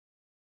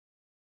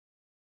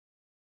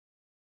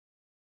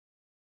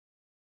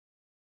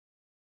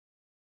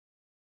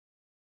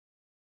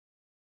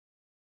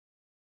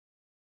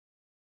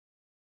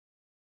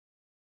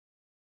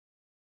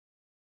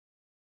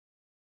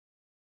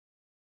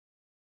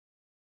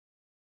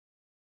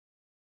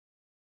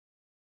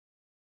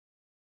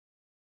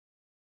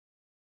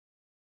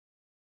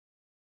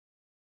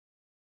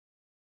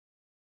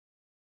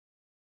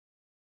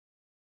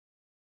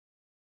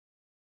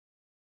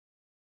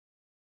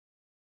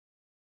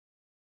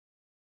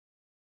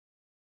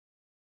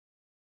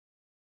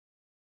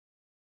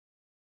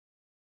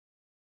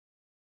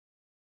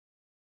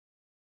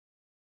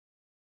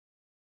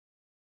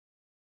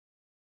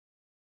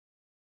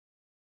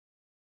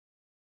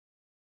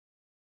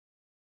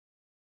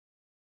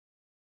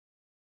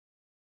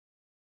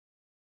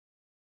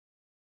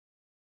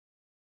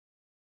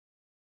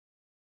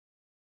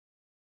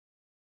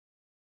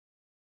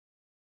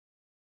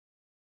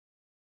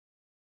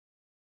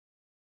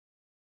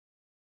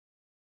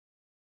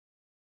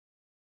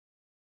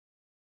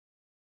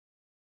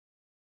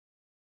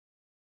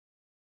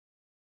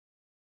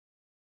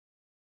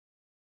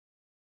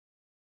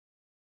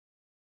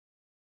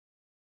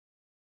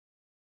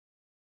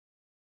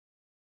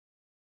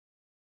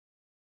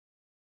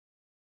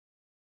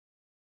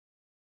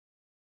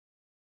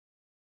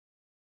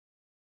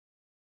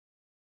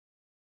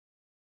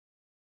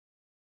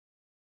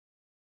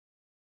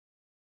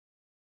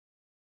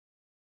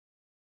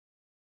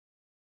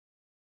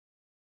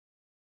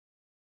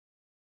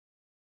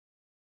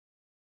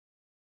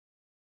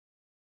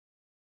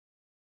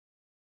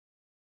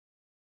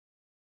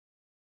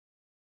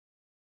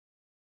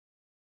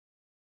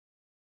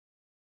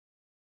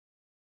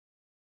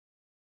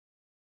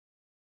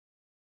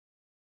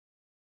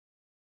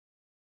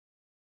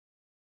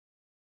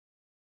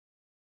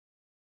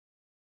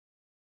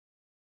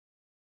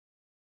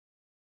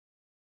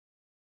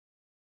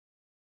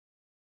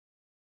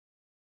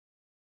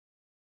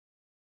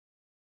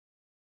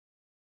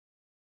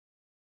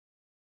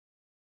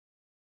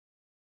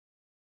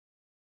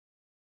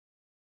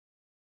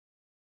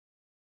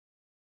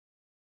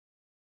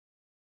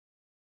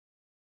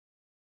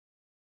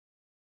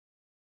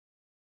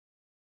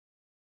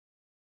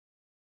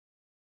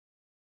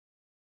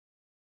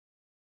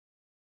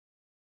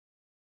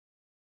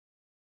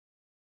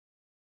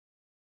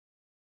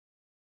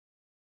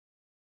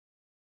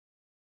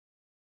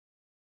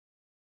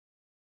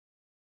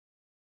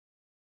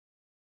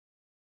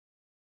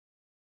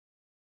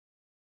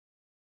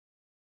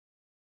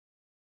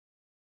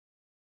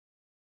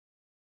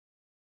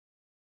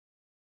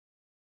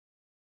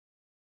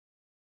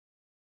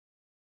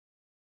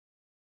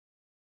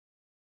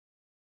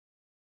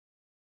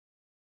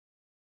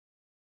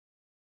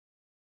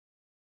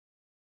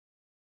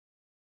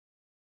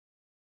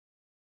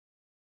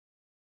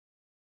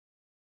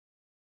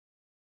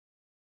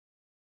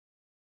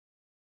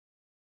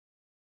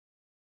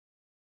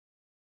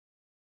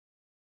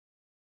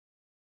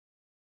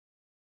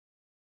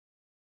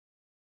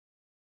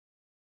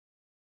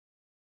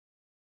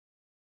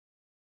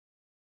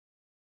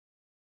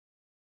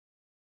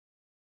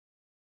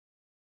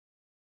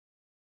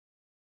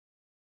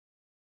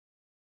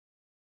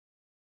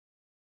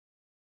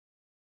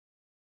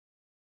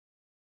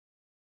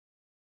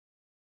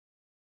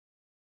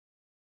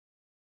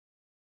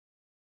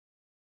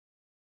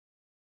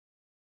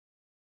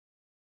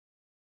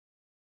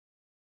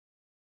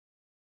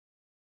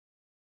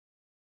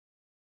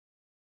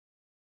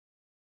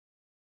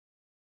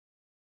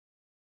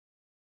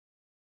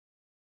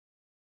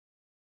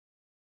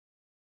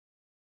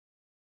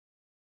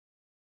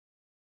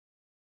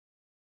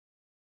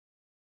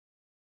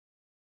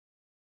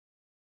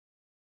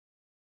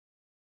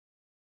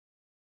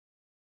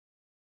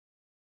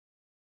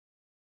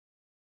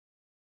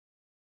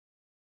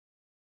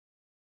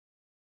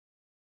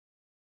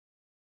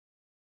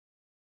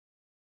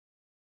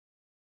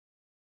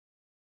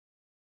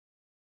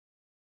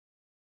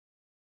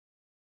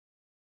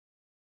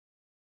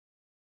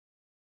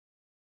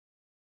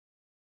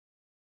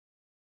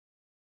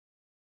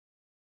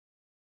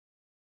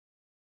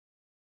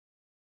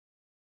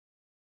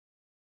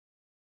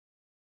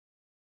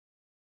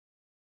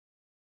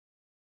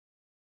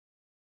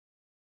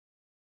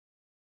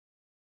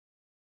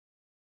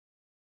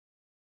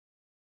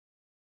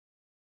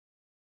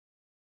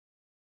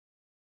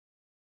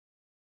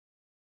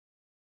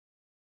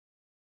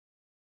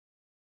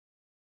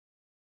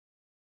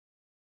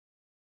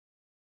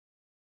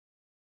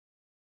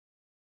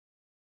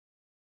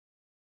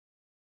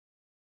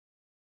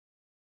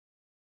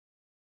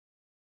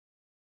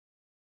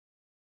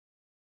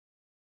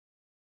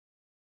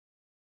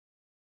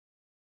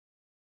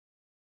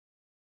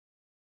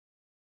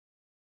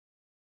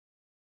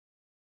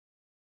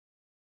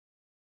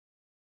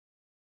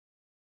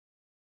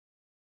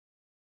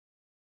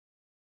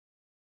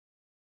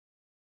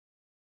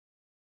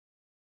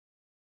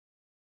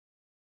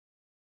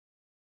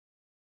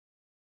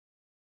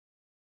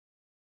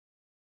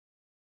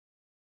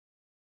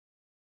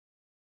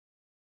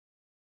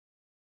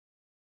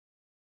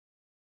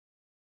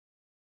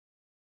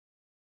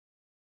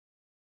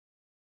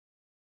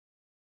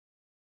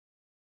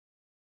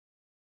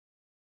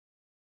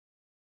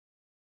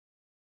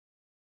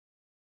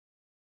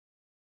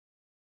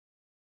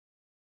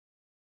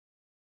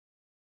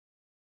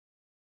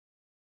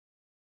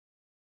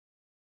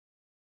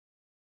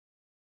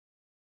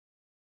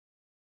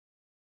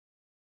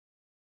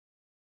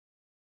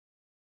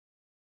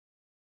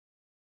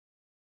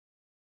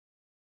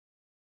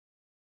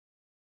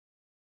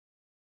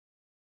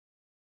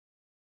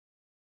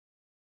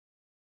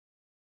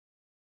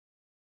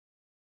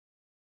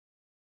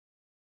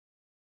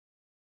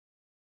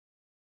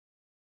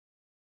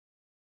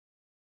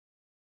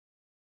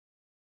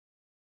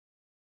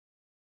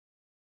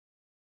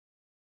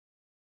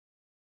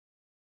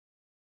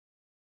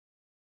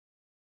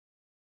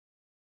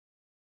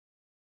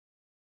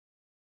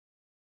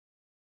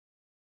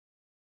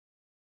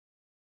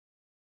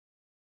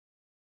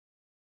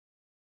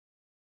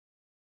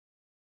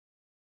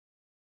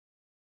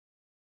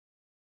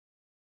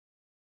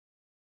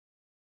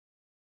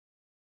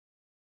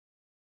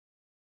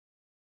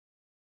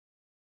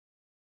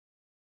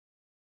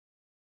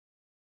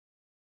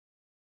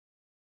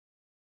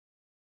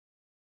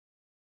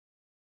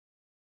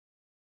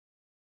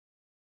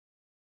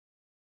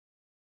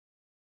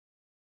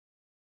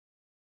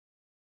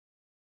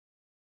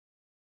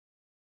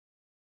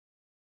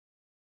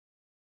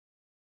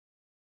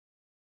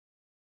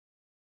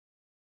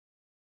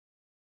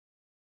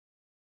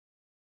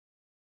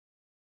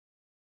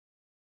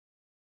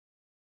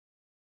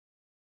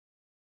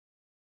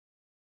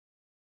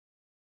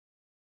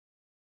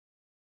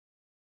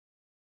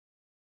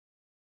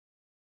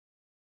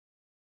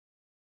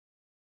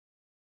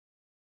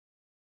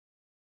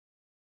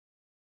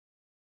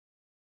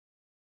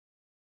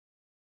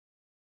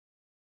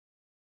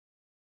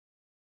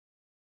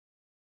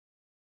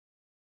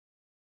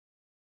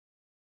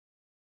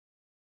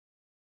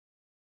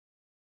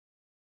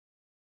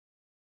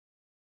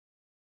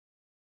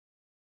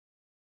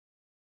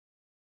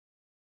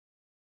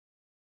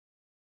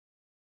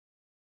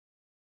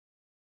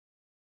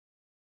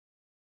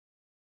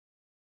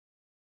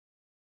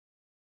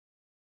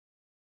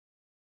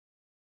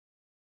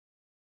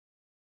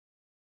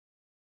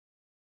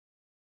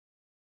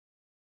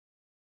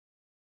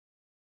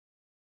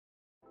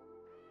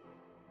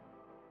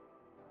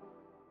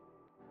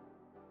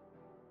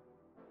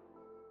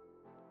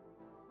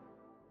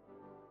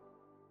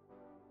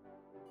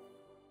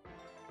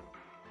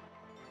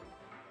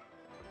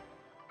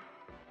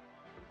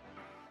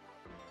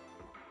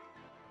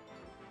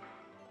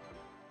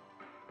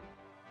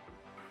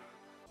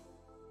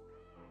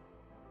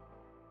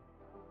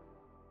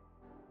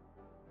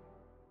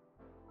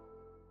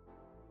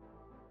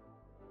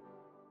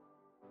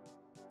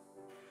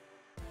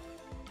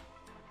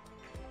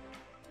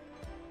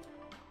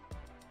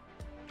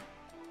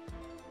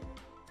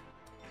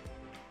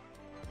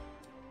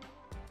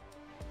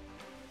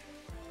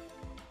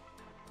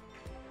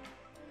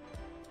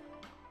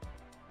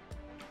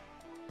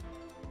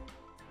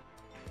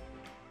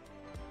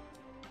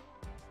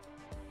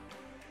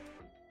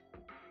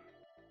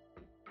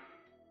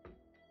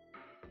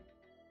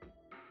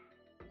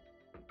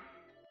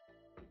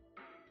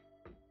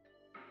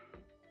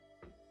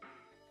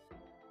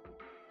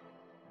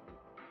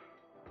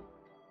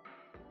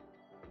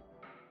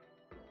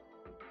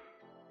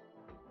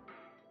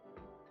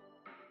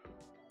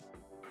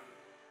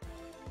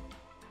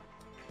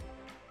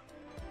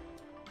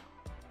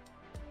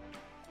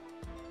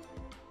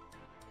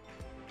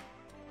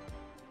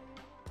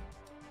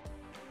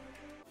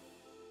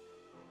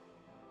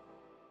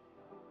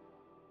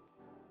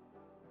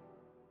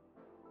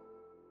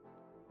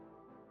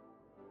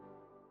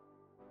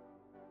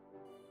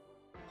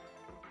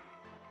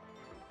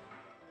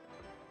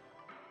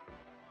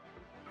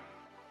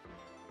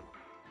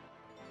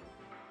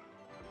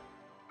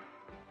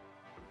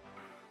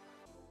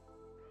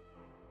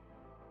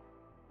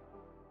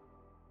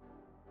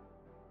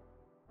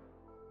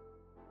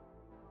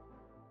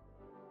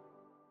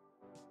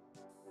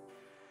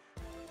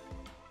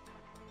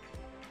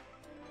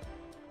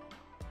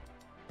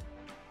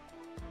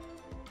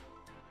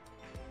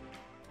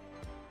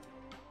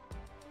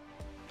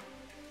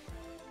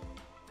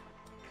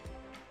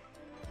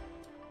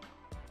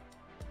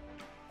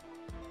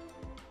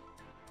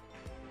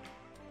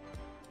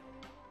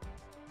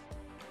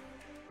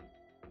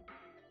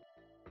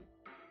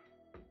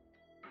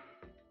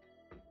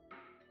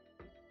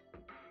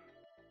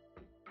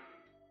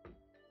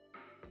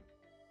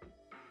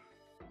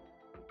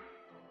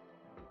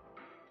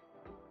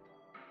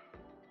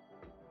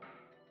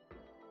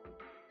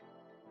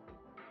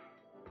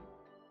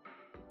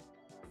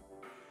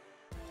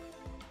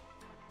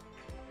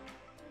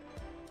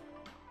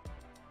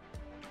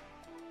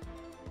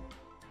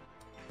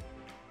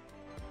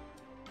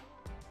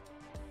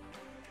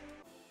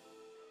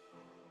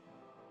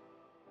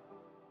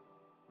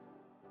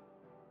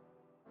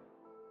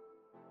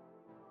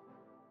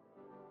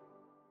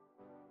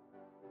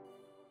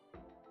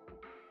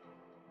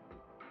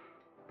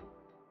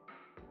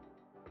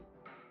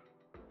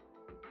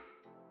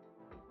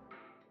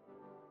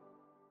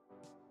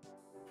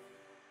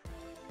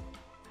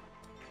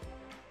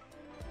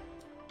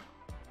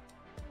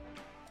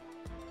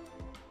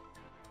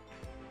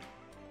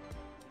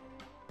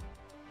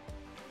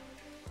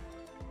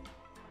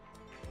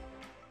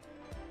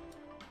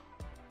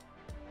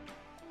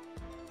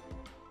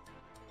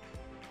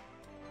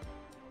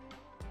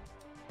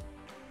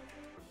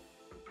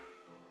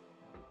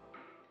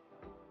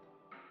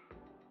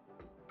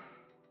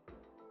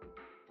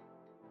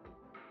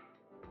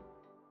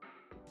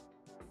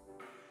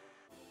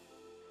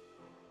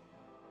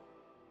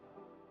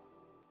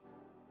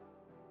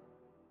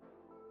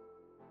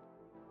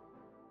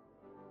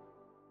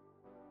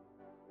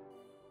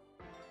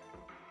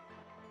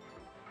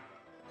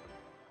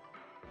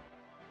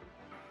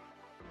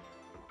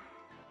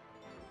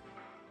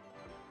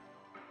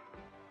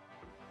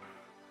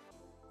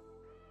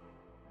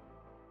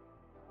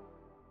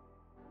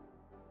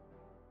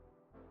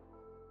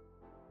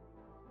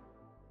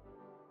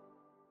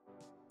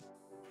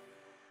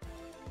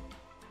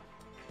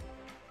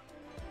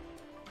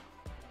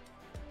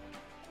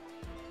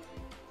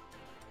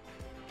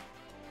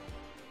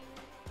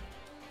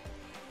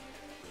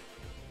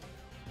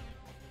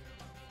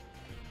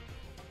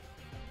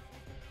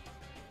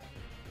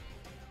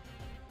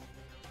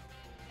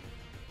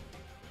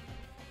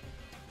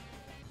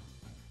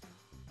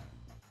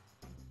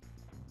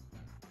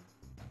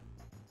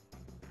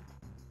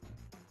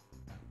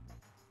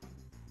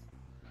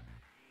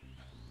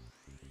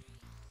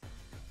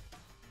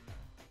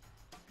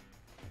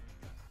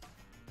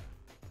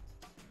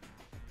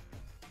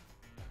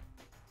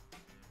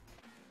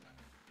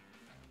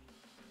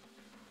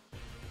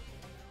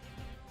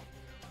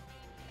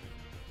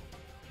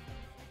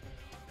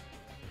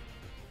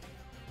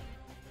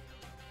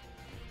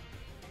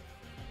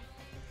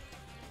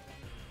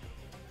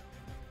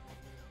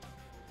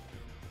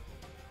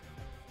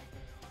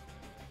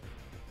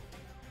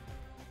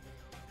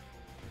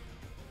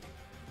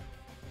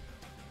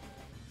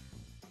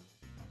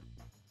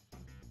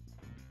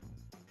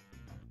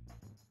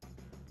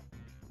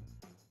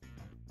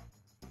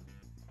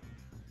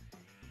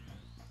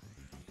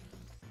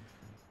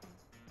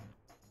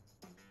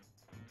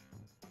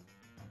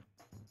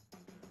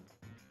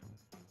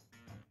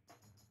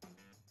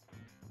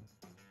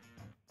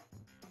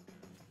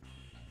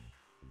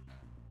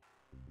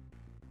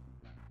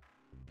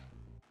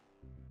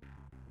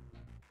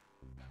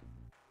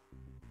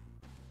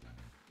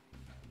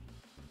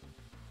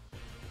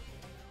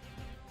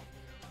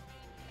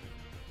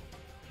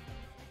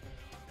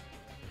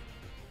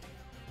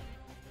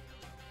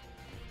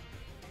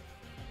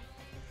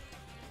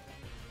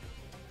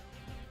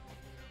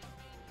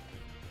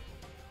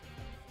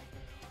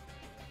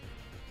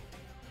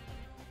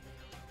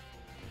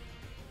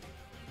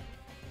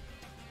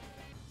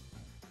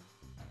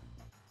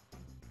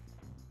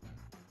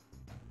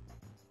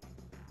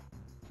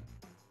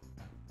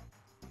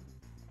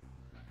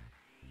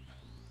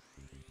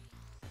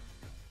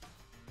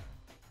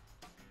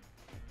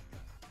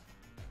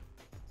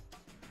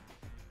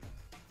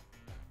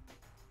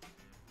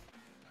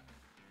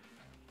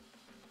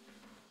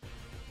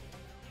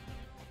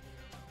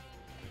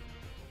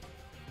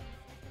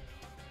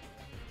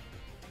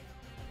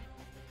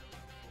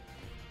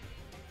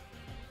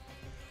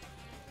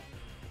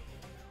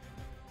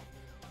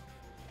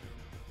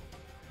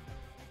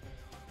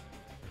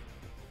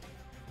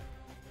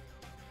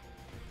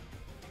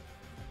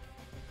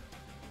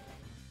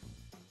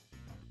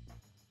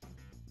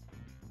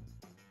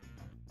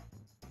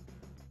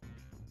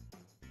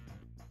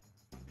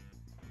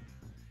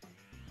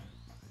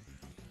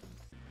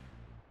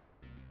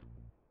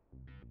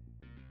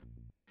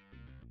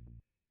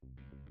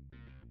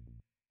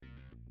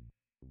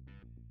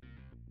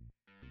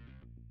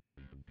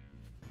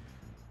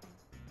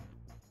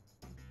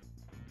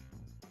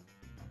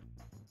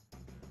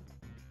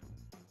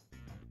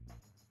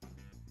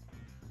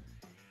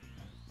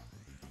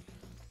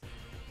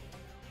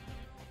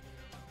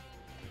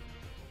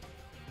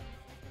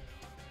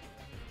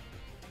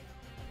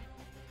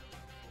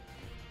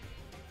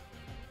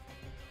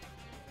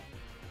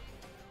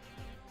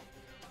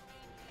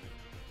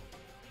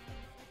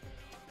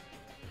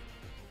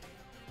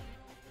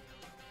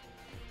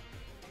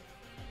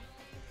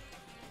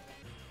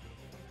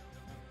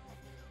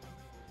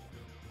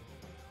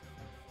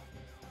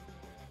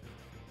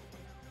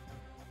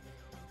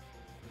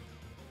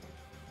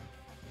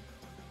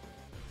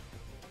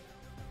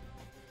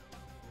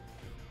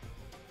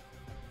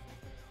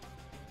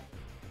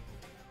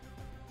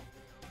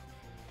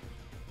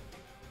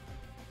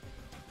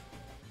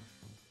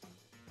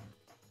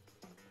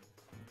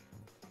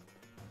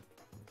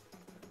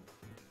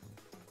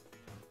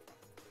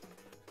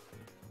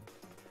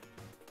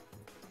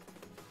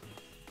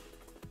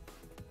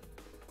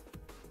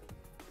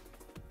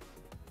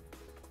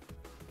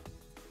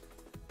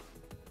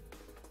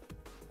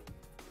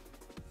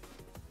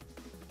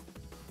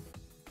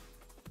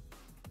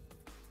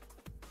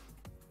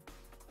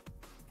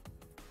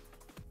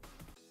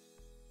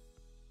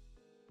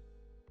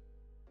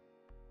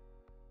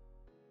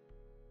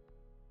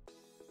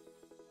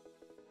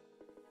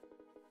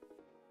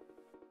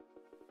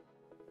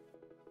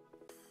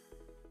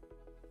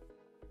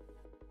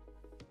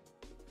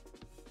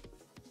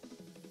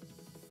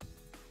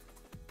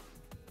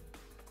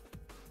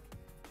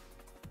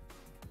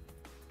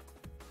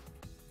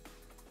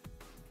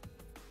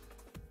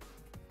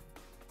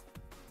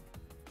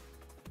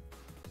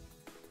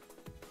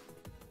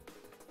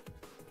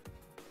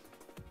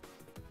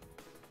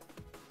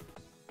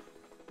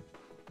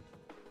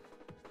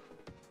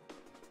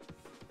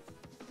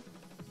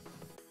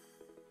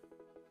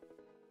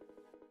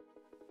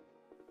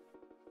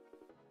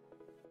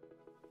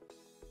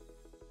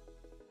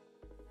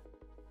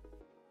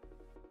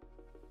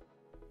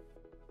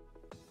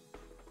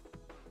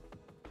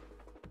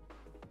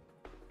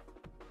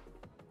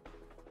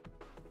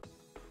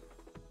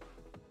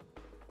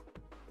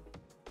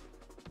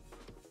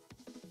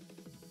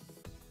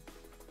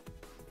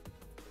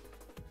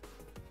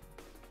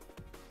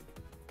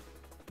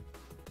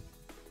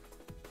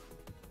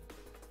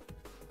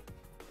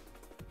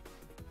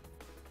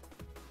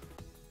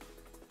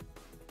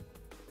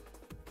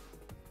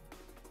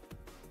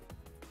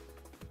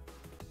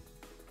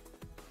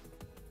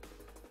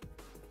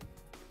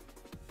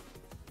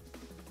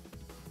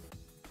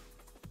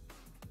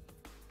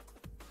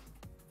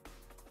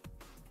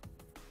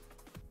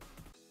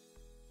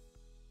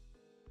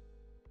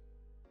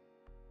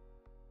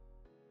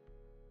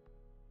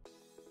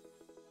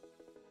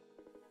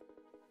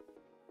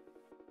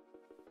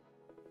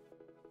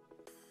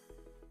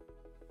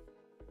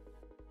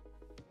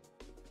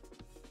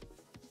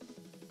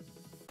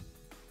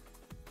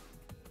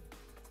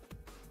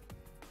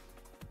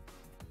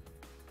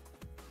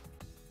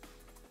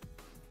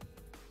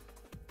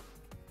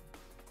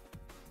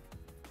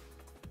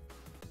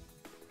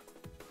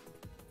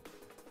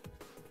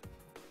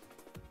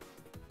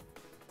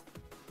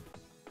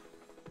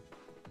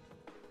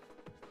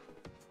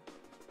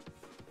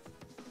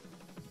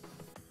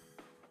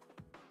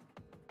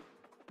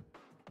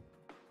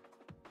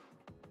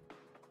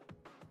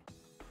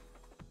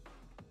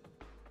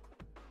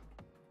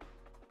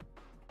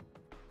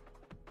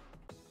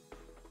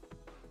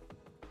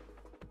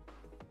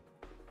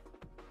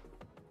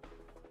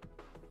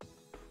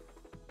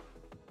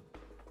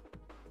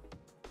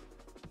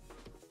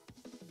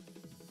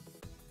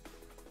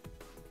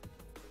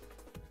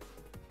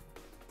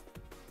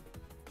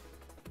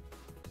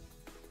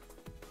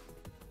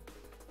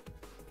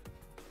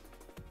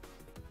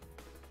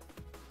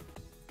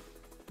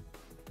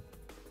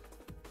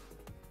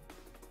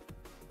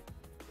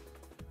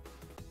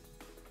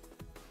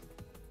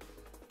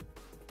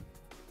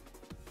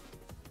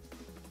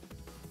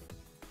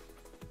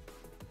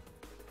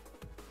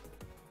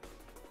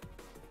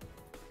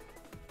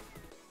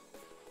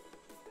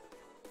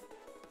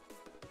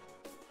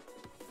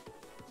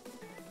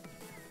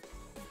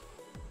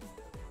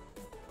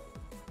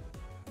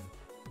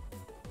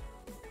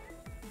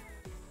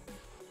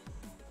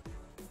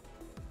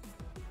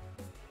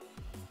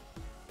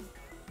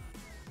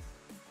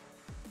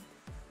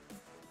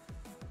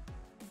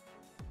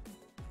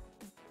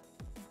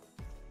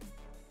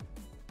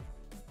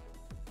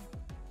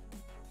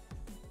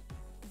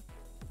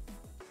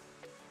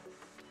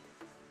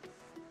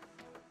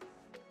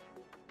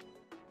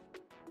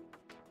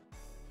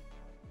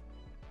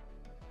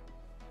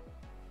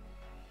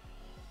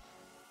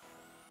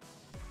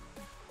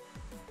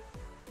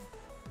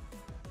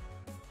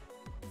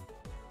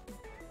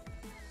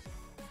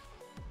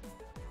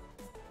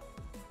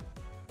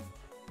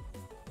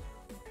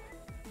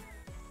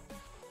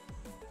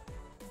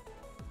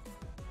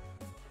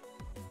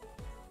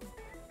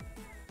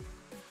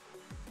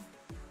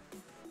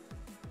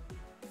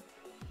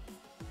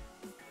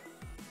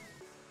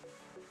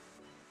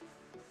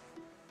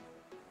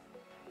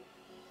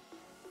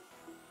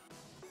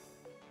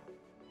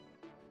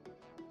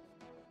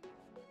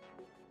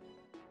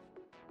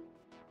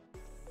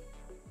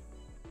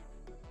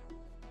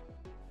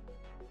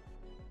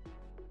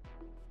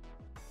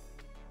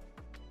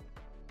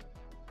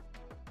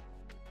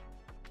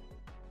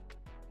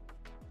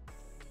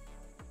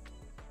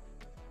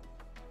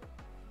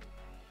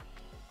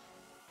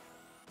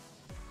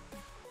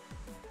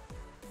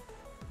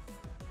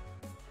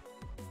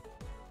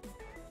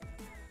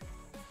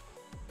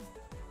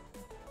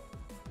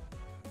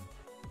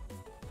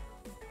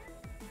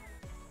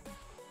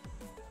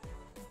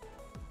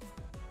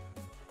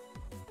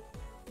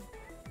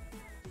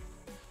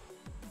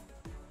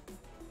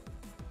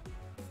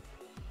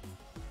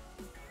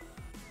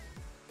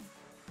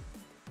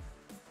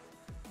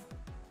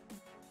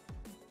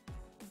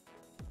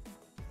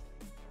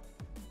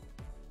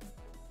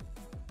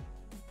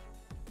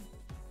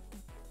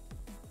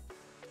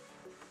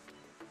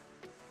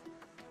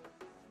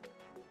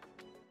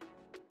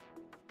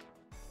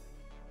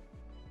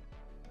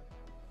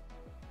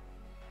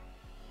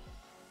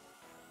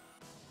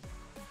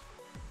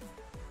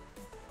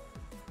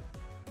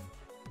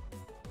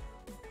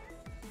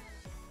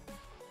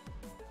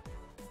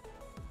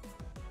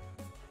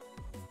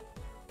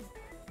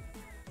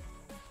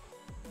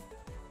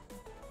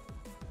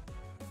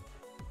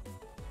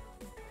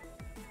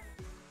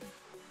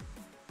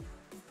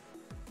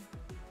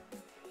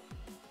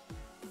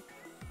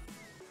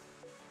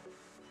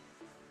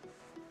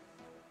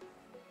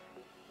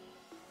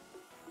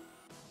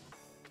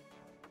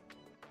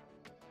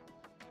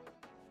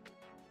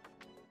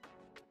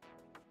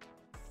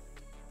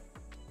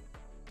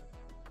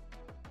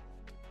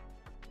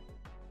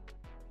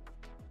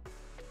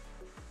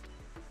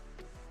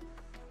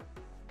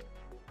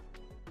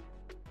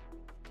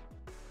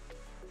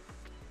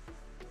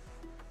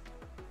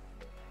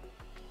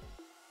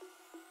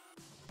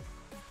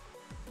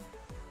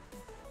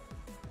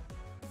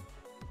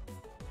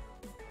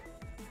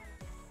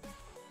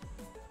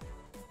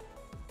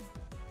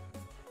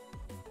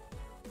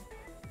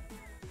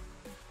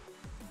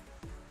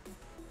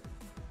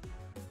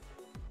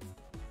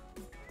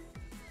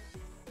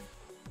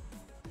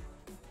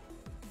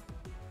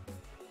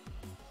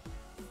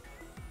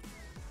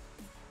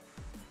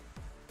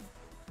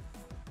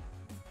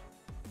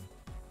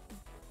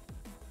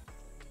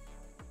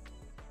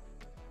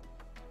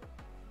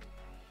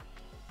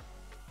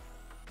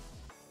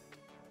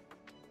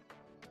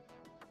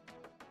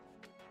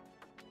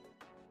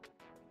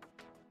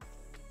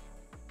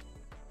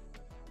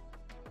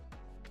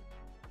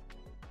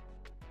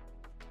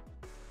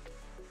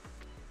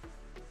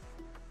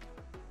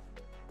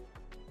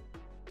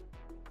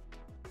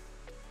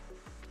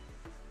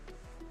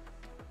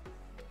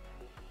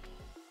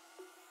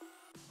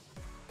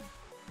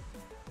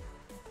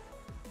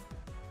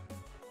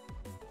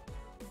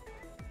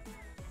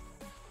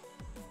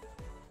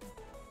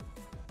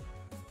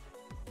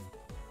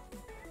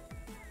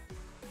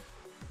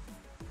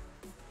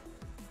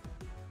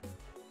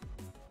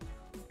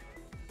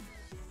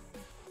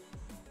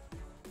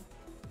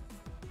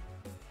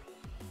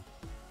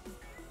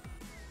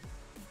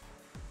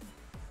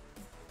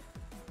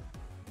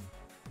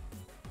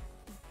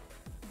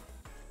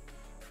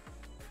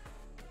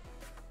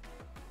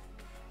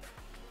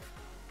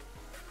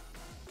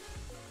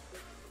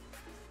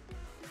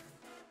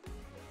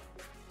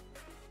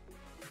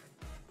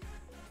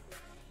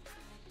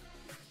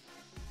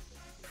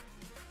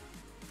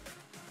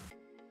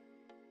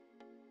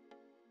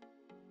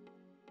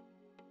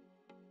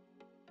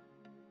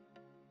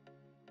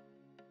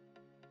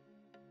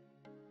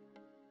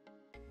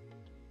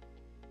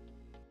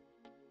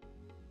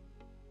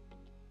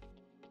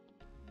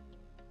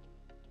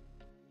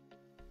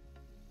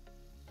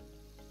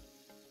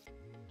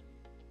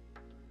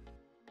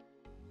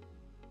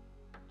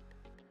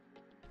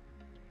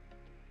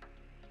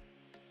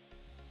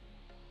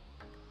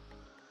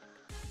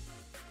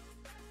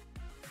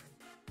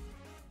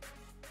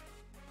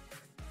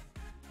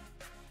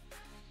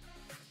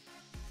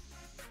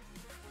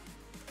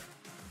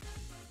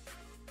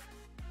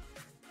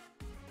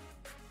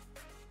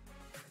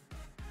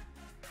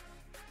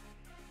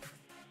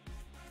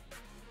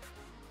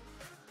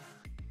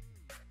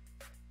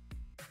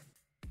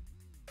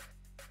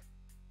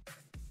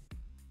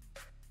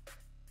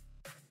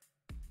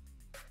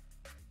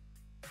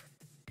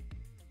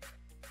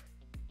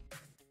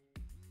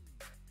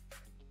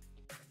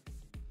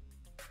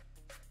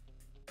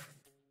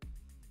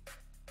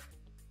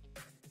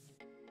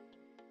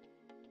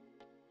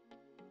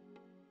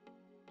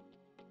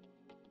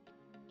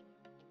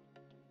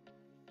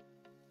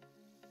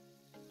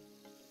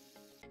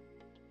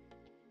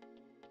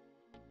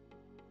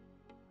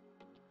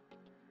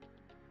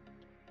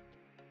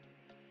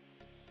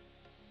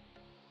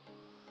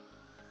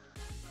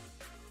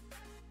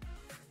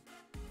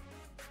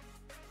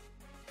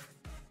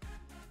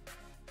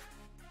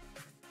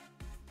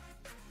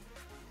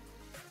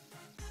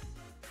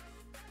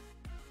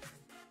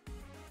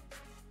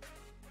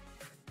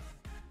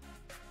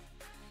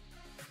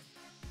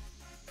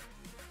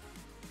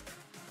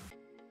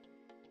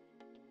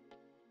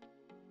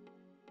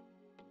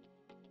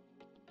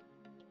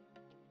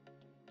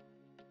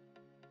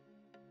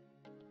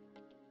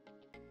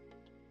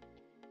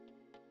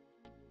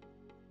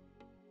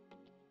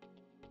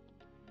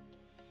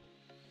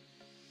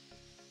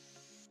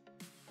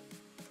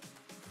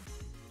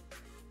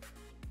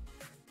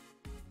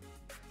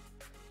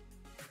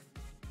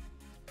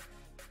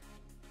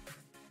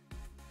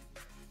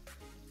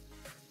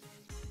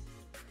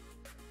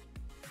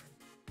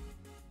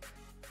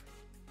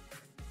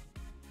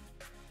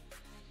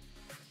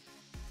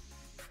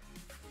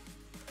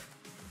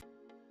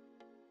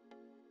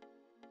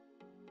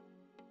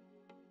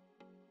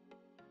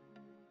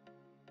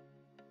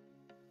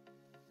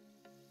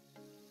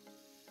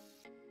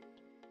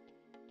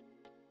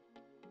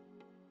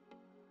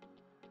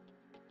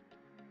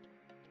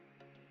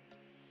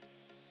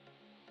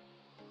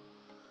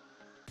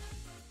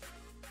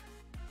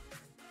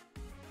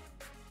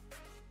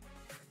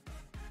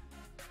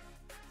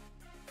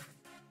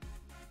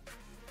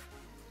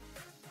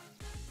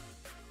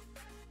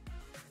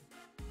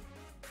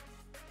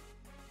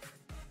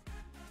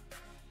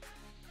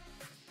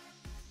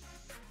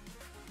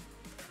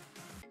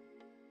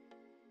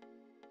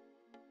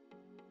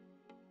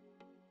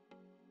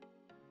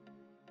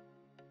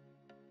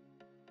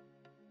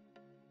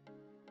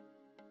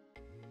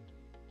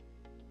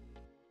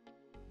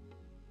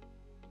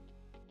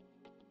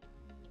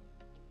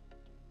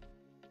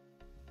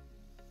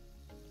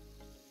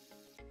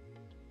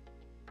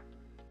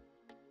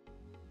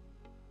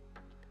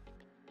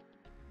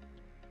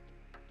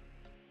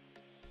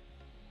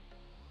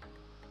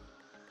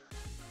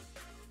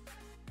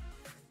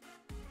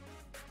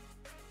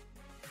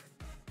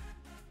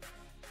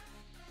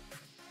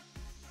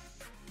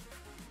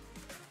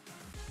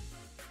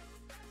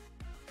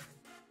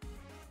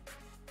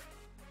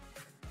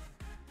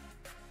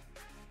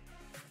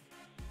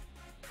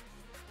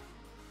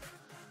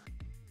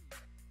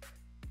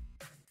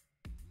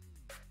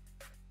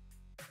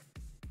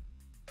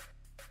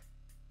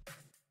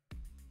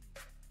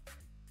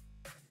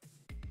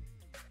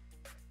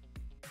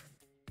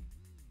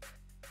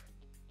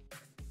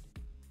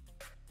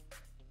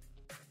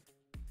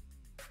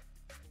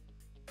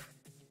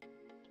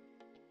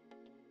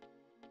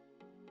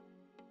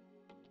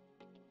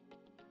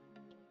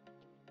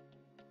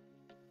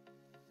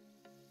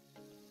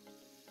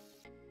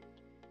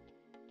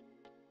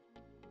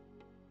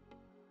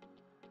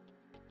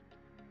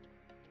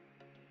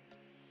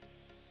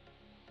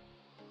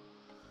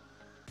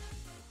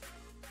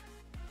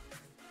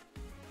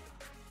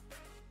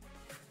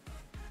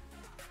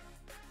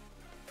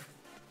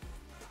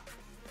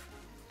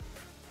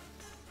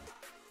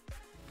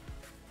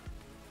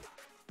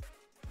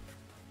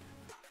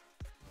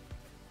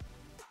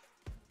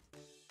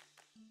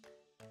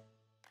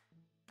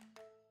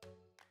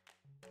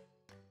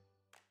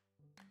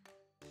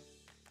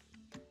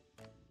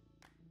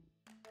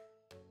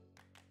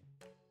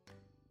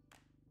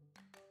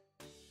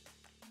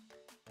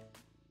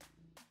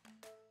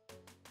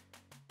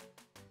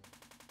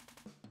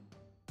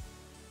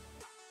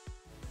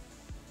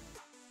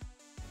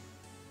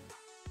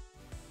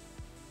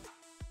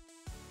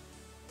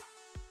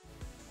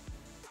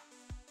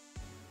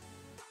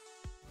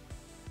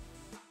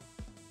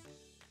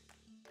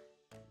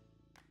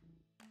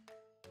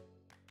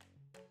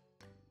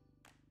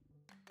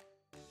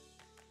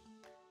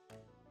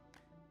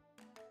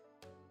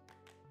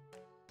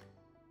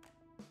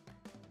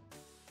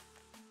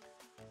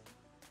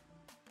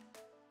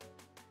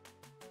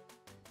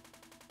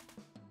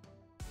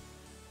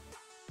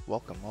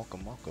Welcome,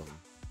 welcome, welcome.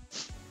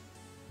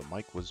 The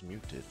mic was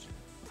muted.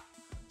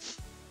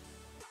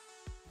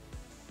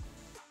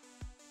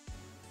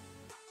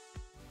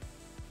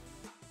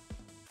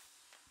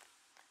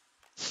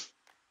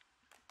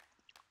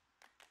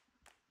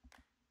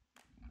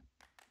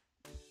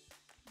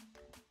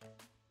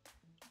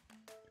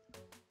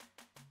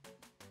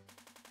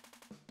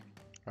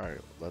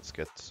 Alright, let's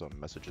get some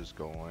messages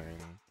going.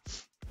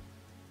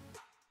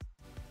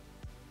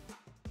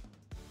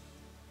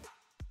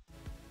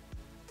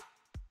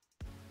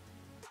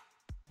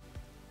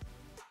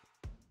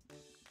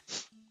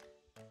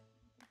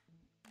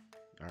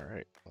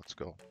 Alright, let's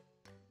go.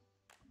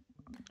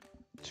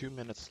 2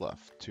 minutes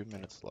left, 2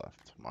 minutes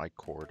left. My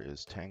cord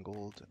is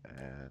tangled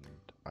and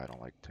I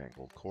don't like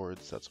tangled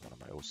cords. That's one of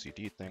my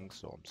OCD things,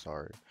 so I'm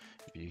sorry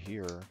if you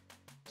hear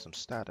some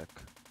static.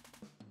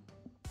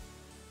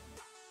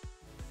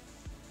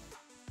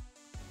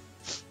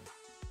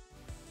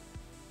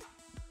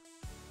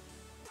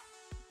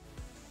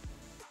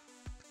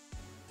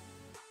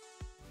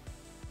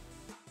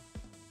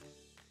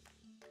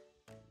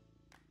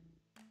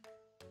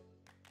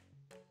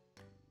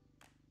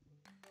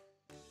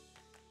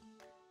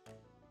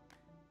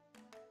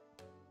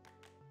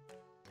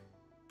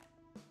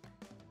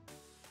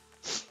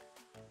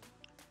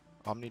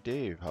 Omni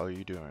Dave, how are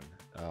you doing?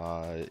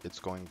 It's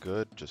going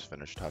good. Just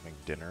finished having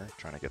dinner,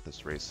 trying to get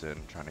this race in,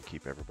 trying to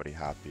keep everybody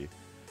happy.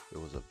 It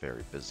was a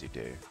very busy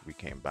day. We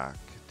came back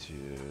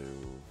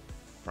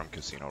from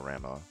Casino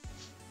Rama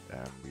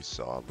and we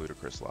saw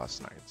Ludacris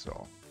last night,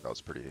 so that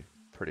was pretty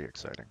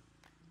exciting.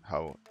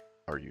 How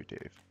are you,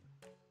 Dave?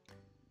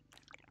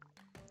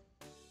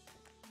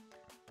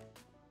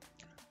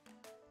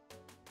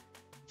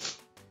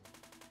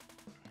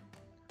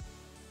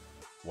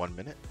 One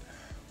minute.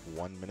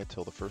 1 minute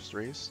till the first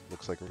race.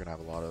 Looks like we're gonna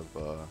have a lot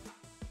of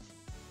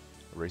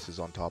races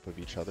on top of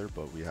each other,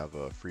 but we have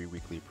a free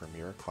weekly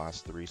premiere, Class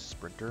 3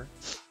 Sprinter.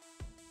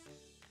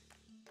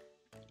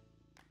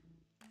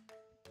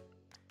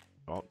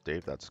 Oh,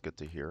 Dave, that's good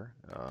to hear.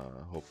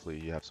 Hopefully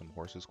you have some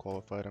horses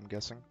qualified, I'm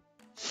guessing.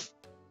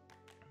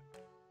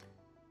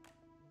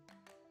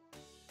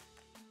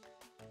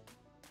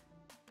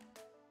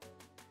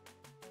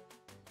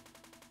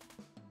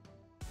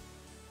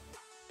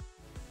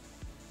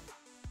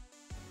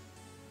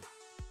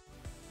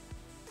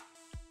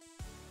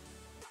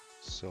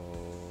 So,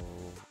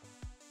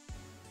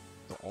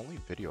 the only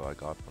video I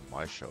got from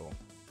my show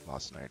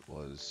last night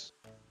was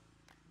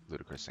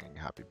Ludacris singing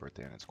Happy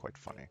Birthday, and it's quite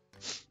funny,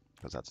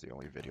 because that's the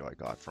only video I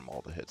got from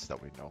all the hits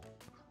that we know.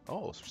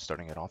 Oh, so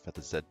starting it off at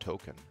the Z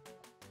token.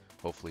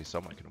 Hopefully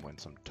someone can win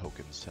some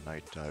tokens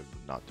tonight. I'm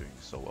not doing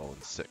so well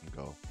in sit and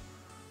go.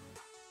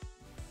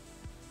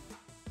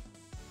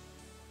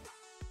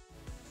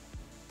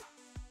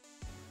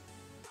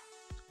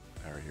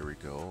 Alright, here we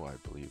go. I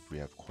believe we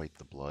have quite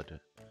the blood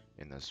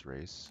in this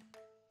race.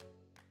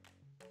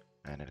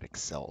 And it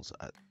excels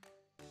at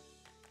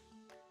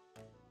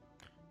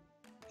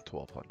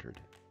 1200.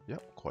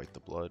 Yep, quite the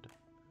blood.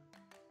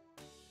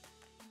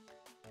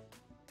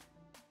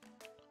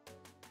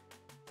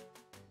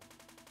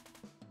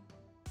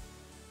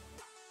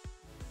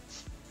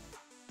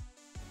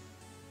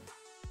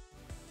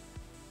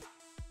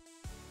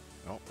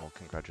 Oh, well,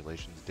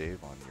 congratulations,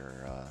 Dave, on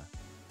your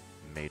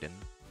maiden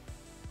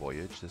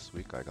voyage this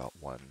week. I got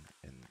one,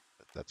 and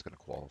that's going to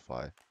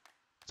qualify.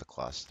 It's a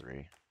Class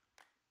 3.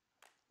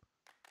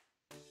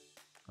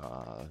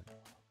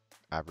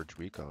 Average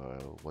week,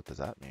 what does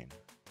that mean?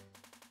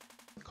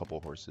 A couple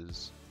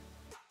horses.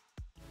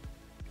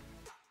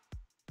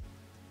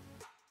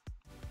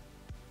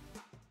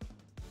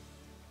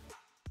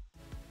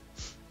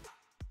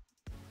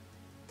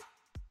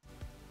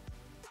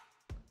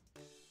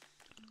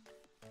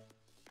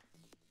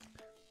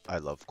 I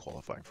love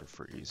qualifying for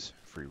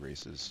free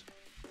races.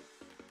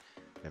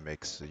 It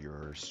makes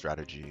your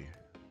strategy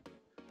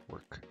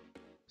work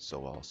so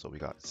well. So we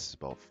got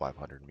about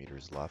 500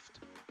 meters left.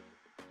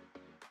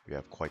 We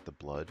have quite the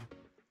blood.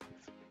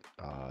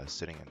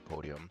 Sitting in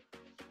podium,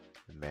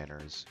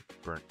 Manners,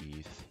 Burnt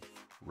Eth,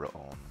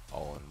 Raon,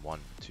 all in 1,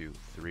 2,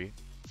 3.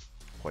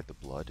 Quite the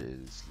blood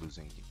is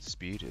losing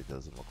speed. It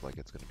doesn't look like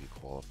it's going to be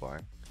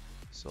qualifying.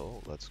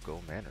 So let's go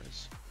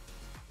Manners.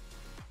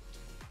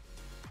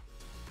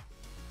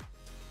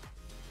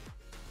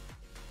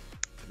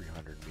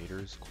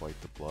 Meters, quite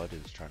the blood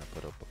is trying to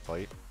put up a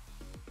fight.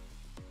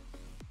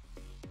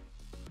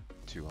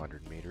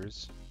 200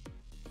 meters.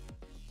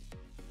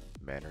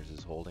 Manners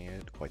is holding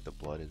it. Quite the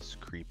blood is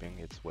creeping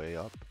its way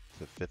up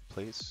to 5th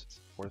place,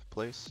 4th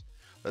place.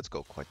 Let's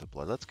go quite the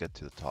blood. Let's get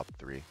to the top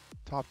 3.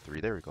 Top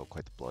 3, there we go,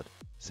 quite the blood.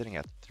 Sitting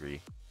at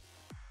 3.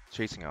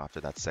 Chasing after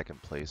that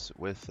 2nd place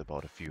with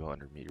about a few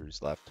hundred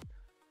meters left.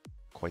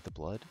 Quite the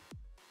blood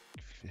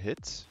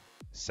hits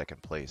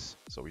 2nd place.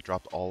 So we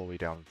dropped all the way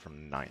down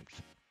from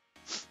 9th.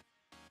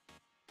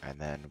 And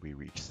then we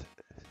reached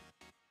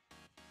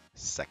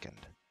 2nd.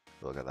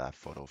 Look at that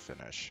photo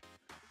finish.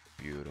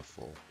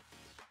 Beautiful.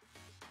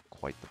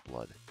 Quite the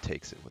blood.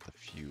 Takes it with a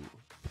few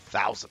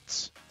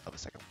thousandths of a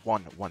second.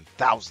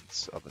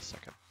 1/1000th of a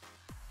second.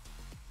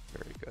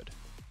 Very good.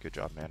 Good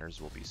job,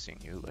 Manners. We'll be seeing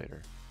you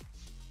later.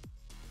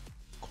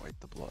 Quite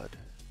the blood.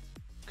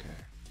 Okay.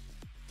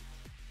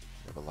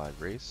 We have a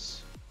live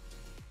race.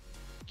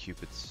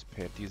 Cupid's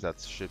Panties, that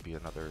should be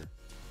another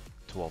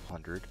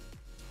 1200.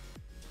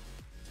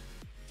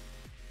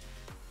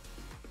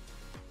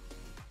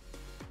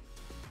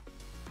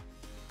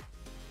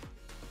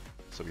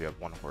 So we have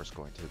one horse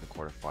going to the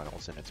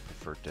quarterfinals in its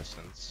preferred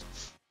distance.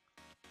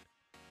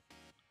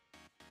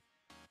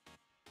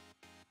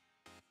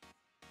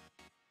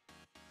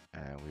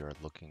 And we are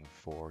looking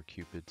for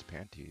Cupid's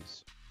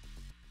Panties.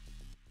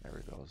 There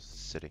we go,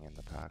 sitting in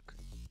the pack.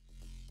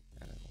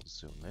 And then we'll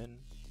zoom in.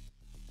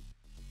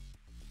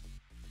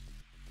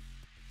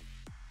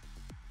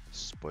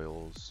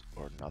 Spoils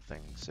or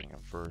Nothing sitting in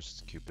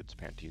first. Cupid's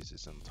Panties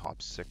is in the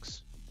top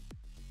 6.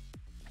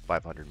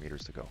 500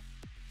 meters to go.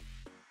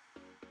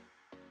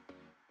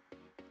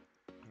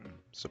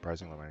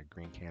 Surprisingly, my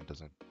green can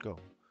doesn't go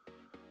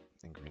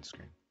in green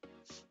screen.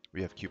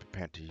 We have Cupid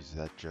Panties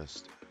that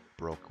just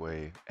broke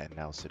away and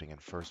now sitting in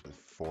first with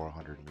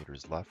 400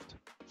 meters left.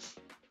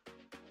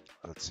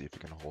 Let's see if we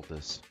can hold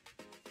this.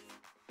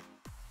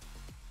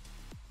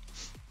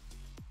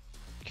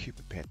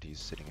 Cupid Panties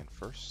sitting in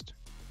first,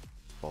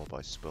 followed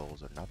by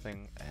Spills or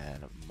Nothing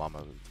and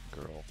Mama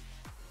Girl.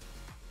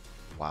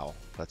 Wow,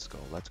 let's go,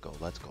 let's go,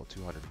 let's go.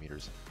 200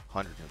 meters,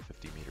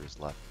 150 meters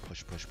left.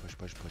 Push, push, push,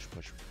 push, push,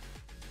 push.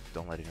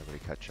 Don't let anybody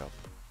catch up.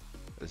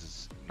 This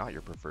is not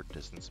your preferred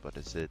distance, but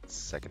it's its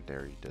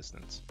secondary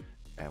distance,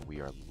 and we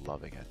are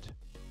loving it.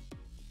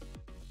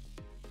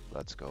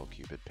 Let's go,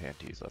 Cupid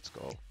Panties, let's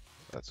go,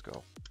 let's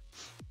go.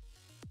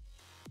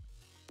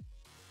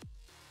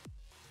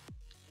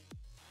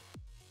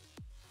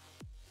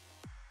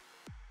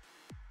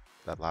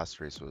 That last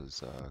race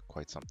was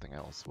quite something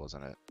else,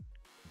 wasn't it?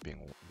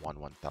 Being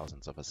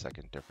 1/1000th of a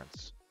second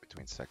difference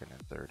between second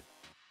and third.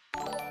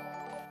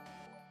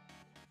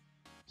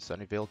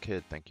 Sunnyvale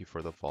Kid, thank you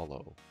for the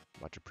follow.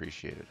 Much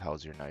appreciated.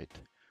 How's your night?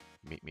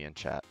 Meet me in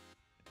chat.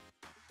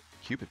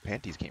 Cupid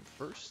Panties came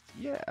first?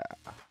 Yeah.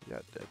 Yeah,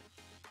 it did.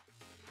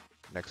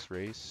 Next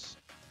race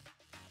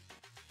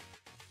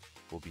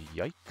will be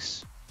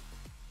Yikes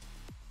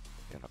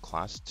in a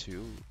Class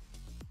 2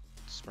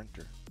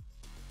 sprinter.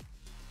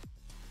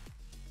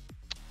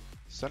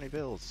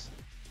 Sunnyvales,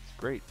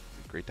 great.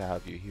 Great to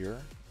have you here.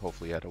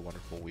 Hopefully you had a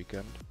wonderful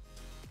weekend.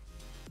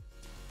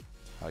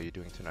 How are you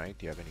doing tonight?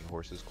 Do you have any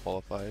horses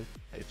qualified?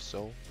 If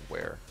so,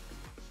 where?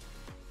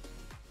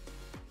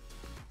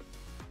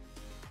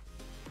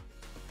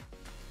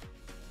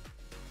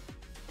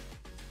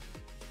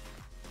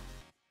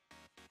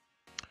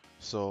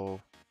 So,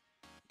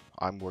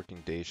 I'm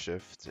working day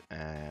shift,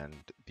 and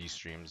these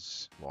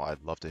streams, well,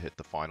 I'd love to hit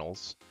the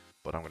finals,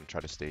 but I'm going to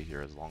try to stay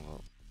here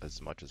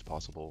as much as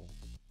possible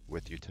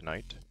with you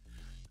tonight.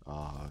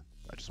 I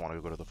just want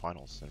to go to the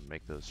finals and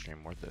make the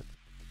stream worth it.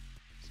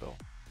 So,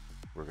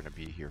 we're going to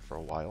be here for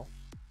a while,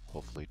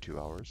 hopefully 2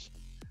 hours,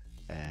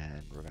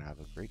 and we're going to have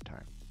a great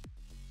time.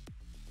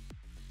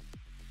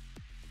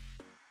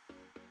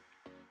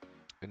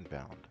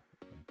 Inbound.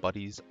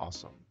 Buddy's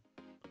awesome.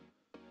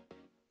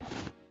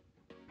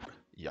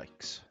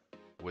 Yikes.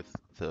 With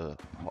the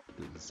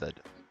Z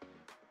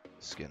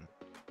skin.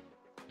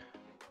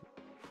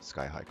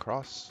 Sky High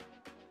Cross.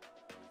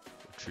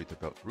 Truth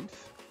About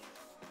Ruth.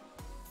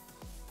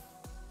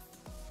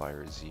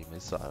 Fire Z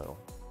Missile.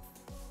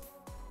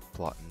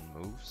 Plotting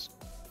Moves.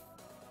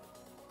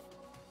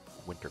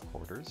 Winter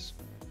Quarters.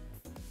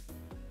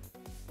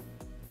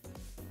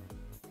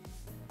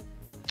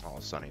 Oh,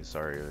 Sunny,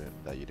 sorry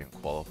that you didn't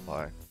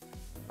qualify.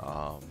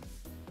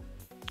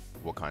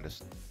 What kind of,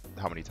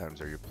 how many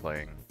times are you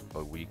playing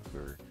a week,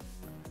 or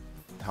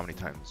how many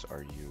times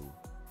are you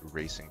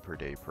racing per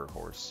day per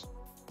horse?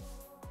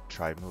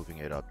 Try moving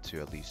it up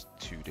to at least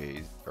 2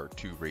 days or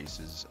 2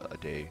 races a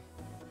day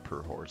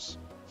per horse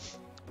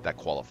that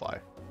qualify,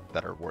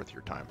 that are worth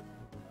your time,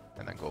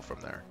 and then go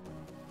from there.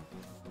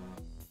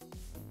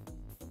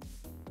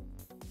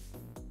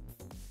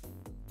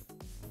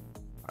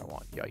 I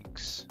want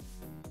Yikes.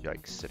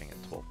 Yikes sitting in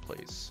 12th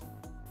place.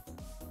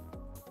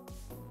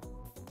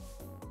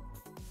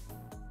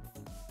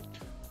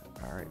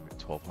 Alright,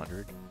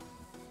 1200.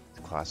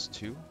 Class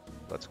 2.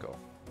 Let's go.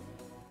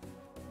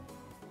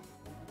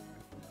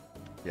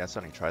 Yeah,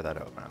 Sonny, try that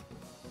out, man.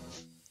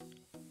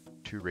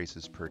 2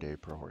 races per day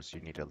per horse. You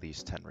need at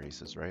least 10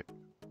 races, right?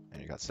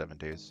 And you got 7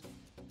 days.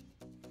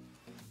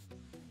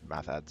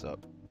 Math adds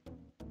up.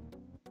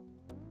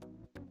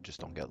 Just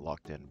don't get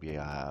locked in. We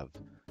have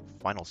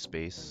Final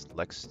Space,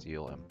 Lex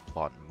Steel, and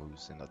Plot and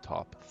Moose in the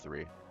top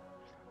 3.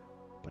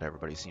 But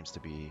everybody seems to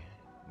be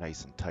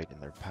nice and tight in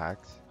their pack.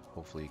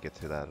 Hopefully you get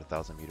to that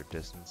 1,000 meter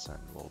distance and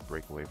we'll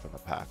break away from the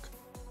pack.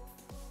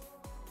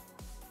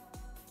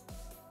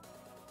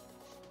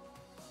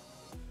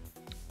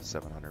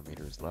 $700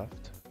 meters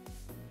left.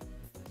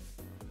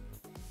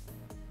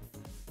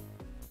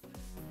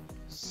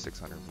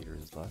 600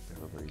 meters left.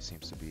 Everybody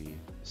seems to be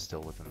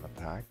still within the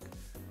pack.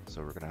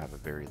 So we're going to have a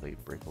very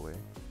late breakaway.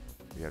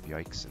 We have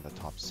Yikes in the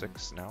top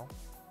 6 now.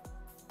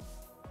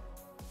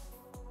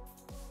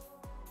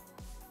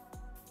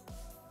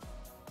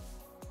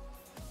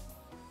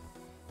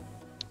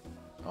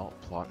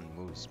 Plot and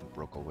Moose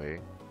broke away.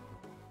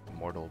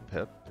 Immortal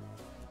Pip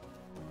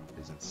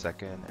is in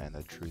second, and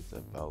The Truth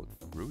About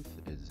Ruth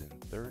is in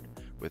third,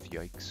 with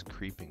Yikes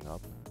creeping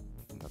up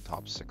in the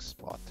top 6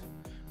 spot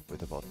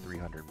with about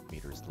 300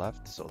 meters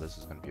left. So this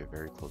is going to be a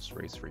very close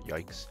race for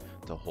Yikes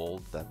to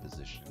hold that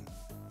position,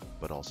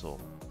 but also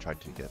try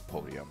to get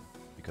podium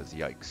because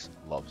Yikes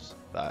loves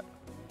that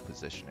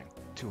positioning.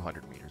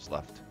 200 meters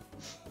left.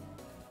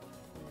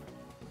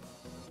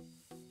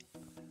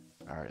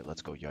 Alright,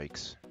 let's go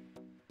Yikes.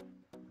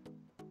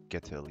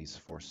 Get to at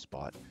least 4th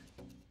spot.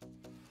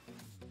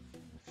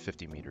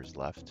 50 meters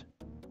left.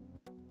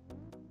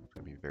 It's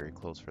going to be very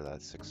close for that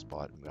 6th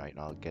spot. We might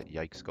not get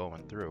Yikes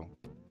going through.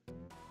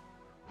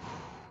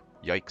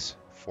 Yikes,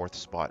 4th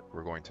spot.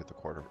 We're going to the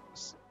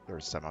quarters or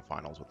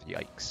semifinals with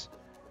Yikes.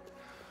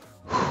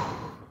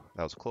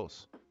 That was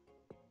close.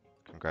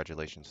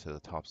 Congratulations to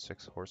the top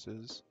 6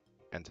 horses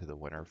and to the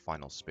winner,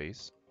 Final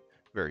Space.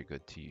 Very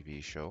good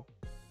TV show.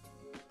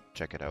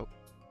 Check it out.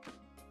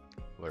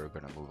 We're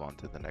going to move on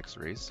to the next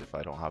race. If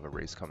I don't have a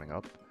race coming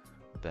up,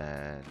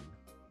 then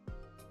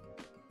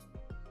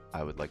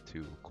I would like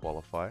to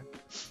qualify.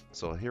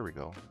 So here we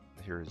go.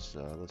 Here's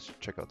let's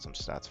check out some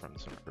stats from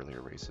some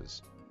earlier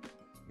races.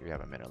 We have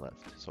a minute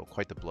left. So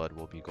Quite the Blood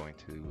will be going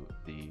to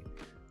the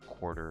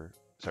the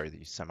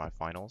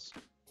semifinals.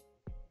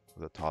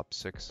 The top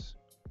 6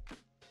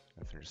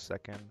 and finish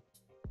second.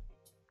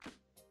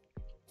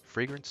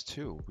 Fragrance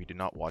 2, we did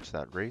not watch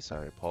that race.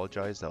 I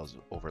apologize, that was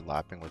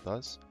overlapping with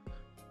us.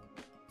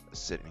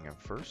 Sitting in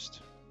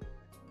first.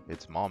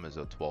 Its mom is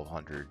a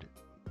 1200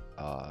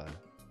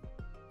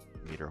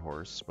 meter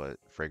horse, but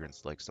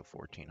Fragrance likes the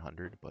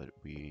 1400, but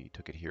we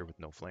took it here with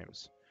no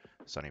flames.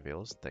 Sunny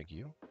Vales, thank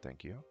you,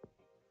 thank you.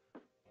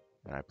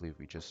 And I believe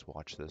we just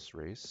watched this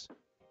race.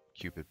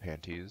 Cupid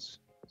Panties,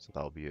 so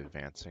that'll be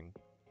advancing.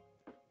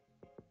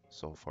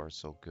 So far,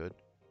 so good.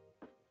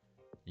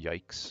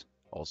 Yikes,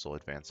 also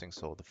advancing.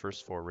 So the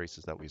first 4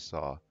 races that we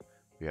saw,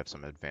 we have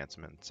some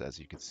advancements. As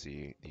you can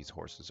see, these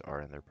horses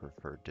are in their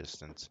preferred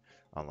distance.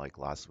 Unlike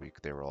last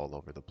week, they were all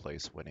over the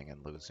place, winning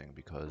and losing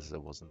because it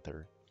wasn't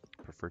their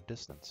preferred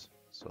distance.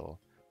 So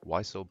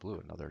Why So Blue,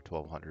 another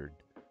 1200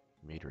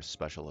 meter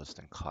specialist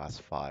in class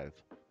 5.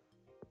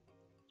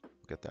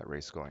 Get that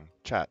race going.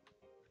 Chat,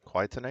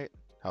 quiet tonight?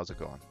 How's it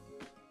going?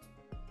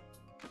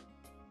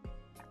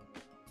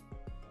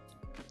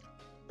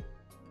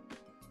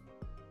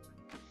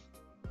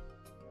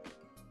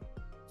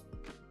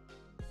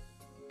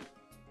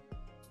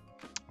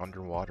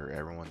 Underwater,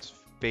 everyone's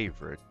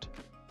favorite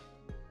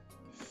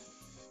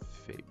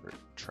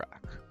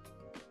track.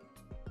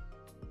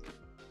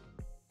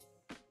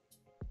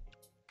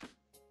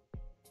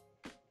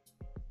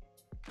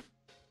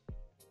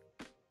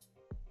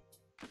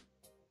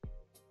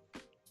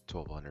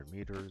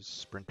 $1,200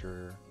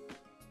 sprinter.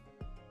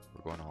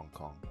 We're going to Hong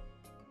Kong.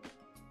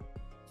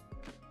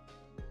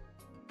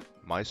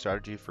 My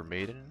strategy for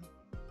maiden: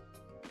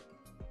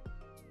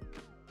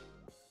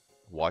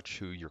 watch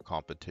who your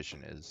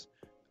competition is.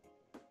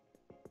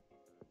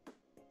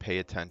 Pay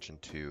attention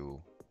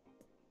to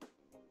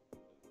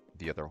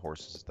the other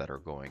horses that are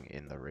going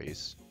in the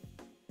race.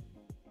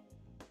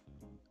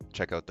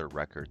 Check out their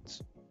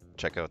records.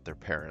 Check out their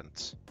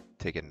parents.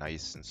 Take it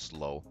nice and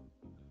slow,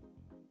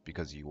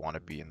 because you want to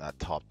be in that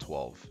top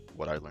 12.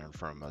 What I learned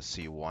from a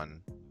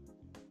C1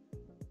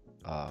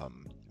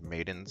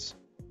 maidens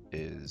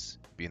is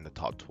be in the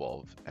top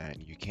 12,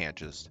 and you can't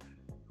just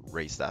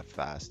race that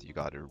fast. You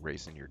got to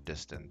race in your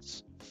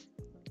distance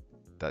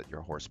that your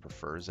horse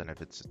prefers, and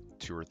if it's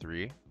 2 or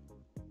 3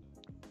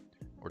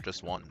 or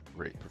just one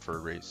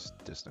preferred race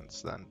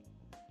distance, then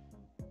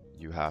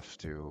you have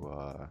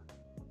to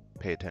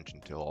pay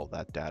attention to all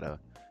that data,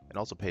 and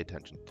also pay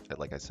attention to,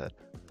 like I said,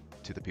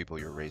 to the people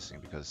you're racing,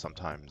 because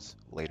sometimes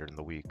later in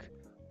the week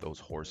those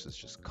horses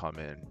just come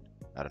in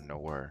out of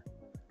nowhere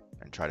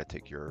and try to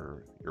take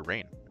your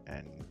reign,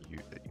 and you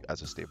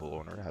as a stable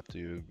owner have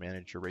to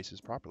manage your races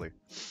properly.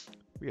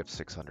 We have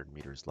 600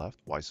 meters left.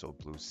 Why So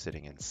Blue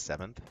sitting in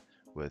 7th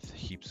with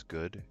Heaps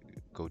Good,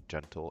 Go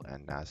Gentle,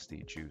 and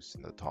Nasty Juice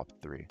in the top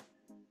 3.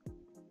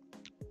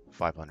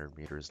 500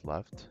 meters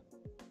left.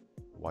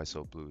 Why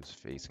So Blue is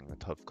facing a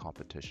tough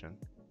competition.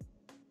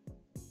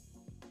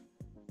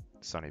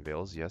 Sunny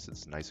Vales, yes,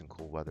 it's nice and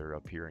cool weather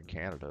up here in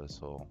Canada,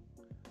 so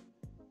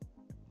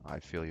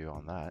I feel you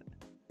on that.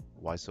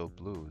 Why So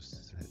Blue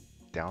is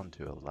down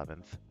to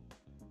 11th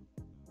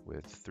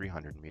with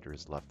 300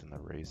 meters left in the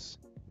race.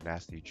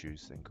 Nasty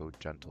Juice and Go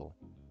Gentle.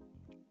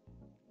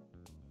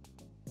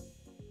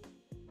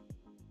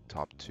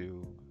 Top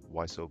 2,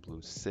 Why So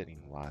Blue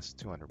sitting last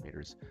 200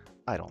 meters.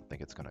 I don't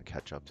think it's going to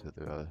catch up to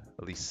the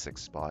at least 6th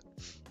spot.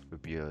 It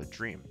would be a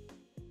dream.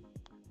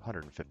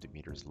 150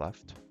 meters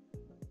left.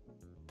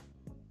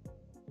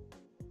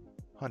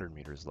 100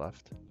 meters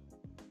left.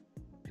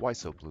 Why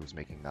So Blue is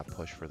making that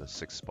push for the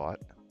 6th spot.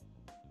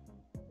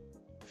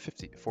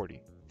 50,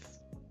 40,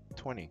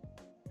 20.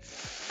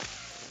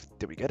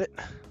 Did we get it?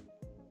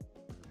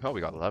 Oh,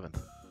 we got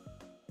 11th.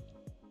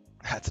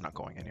 That's not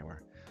going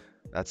anywhere.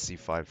 That's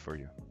C5 for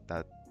you.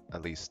 That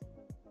at least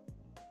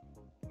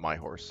my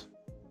horse.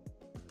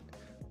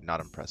 Not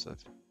impressive.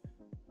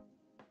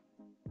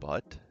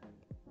 But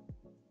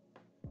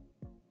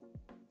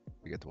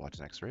we get to watch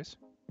the next race.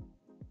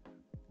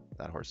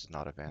 That horse is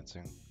not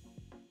advancing.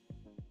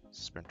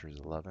 Sprinter's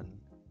 11.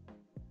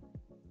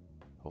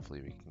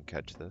 Hopefully we can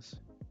catch this.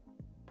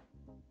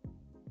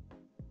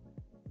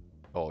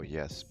 Oh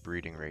yes,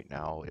 breeding right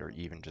now, or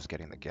even just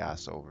getting the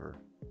gas over.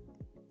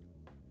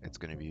 It's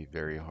going to be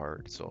very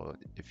hard. So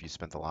if you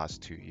spent the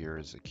last 2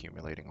 years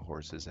accumulating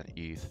horses and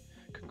ETH,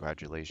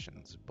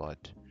 congratulations.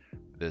 But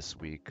this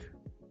week,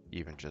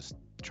 even just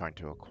trying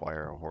to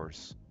acquire a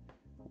horse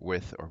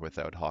with or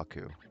without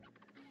Haku,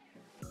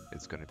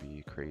 it's going to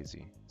be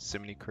crazy.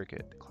 Simony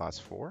Cricket, class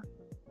 4.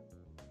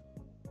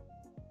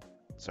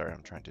 Sorry,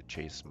 I'm trying to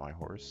chase my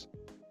horse.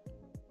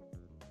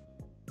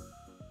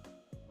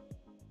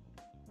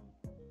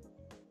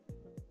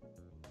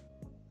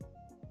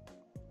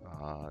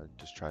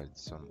 Just tried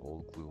some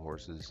old glue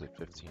horses at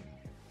 15,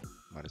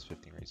 minus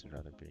 15 races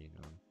rather breeding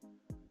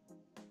them.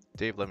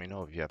 Dave, let me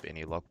know if you have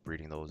any luck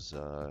breeding those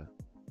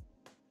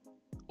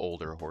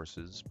older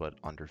horses, but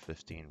under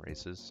 15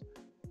 races.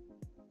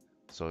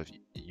 So if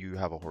you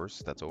have a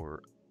horse that's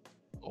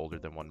older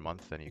than 1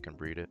 month, then you can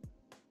breed it.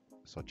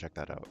 So check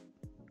that out.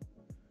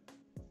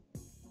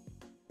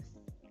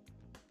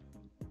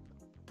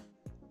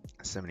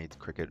 Simony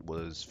Cricket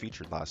was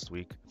featured last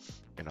week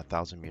in a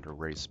 1,000-meter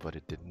race, but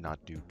it did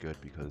not do good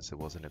because it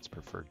wasn't its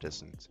preferred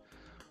distance.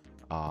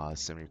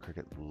 Simony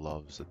Cricket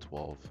loves a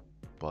 12,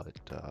 but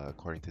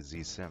according to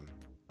ZSim,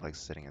 likes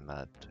sitting in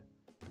that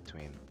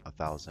between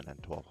 1,000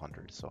 and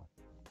 1,200, so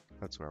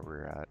that's where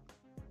we're at.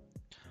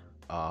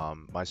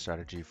 My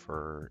strategy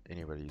for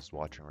anybody who's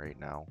watching right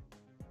now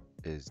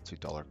is to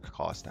dollar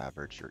cost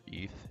average your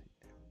ETH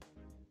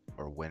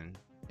or win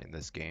in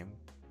this game,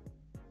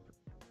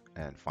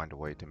 and find a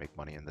way to make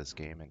money in this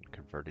game and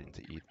convert it into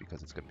ETH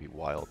because it's going to be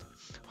wild.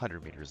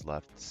 100 meters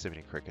left.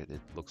 Simony Cricket, it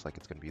looks like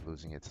it's going to be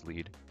losing its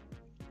lead.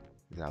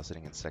 It's now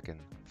sitting in second,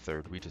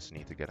 third. We just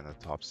need to get in the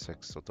top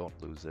 6, so don't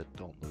lose it,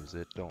 don't lose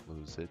it, don't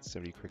lose it.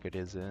 Simony Cricket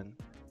is in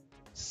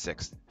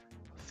 6th.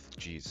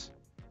 Jeez.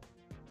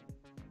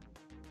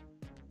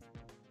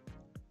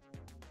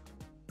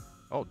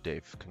 Oh,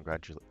 Dave,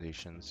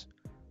 congratulations.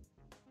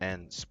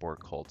 And Sport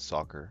called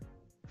Soccer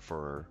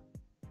for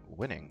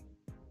winning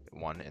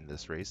one in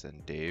this race,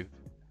 and Dave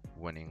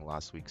winning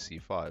last week's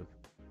C5.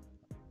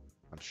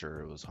 I'm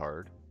sure it was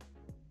hard,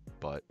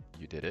 but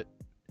you did it.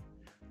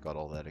 Got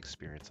all that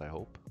experience, I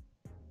hope.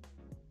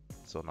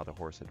 So another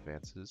horse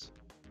advances.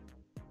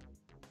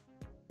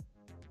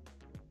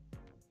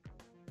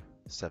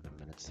 7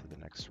 minutes to the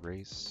next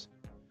race.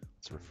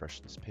 Let's refresh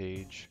this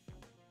page.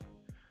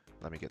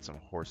 Let me get some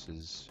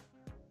horses.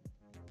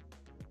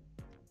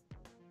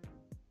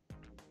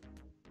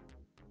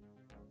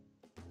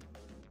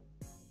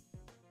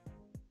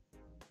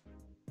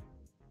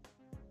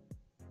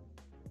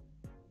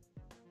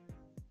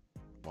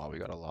 Wow, we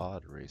got a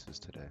lot of races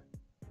today.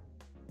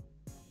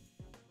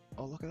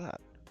 Oh, look at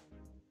that.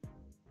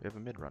 We have a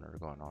mid-runner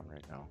going on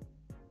right now.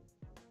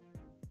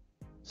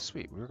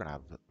 Sweet, we're gonna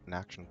have an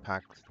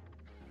action-packed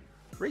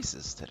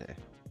races today.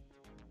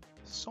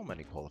 So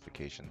many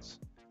qualifications.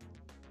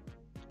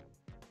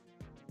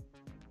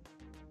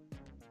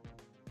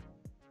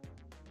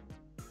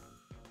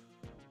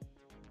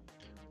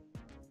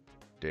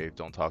 Dave,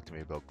 don't talk to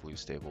me about glue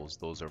stables.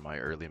 Those are my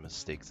early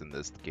mistakes in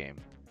this game.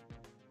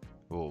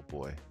 Oh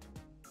boy.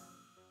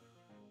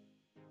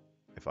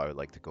 If I would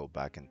like to go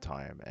back in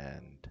time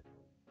and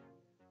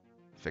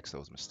fix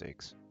those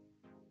mistakes.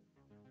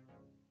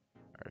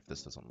 Alright, if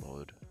this doesn't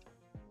load,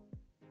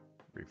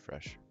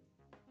 refresh.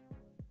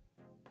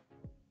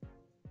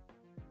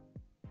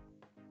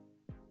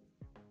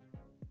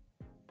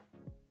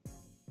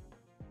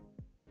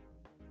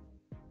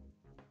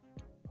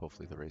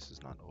 Hopefully the race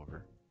is not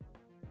over.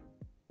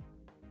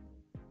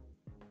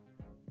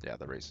 Yeah,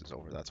 the race is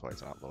over, that's why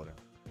it's not loading.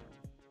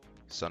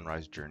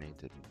 Sunrise Journey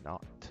did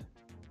not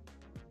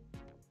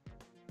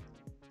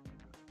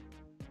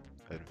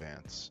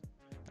advance.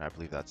 And I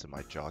believe that's in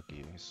my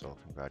jockey, so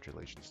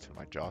congratulations to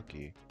my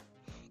jockey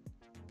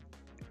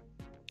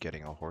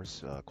getting a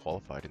horse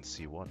qualified in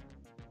C1.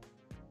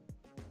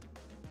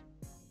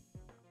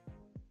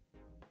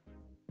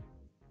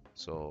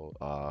 So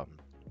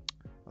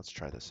let's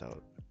try this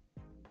out.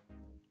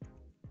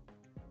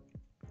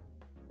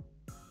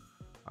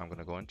 I'm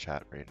gonna go in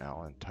chat right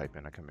now and type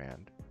in a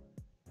command,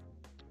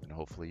 and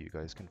hopefully you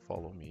guys can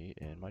follow me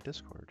in my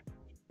Discord.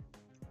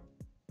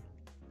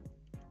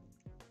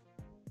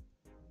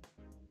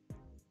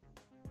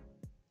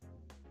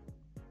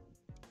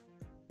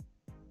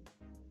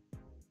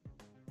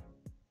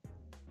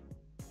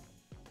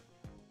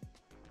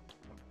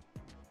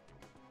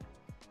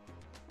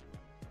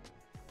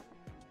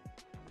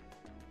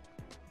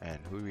 And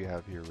who we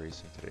have here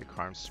racing today?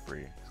 Crime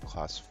Spree,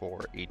 class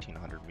 4,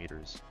 1800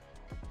 meters.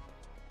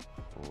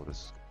 Oh,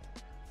 this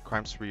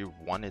Crime Spree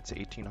won its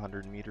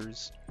 1800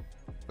 meters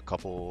a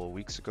couple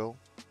weeks ago,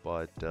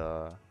 but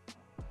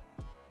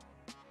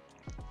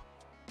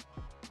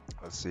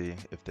Let's see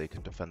if they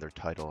can defend their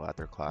title at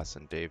their class.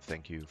 And Dave,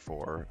 thank you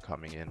for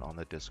coming in on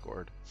the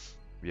Discord.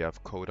 We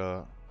have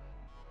Coda,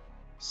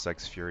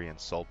 Sex Fury, and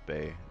Salt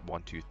Bay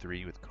 1, 2,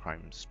 3 with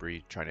Crime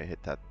Spree trying to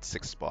hit that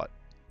 6th spot.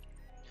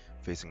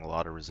 Facing a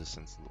lot of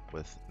resistance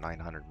with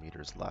 900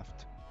 meters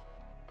left.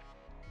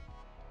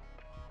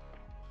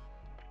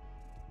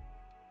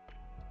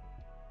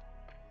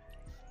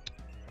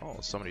 Oh,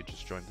 somebody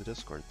just joined the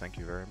Discord. Thank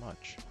you very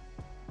much.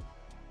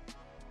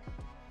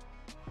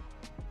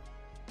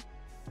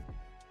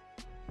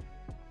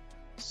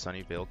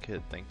 Sunnyvale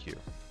Kid, thank you.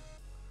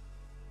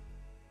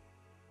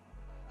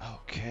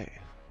 Okay,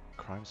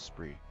 Crime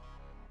Spree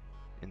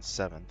in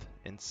 7th,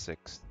 in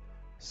 6th,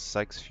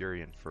 Sykes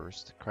Fury in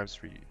 1st, Crime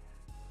Spree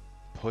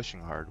pushing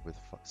hard with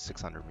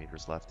 600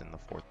 meters left in the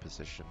 4th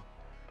position.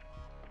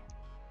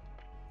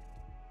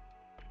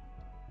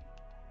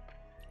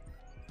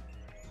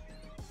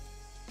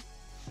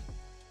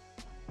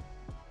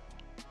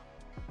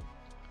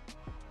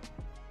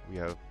 We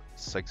have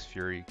Sykes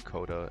Fury,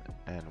 Coda,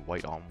 and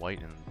White on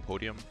White in the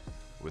podium,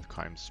 with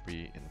Crime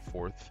Spree in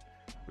 4th,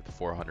 with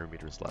 400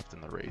 meters left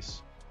in the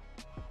race.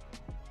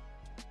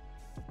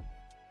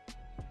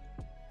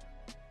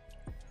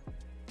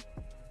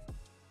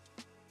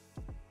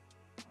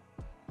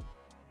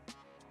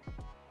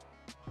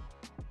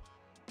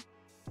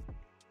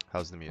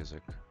 How's the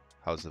music?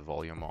 How's the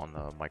volume on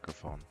the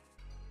microphone?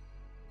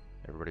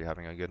 Everybody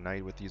having a good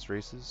night with these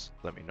races?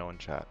 Let me know in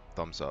chat.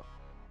 Thumbs up.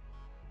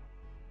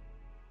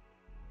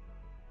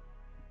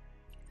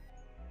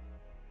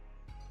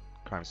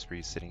 Crime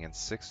Spree sitting in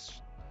 6th,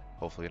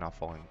 hopefully not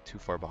falling too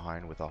far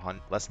behind with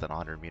less than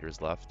 100 meters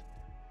left.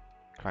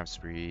 Crime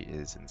Spree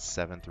is in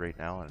 7th right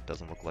now, and it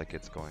doesn't look like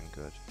it's going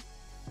good.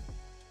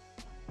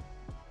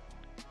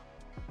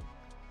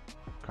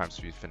 Crime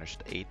Spree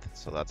finished 8th,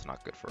 so that's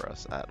not good for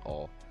us at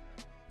all,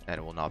 and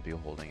it will not be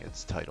holding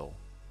its title.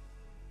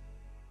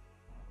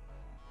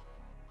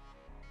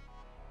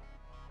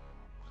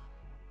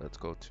 Let's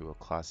go to a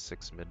Class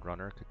 6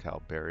 mid-runner,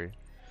 Cacao Berry.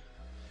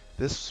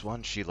 This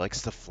one, she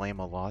likes to flame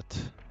a lot.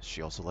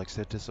 She also likes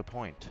to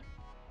disappoint.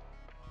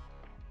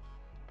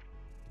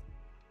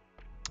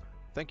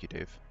 Thank you,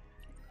 Dave.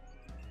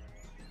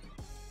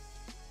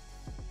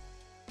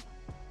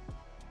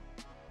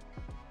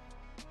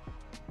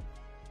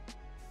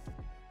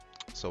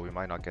 So we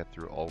might not get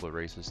through all the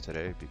races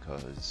today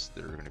because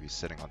they're going to be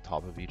sitting on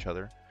top of each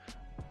other,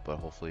 but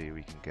hopefully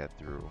we can get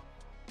through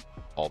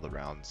all the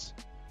rounds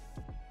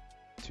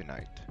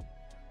tonight.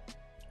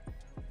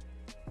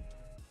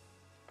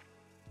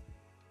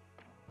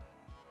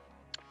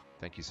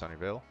 Thank you,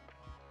 Sunnyvale.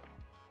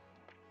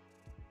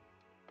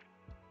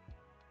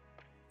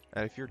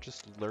 And if you're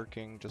just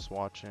lurking, just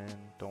watching,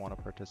 don't want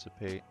to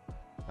participate,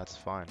 that's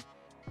fine.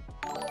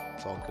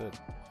 It's all good.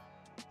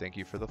 Thank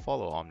you for the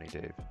follow, Omni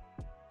Dave.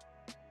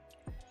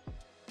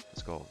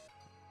 Let's go.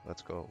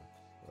 Let's go.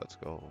 Let's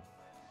go.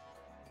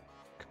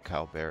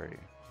 Cacao Berry,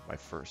 my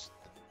first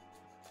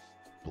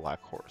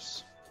black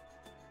horse.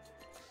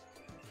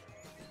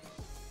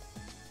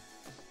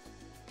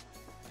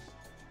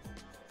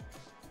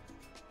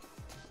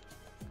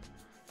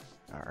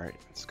 Alright,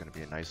 it's going to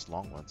be a nice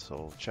long one,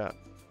 so chat.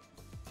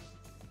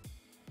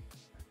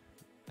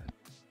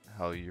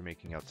 How are you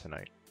making out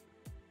tonight?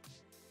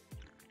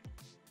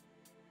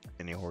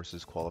 Any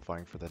horses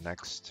qualifying for the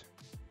next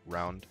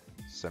round,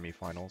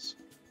 semifinals?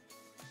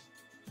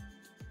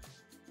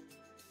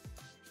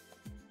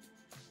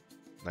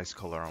 Nice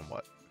color on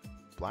what?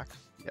 Black?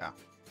 Yeah.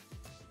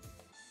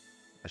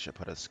 I should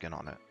put a skin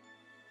on it.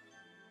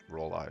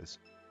 Roll eyes.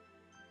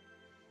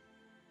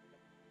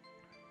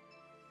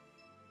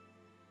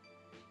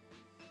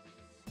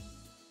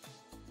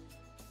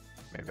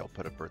 Maybe I'll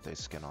put a birthday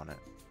skin on it.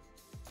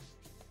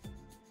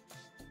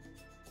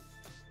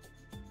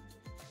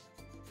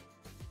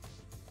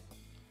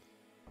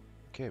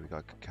 Okay, we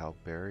got Cacao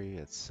Berry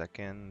at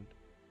 2nd,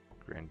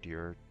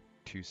 Grandeur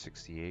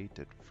 268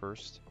 at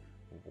 1st,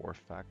 War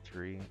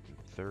Factory in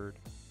 3rd.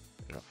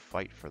 In a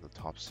fight for the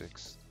top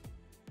 6.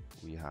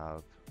 We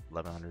have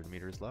 1100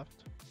 meters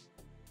left.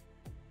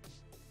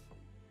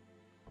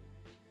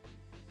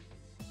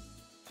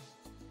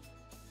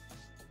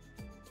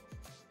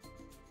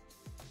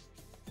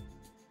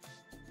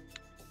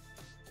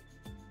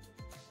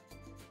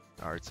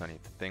 Alright, Sunny,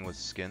 the thing with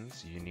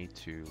skins, you need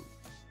to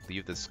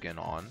leave the skin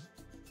on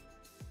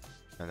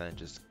and then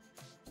just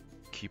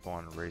keep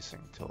on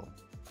racing till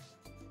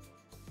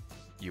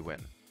you win.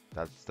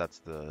 That's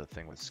the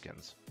thing with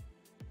skins.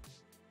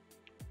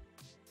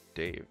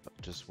 Dave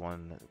just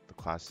won the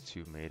Class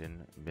 2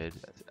 Maiden Mid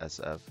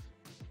SF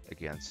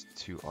against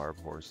 2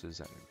 ARB horses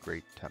and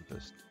Great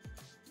Tempest.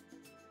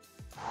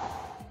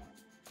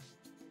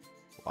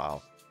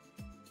 Wow.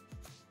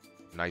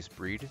 Nice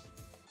breed.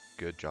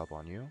 Good job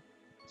on you.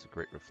 It's a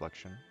great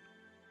reflection.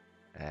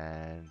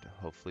 And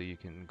hopefully you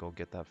can go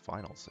get that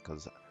finals,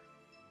 because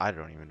I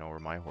don't even know where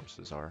my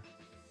horses are.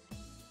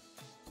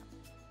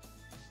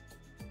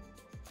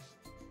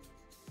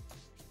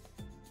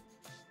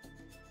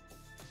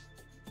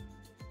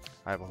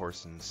 I have a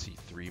horse in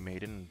C3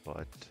 Maiden,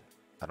 but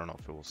I don't know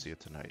if we'll see it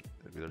tonight.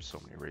 There's so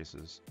many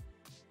races.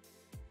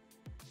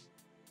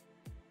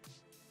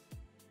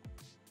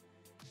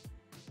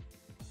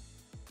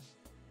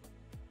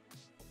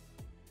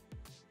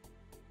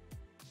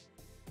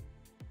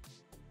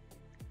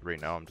 Right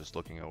now I'm just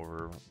looking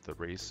over the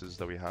races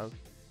that we have,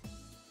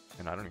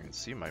 and I don't even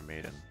see my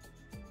maiden.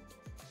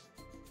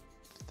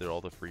 They're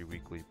all the free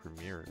weekly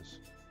premieres.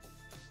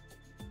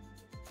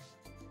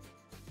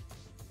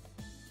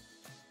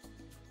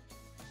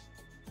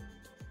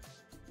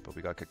 But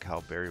we got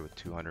Cacao Berry with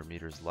 200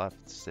 meters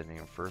left, sitting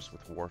in first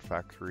with War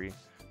Factory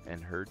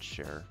and Herd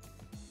Share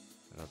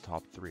in the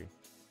top 3.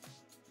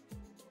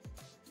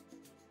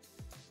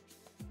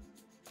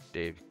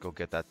 Dave, go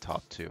get that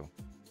top 2.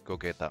 Go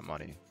get that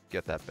money.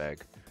 Get that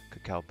bag.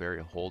 Cacao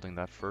Berry holding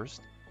that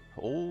first.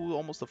 Oh,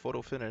 almost a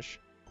photo finish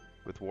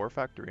with War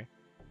Factory.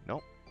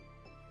 Nope.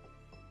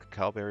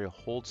 Cacao Berry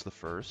holds the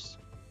first.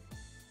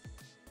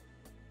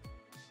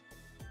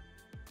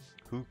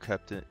 Who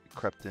crept in,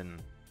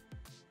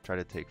 tried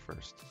to take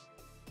first?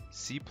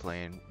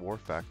 Seaplane, War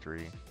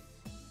Factory,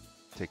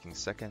 taking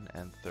second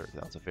and third.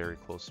 That was a very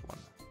close one.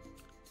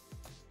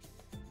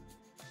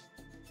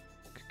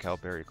 Cacao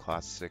Berry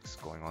Class 6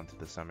 going on to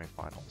the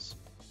semifinals.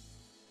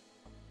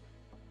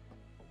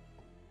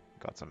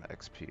 Got some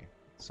XP.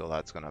 So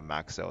that's going to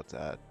max out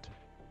at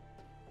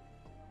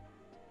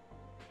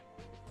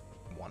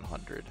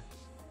 100.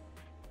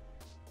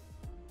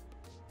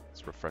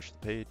 Let's refresh the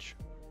page.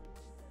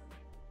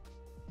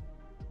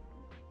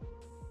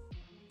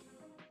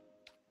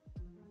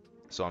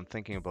 So I'm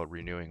thinking about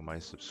renewing my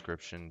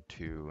subscription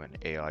to an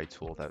AI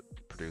tool that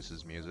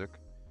produces music.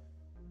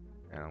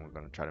 And I'm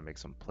going to try to make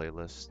some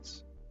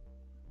playlists.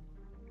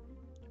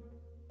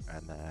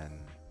 And then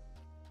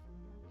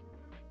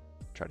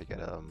try to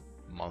get a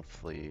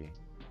monthly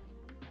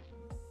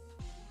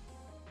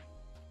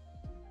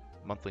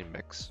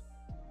mix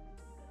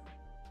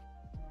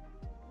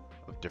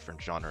of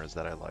different genres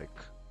that I like.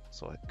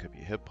 So it could be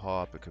hip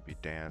hop, it could be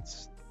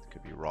dance, it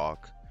could be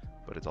rock,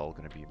 but it's all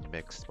going to be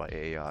mixed by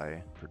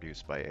AI,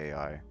 produced by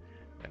AI,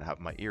 and have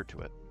my ear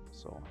to it.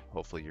 So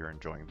hopefully you're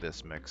enjoying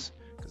this mix,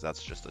 because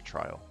that's just a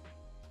trial.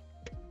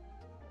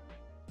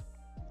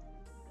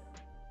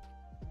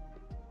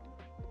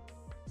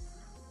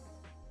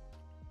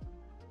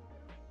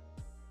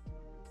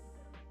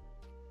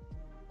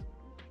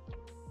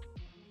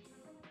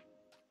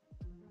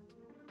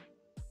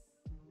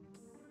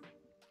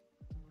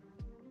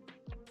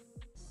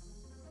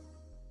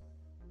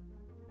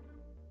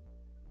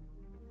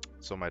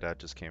 So my dad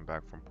just came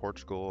back from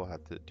Portugal,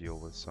 had to deal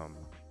with some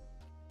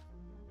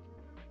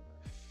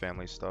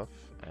family stuff,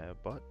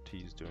 but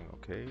he's doing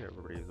okay,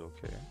 everybody's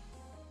okay.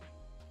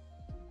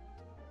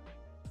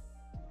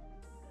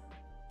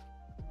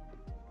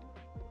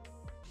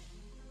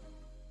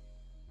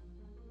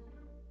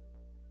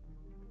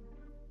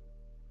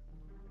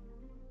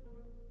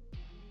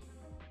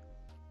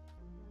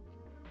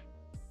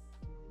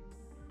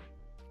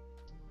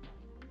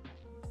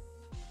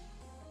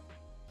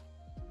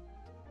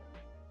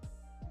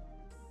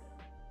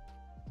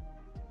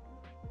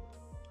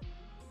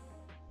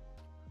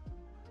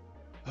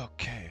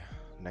 Okay,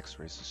 next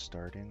race is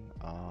starting.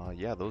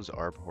 Yeah, those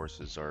ARB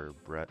horses are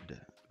bred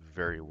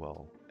very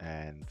well,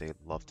 and they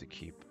love to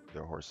keep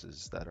their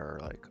horses that are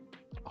like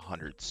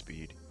 100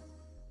 speed.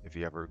 If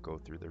you ever go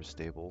through their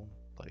stable,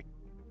 like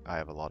I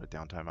have a lot of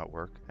downtime at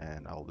work,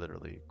 and I'll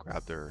literally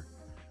grab their,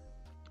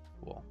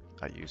 well,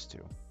 I used to,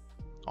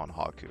 on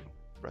Haku,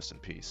 rest in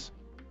peace.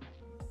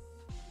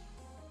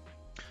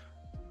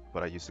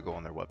 But I used to go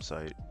on their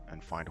website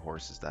and find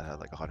horses that had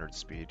like 100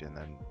 speed and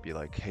then be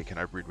like, hey, can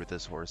I breed with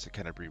this horse?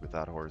 Can I breed with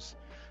that horse?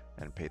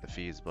 And pay the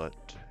fees. But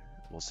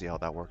we'll see how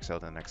that works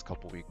out in the next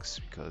couple weeks,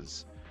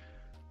 because,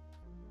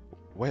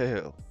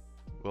 well,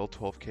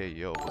 12K,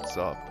 yo, what's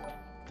up?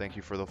 Thank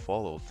you for the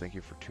follow. Thank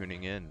you for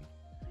tuning in.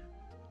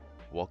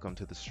 Welcome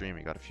to the stream.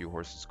 We got a few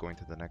horses going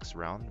to the next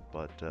round,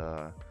 but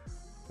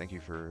thank you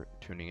for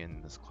tuning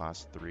in this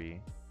class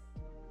 3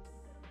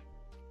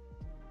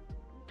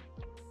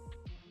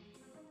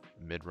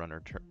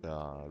 mid-runner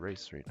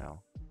race right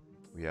now.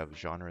 We have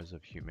Genres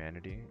of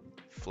Humanity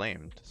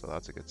flamed, so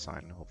that's a good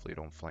sign. Hopefully you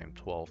don't flame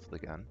 12th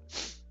again,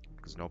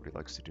 because nobody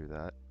likes to do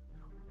that.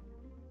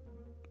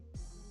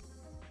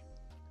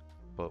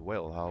 But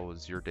Whale, how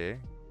was your day?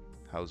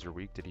 How's your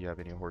week? Did you have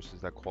any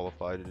horses that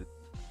qualified?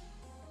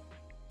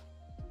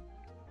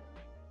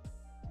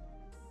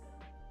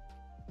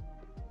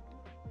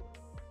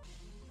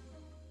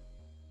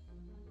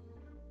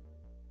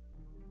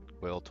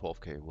 Whale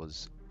 12K,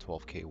 was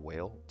 12K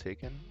Whale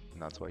taken,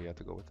 and that's why you had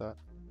to go with that?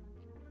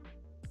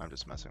 I'm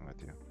just messing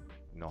with you.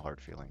 No hard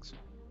feelings.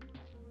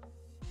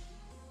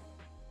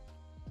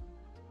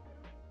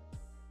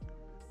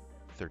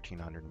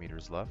 $1,300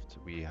 meters left.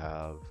 We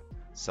have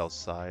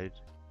Southside,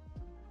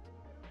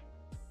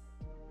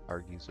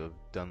 Argies of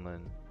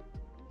Dunlin.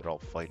 They're all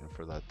fighting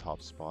for that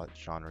top spot.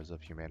 Genres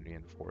of Humanity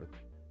in 4th.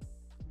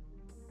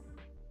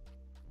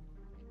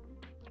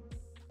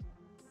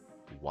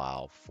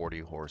 Wow, 40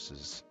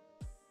 horses.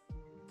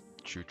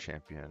 True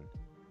champion.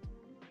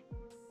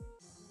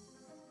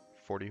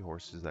 40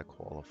 horses that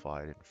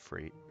qualified in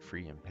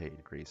free and paid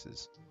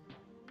races.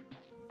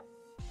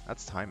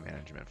 That's time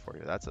management for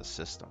you. That's a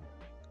system.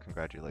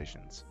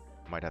 Congratulations.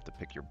 Might have to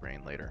pick your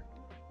brain later.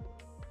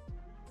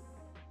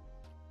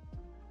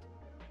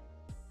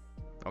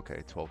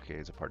 Okay, 12K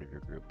is a part of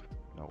your group.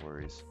 No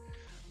worries.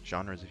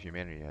 Genres of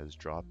Humanity has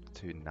dropped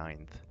to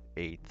 9th,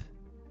 8th,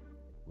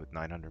 with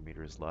 900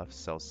 meters left.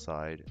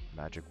 Southside,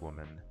 Magic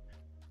Woman,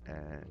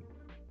 and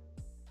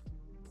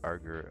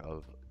Arger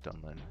of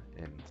Dunlin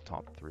in the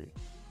top 3.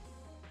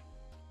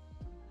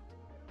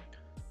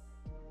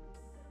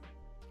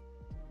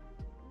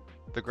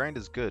 The grind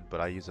is good, but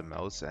I use a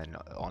mouse, and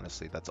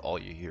honestly, that's all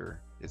you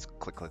hear is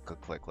click, click, click,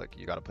 click, click.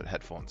 You gotta put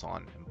headphones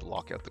on and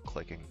block out the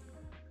clicking.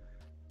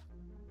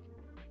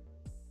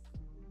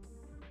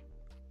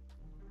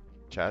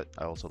 Chat,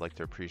 I also like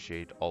to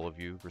appreciate all of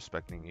you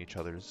respecting each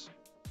other's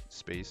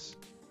space.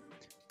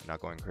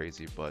 Not going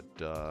crazy, but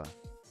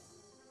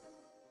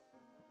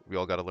we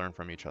all gotta learn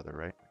from each other,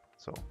 right?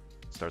 So,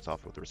 it starts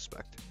off with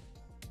respect.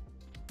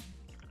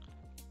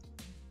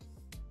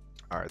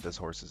 Alright, this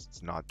horse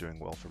is not doing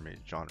well for me.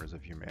 Genres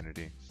of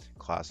Humanity,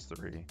 Class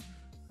 3.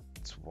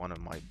 It's one of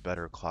my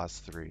better Class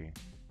 3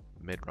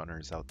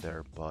 mid-runners out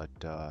there, but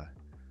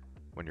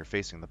when you're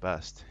facing the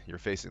best, you're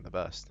facing the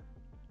best.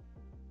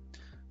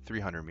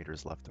 300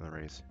 meters left in the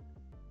race.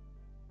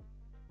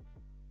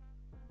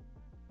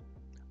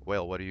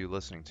 Whale, what are you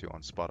listening to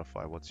on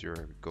Spotify? What's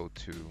your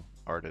go-to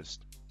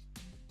artist?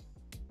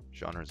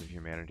 Genres of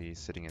Humanity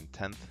sitting in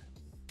 10th.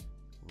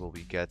 Will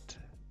we get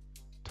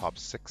top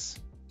 6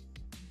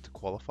 to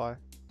qualify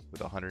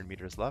with 100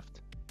 meters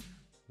left?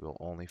 We'll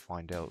only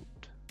find out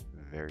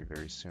very,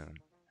 very soon.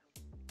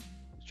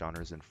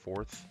 Genres in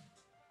 4th.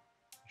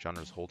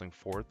 Genres holding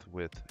 4th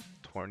with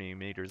 20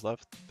 meters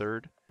left.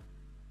 3rd.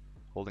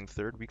 Holding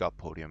 3rd. We got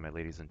podium, my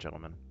ladies and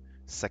gentlemen.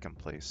 2nd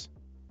place.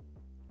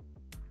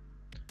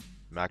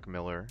 Mac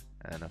Miller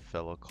and a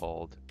fellow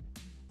called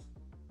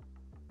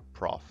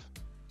Prof.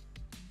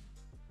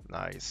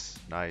 Nice,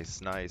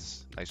 nice,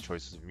 nice. Nice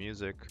choices of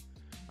music.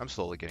 I'm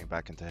slowly getting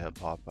back into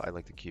hip-hop. I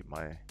like to keep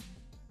my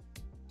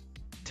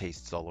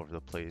tastes all over the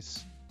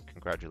place.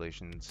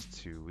 Congratulations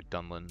to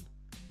Dunlin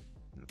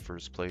in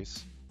 1st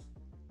place.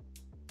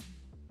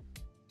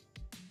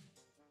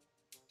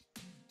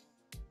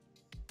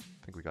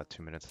 I think we got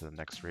 2 minutes to the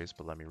next race,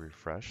 but let me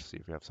refresh, see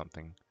if we have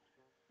something.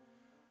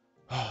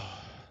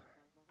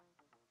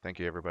 Thank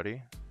you,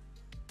 everybody.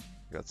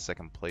 We got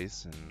 2nd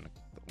place in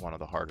one of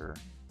the harder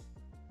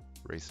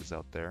races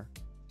out there.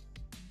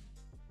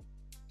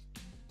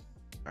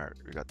 Alright,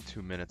 we got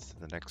 2 minutes to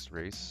the next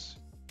race.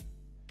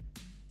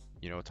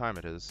 You know what time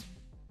it is.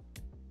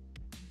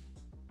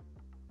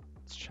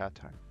 It's chat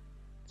time.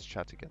 Let's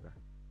chat together.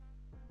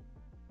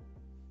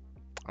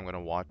 I'm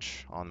gonna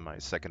watch on my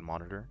 2nd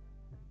monitor.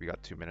 We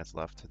got 2 minutes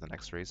left to the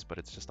next race, but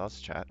it's just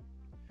us chat.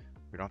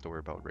 We don't have to worry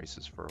about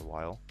races for a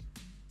while.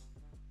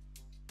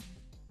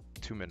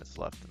 2 minutes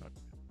left in it.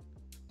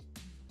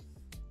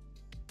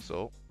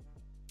 So,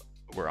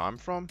 where I'm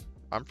from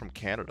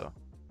Canada.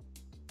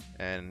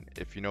 And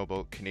if you know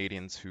about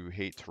Canadians who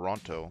hate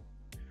Toronto,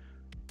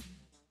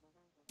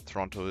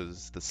 Toronto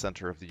is the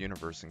center of the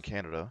universe in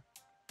Canada.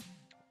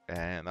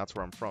 And that's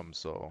where I'm from,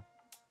 so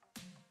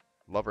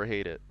love or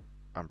hate it,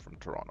 I'm from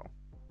Toronto.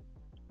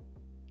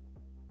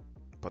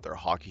 But their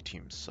hockey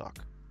teams suck.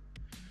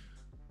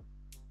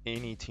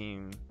 Any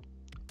team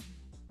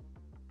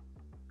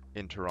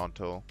in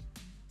Toronto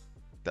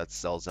that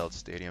sells out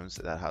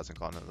stadiums that hasn't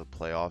gone into the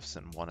playoffs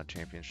and won a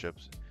championship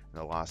in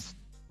the last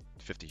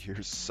 50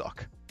 years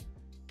suck.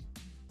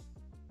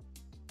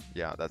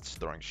 Yeah, that's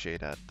throwing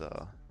shade at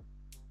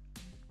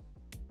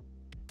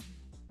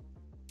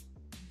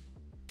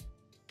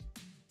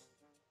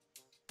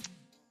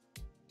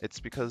It's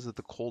because of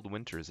the cold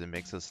winters. It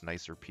makes us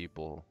nicer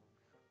people.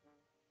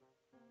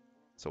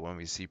 So when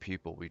we see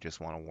people, we just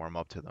want to warm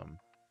up to them.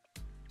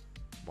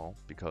 Well,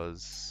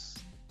 because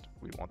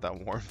we want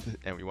that warmth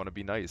and we want to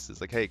be nice.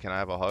 It's like, hey, can I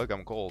have a hug?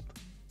 I'm cold.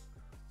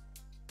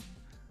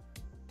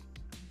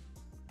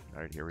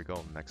 Alright, here we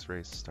go. Next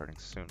race starting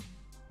soon.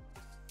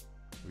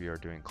 We are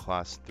doing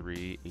Class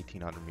 3,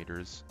 1800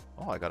 meters.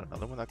 Oh, I got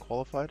another one that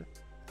qualified.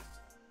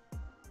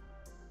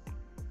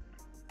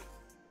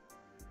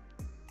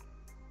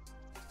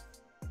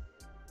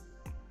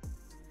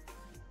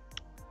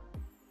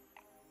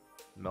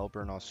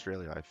 Melbourne,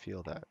 Australia. I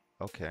feel that.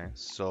 Okay,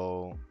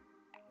 so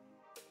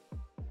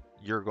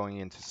you're going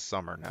into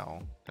summer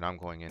now, and I'm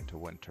going into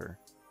winter.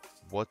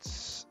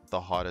 What's the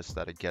hottest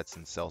that it gets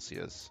in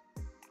Celsius?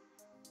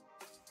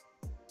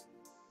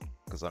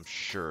 Because I'm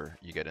sure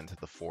you get into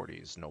the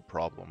 40s, no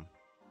problem.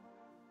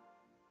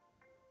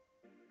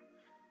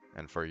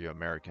 And for you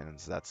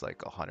Americans, that's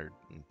like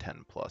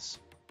 110 plus.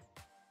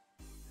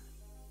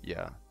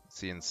 Yeah,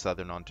 see in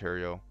Southern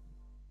Ontario,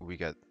 we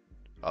get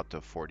up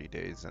to 40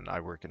 days, and I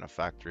work in a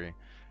factory,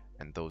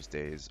 and those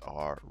days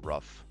are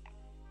rough.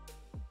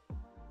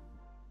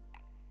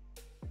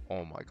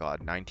 Oh my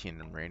god, 19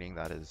 and raining,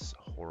 that is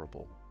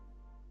horrible.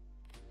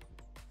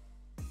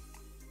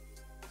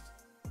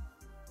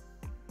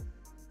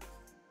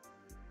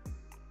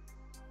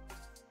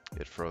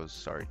 It froze,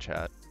 sorry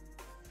chat.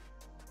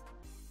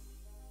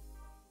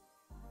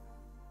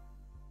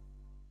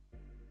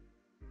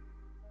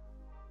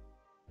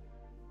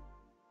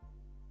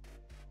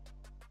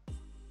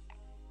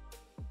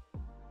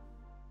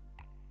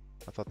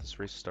 I thought this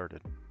race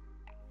started.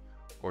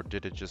 Or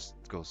did it just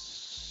go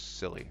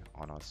silly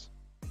on us?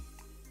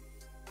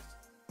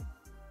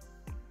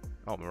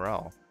 Oh,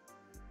 Morale.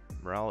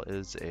 Morale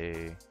is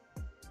a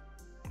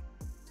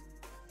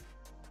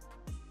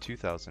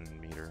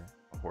 2,000 meter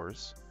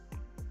horse,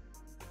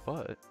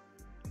 but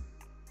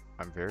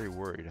I'm very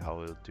worried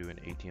how it'll do in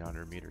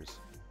 1,800 meters.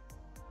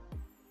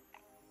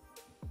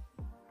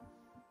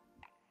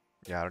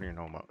 Yeah, I don't even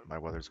know what my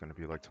weather's going to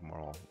be like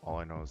tomorrow. All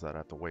I know is that I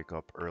have to wake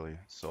up early,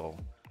 so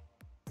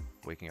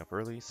waking up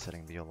early,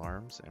 setting the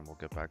alarms, and we'll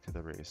get back to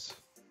the race.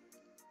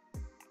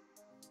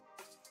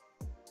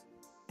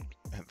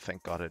 And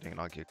thank God I did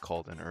not get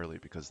called in early,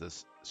 because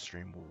this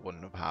stream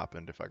wouldn't have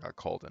happened if I got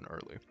called in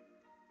early.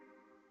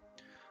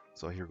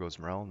 So here goes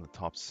Morel in the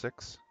top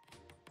 6.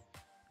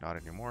 Not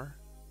anymore.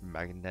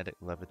 Magnetic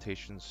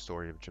Levitation,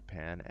 Story of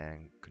Japan,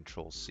 and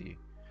Control C.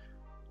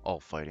 All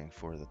fighting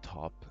for the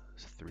top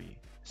 3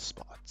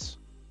 spots.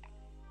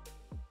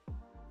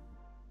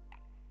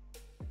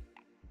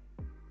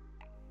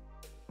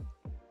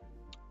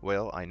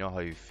 Well, I know how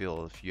you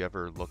feel. If you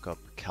ever look up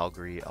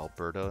Calgary,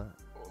 Alberta,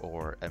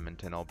 or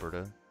Edmonton,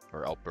 Alberta,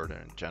 or Alberta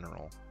in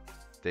general,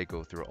 they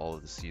go through all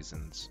of the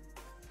seasons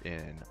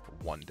in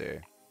one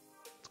day.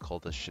 It's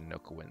called the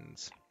Chinook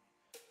Winds.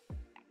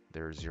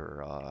 There's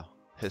your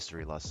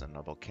history lesson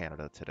about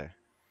Canada today.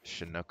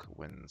 Chinook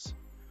Winds.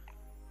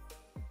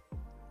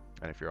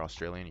 And if you're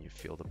Australian, you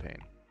feel the pain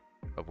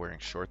of wearing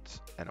shorts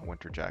and a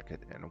winter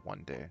jacket in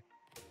one day.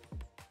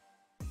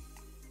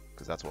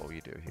 Because that's what we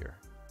do here.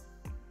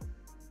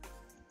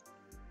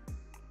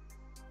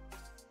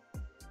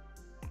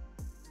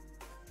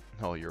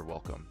 Oh, you're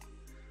welcome.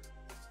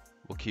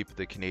 We'll keep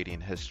the Canadian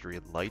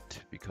history light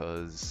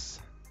because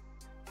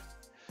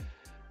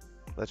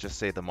let's just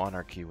say the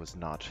monarchy was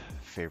not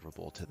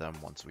favorable to them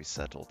once we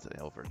settled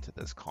over to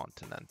this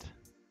continent.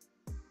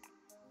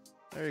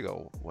 There you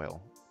go,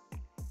 whale.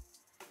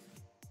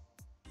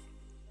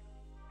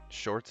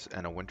 Shorts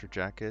and a winter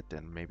jacket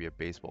and maybe a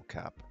baseball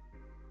cap.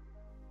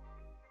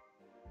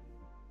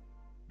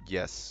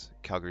 Yes,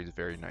 Calgary is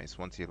very nice.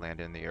 Once you land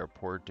in the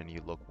airport and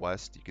you look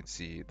west, you can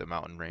see the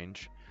mountain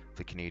range,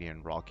 the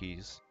Canadian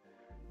Rockies.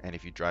 And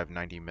if you drive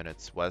 90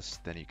 minutes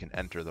west, then you can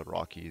enter the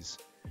Rockies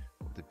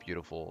with the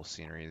beautiful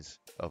sceneries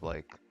of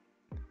like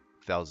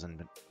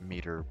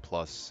 1,000-meter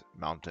plus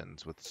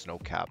mountains with snow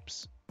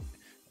caps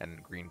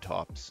and green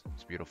tops.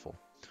 It's beautiful.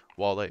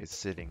 Morel is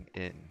sitting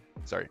in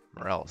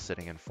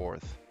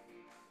 4th.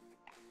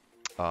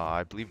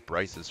 I believe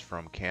Bryce is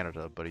from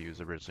Canada, but he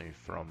was originally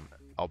from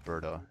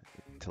Alberta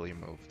until he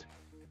moved.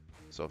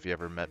 So if you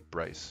ever met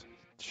Bryce,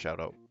 shout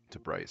out to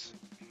Bryce.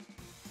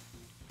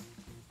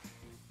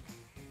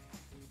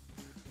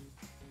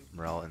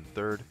 Morel in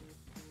 3rd.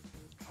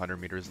 100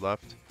 meters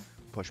left.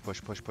 Push,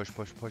 push, push, push,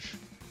 push, push.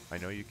 I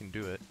know you can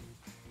do it.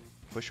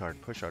 Push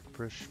hard, push hard,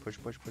 push, push,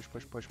 push, push,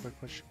 push, push, push,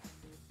 push.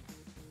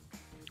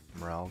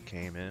 Morel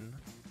came in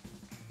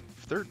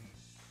 3rd.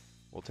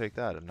 We'll take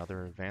that.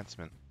 Another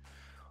advancement.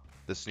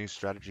 This new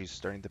strategy is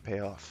starting to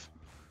pay off.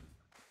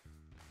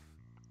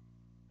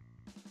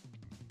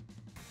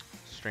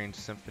 Strange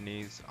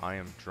Symphonies, I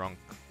Am Drunk,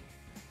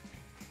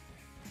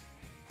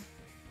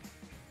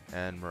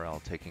 and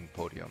Morel taking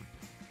podium.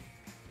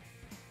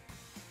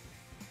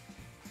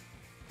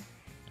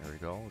 There we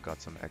go,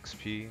 got some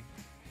XP.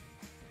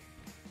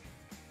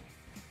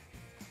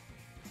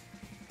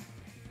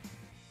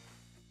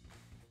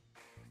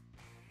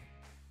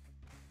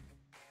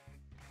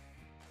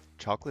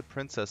 Chocolate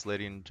Princess,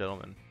 ladies and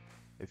gentlemen.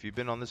 If you've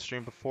been on this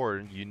stream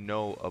before, you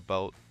know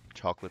about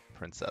Chocolate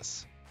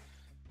Princess.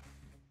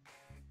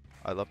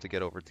 I'd love to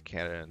get over to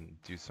Canada and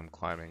do some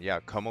climbing. Yeah,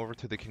 come over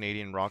to the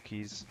Canadian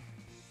Rockies.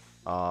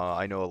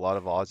 I know a lot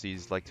of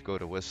Aussies like to go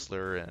to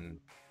Whistler and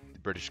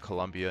British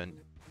Columbia,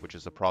 which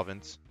is a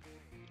province,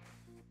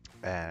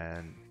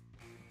 and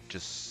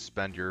just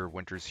spend your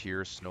winters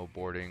here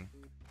snowboarding.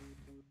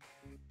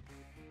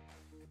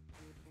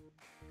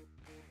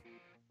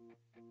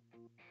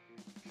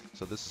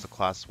 So this is a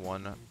class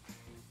 1,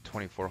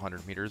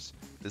 2,400 meters.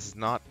 This is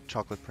not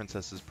Chocolate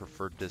Princess's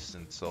preferred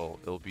distance, so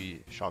it'll be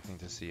shocking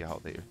to see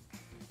how they...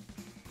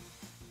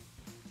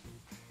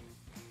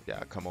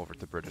 Yeah, come over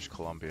to British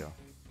Columbia.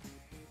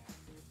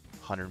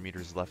 100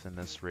 meters left in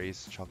this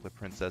race. Chocolate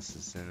Princess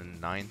is in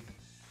 9th.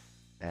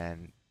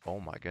 And oh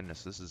my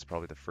goodness, this is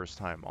probably the first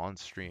time on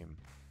stream,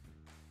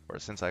 or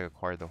since I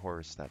acquired the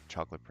horse, that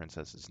Chocolate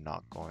Princess is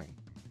not going.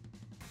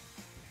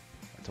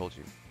 I told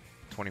you,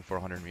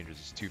 2,400 meters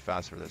is too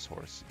fast for this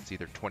horse. It's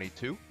either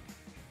 22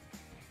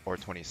 or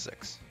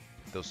 26.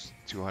 Those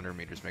 200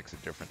 meters makes a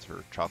difference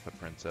for Chocolate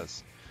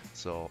Princess.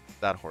 So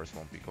that horse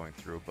won't be going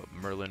through, but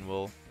Merlin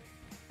will.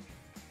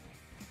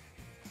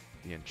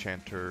 The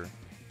Enchanter,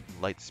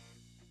 Light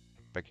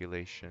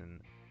Speculation,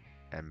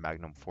 and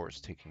Magnum Force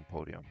taking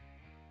podium.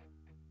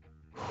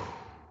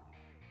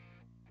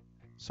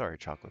 Sorry,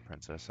 Chocolate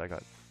Princess, I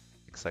got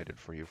excited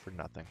for you for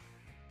nothing.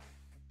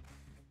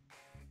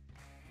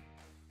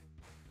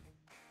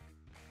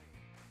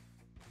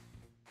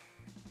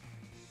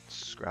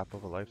 Scrap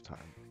of a lifetime.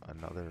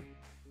 Another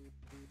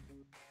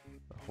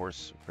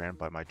horse ran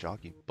by my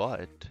jockey,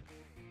 but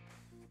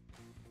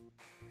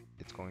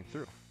it's going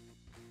through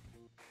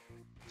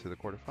to the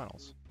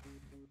quarterfinals.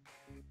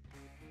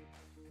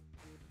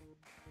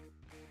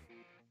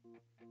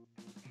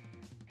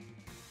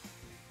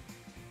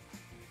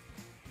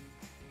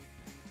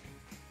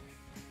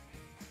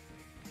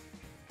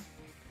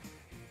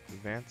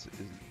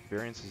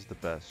 Variance is the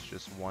best.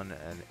 Just won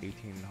an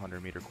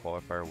 1800 meter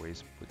qualifier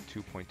race with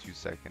 2.2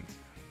 seconds.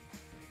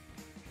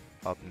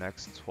 Up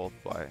next, 12th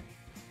by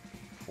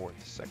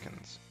 4th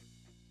seconds.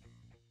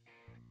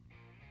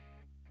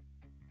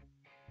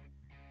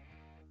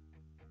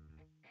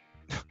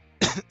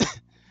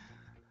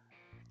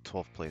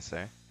 12th place,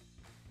 eh?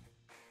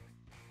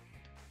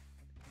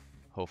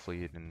 Hopefully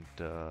you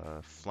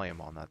didn't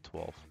flame on that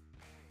 12.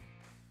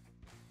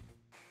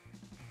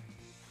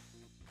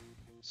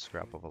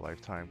 Scrap of a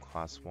lifetime,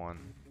 class 1.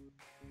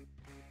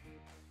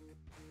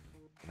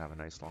 And have a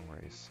nice long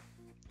race.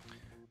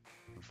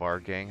 VAR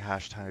gang,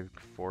 hashtag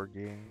 4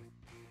 gang.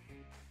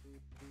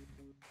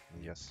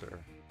 Yes, sir.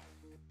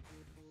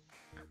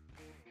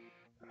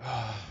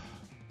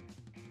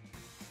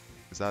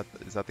 Is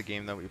that the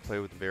game that we play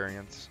with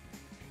variants?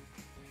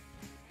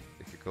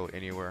 It could go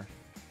anywhere.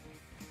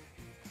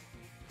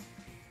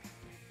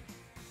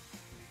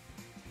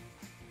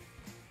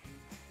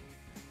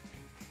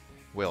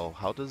 Will,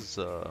 how does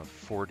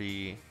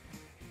 40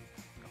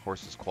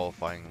 horses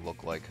qualifying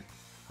look like?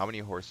 How many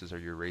horses are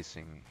you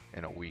racing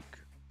in a week?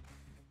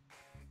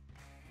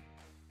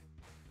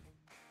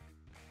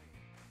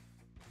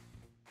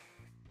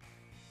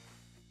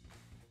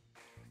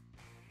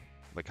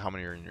 Like how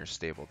many are in your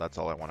stable? That's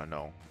all I want to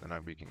know.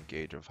 Then we can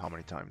gauge of how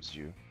many times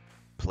you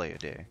play a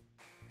day.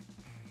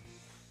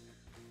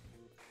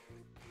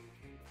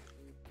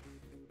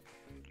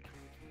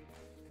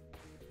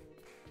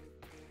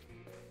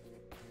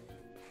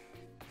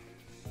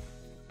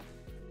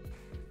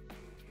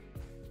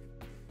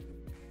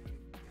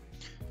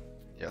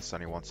 Yeah,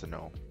 Sunny wants to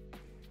know.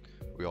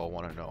 We all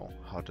want to know.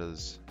 How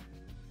does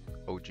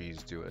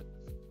OGs do it?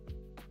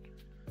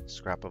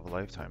 Scrap of a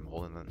lifetime,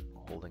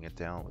 holding it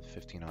down with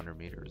 1500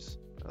 meters,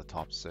 the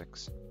top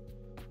 6.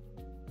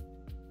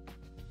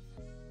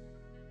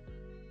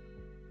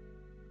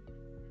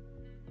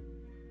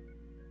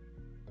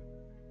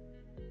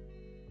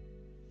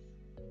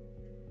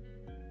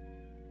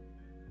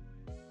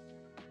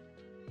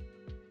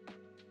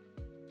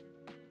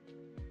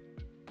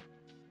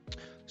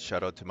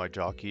 Shout out to my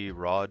jockey,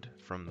 Rod,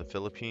 from the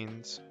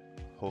Philippines.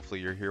 Hopefully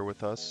you're here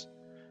with us.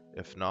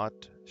 If not,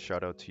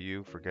 shout out to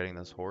you for getting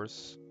this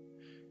horse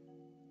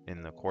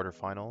in the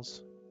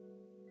quarterfinals.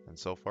 And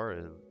so far,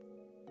 it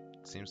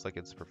seems like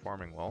it's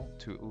performing well.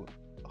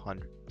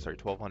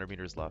 1,200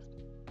 meters left.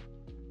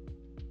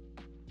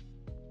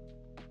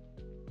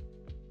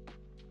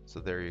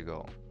 So there you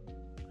go.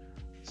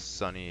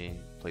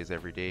 Sunny plays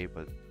every day,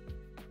 but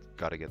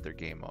gotta get their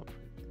game up.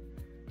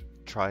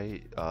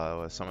 Try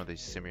some of the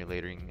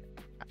simulating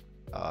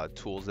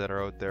tools that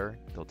are out there.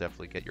 They'll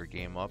definitely get your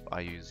game up.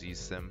 I use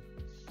ZSim.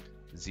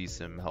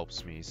 ZSim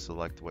helps me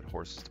select what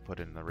horses to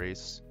put in the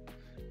race,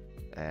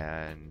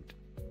 and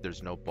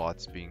there's no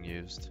bots being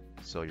used,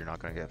 so you're not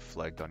going to get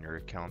flagged on your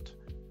account.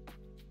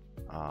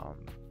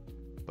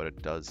 But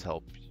it does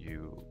help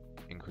you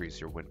increase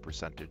your win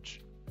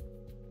percentage.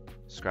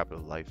 Scrap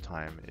of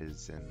lifetime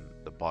is in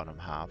the bottom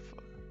half,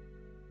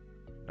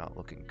 not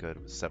looking good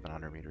with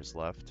 700 meters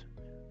left.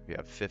 We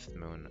have Fifth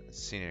Moon,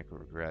 Scenic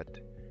Regret,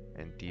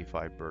 and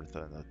D5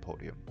 Bertha in the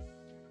podium.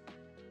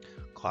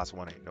 Class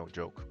 1 ain't no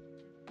joke.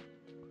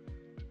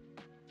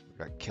 We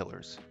got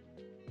killers.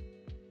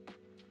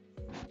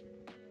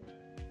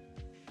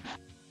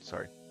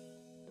 Sorry,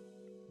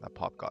 that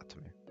pop got to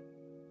me.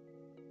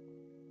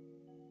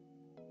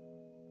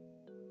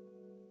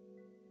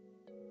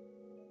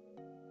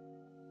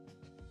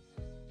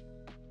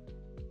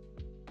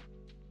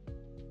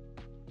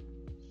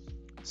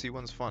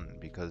 C1's fun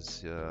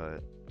because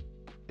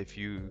if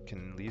you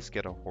can at least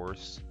get a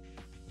horse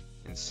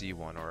in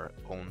C1 or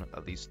own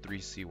at least 3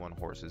 C1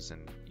 horses in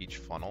each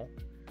funnel,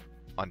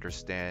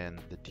 understand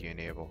the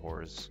DNA of a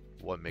horse,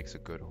 what makes a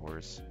good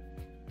horse,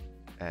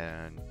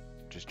 and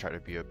just try to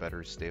be a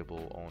better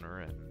stable owner,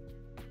 and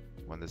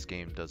when this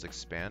game does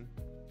expand,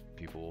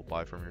 people will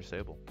buy from your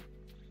stable.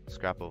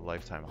 Scrap of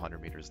lifetime,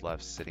 100 meters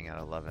left, sitting at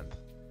 11th.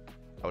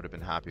 I would have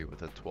been happy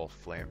with a 12th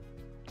flame,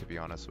 to be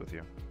honest with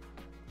you.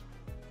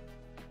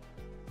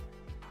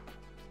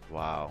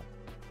 Wow.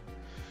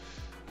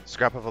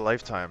 Scrap of a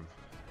lifetime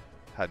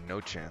had no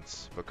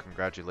chance, but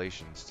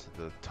congratulations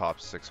to the top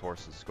 6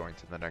 horses going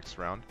to the next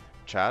round.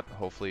 Chat,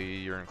 hopefully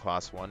you're in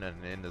class 1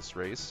 and in this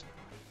race.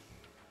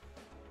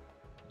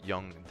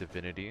 Young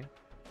Divinity,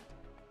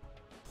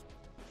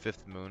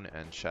 Fifth Moon,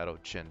 and Shadow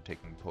Chin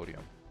taking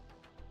podium.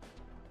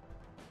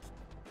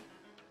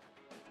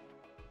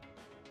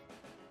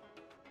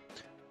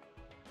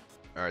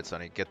 All right,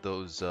 Sonny, get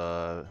those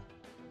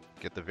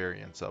get the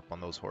variants up on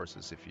those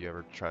horses if you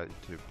ever try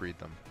to breed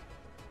them.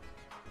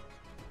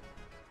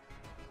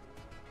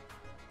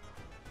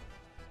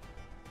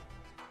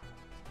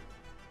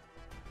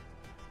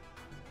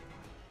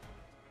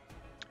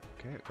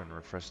 Okay, I'm gonna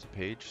refresh the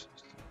page,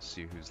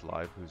 see who's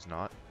live, who's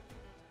not.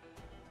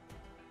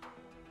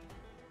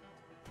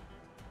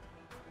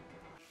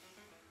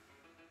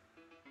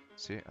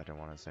 See, I didn't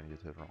want to send you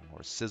to the wrong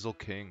horse. Sizzle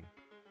King.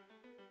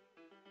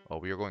 Oh,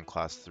 we are going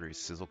class 3.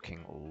 Sizzle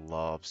King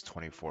loves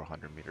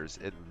 2400 meters.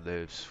 It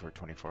lives for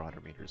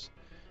 2400 meters.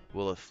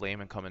 Will it flame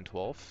and come in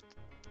 12th?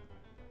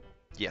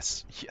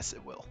 Yes, yes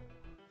it will.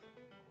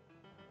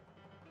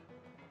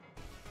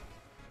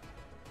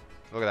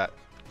 Look at that.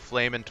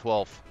 Flame in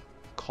 12th.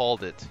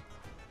 Called it.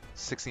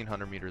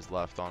 1600 meters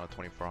left on a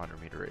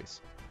 2400 meter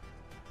race.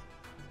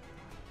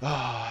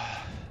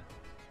 Ah,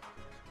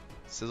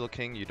 Sizzle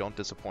King, you don't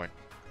disappoint.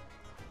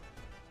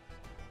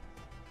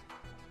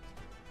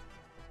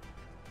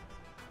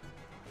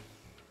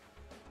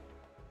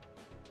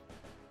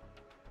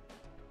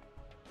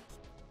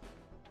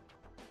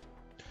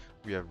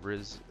 We have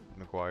Riz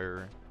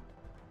McGuire,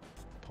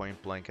 Point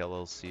Blank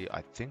LLC.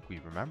 I think we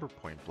remember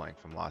Point Blank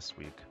from last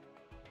week.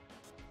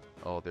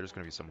 Oh, there's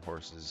gonna be some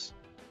horses.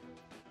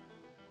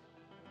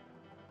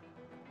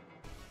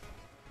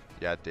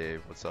 Yeah,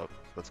 Dave, what's up?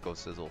 Let's go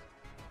Sizzle.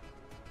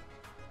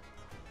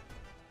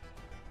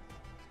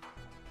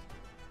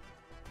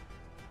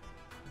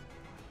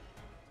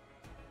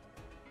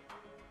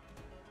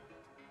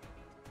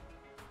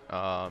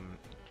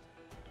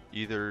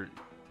 Either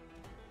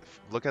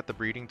look at the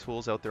breeding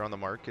tools out there on the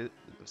market,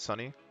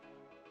 Sonny.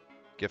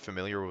 Get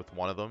familiar with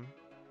one of them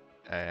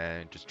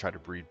and just try to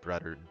breed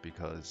better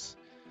because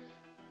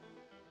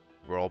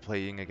we're all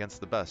playing against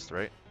the best,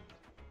 right?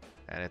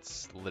 And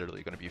it's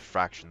literally going to be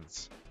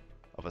fractions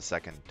of a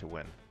second to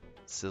win.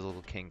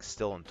 Sizzle King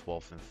still in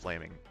 12th and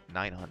flaming,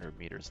 900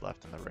 meters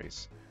left in the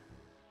race.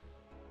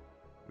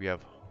 We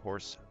have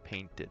Horse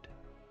Painted,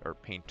 or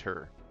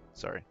Painter,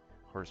 sorry,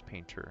 Horse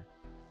Painter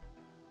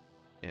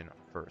in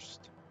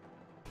first.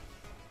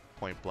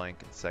 Point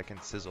Blank in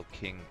second. Sizzle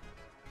King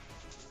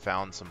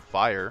found some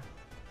fire,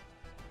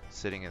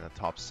 sitting in the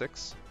top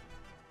 6.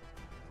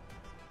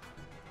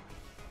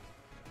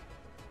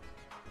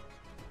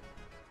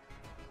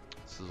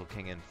 Sizzle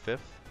King in 5th,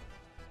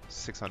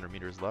 600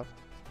 meters left.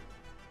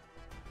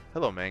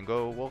 Hello,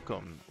 Mango.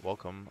 Welcome,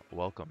 welcome,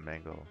 welcome,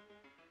 Mango.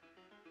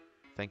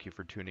 Thank you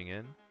for tuning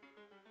in.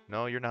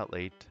 No, you're not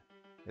late.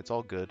 It's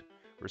all good.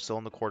 We're still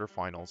in the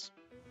quarterfinals.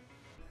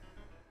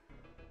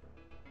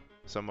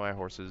 Some of my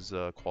horses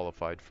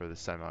qualified for the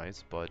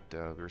semis, but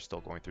we're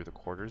still going through the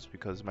quarters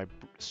because my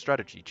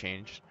strategy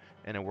changed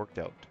and it worked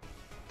out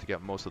to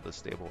get most of the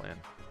stable in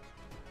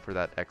for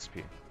that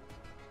XP.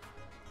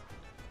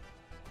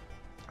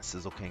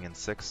 Sizzle King in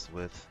 6th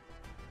with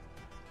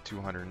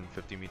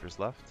 250 meters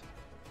left.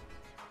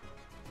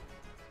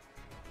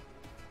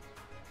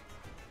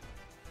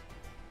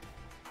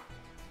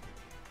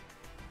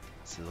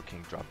 Sizzle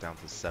King dropped down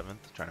to 7th,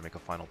 trying to make a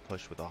final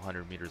push with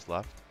 100 meters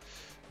left.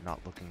 Not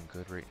looking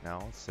good right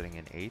now, sitting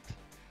in 8th.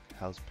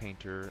 House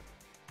Painter,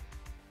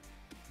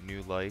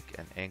 New Like,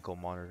 and Ankle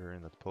Monitor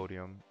in the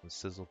podium, with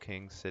Sizzle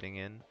King sitting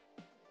in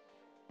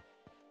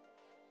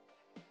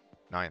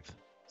 9th.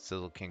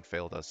 Sizzle King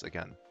failed us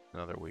again,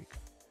 another week.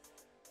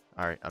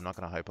 Alright, I'm not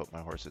going to hype up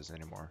my horses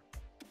anymore.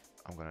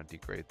 I'm going to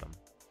degrade them.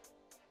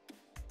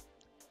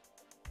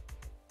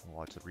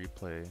 Watch the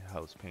replay.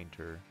 House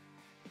Painter,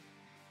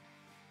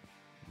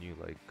 New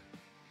Like,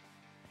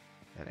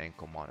 and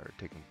Ankle Monitor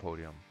taking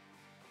podium.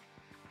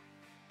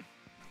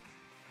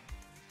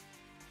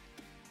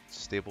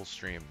 Stable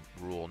stream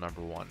rule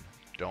number 1.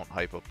 Don't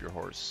hype up your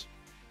horse.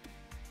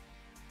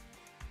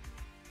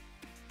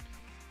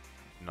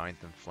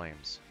 9th in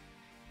flames.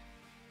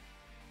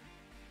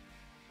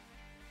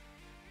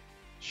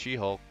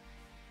 She-Hulk.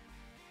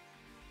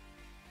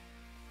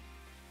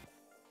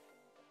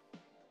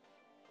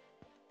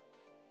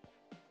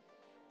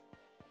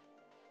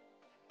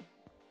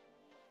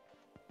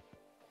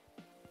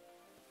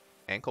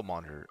 Ankle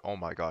monitor. Oh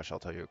my gosh, I'll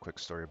tell you a quick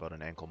story about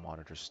an ankle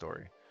monitor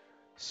story.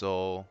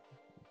 So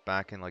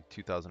back in like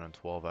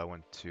 2012, I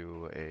went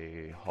to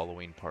a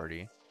Halloween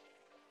party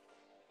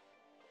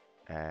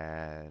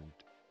and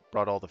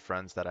brought all the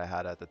friends that I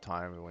had at the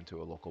time. We went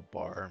to a local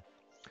bar.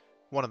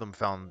 One of them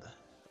found,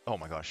 oh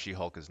my gosh,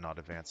 She-Hulk is not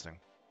advancing.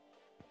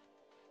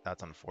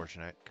 That's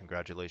unfortunate.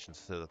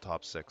 Congratulations to the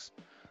top 6.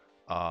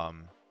 But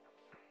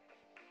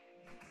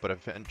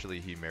eventually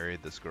he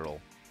married this girl.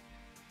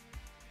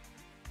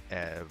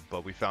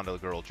 But we found a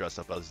girl dressed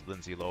up as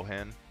Lindsay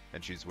Lohan,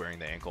 and she's wearing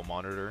the ankle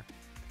monitor.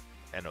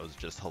 And it was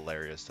just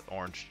hilarious.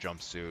 Orange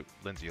jumpsuit,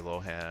 Lindsay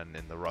Lohan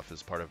in the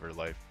roughest part of her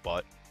life,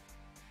 but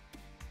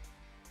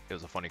it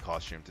was a funny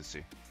costume to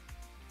see.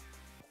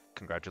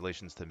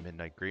 Congratulations to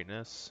Midnight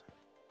Greatness.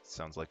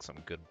 Sounds like some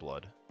good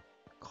blood.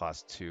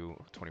 Class 2,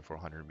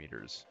 2400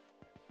 meters.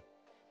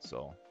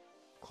 So,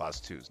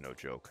 Class 2 is no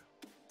joke.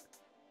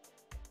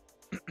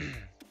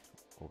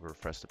 We'll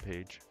refresh the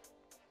page.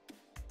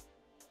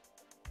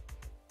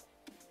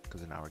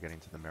 because now we're getting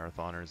to the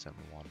marathoners and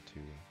we want to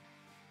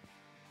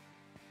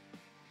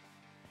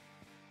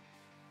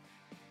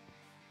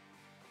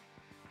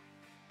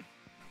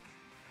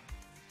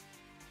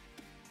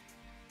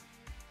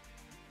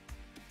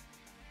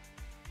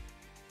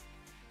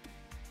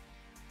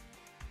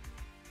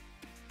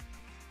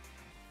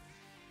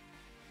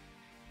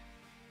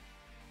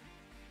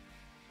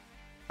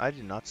I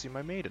did not see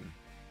my maiden.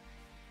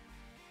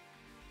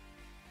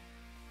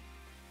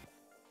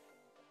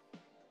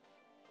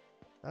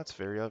 That's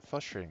very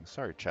frustrating.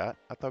 Sorry, chat.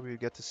 I thought we would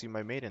get to see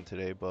my maiden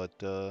today, but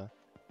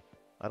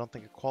I don't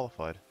think it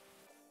qualified.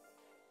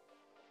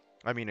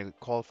 I mean, it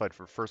qualified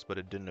for first, but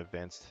it didn't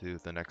advance to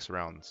the next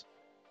rounds.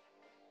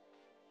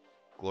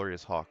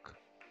 Glorious Hawk.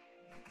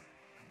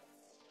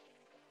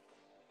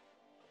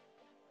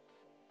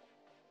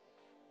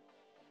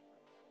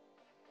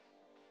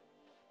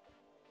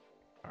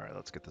 Alright,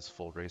 let's get this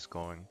full race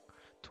going.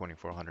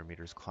 2400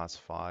 meters, class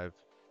 5.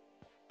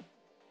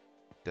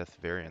 Death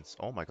Variance.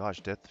 Oh my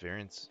gosh, Death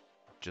Variance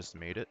just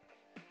made it.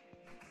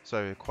 So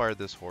I acquired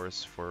this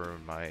horse for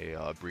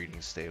my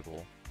breeding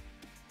stable,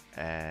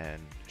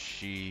 and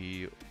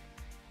she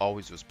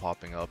always was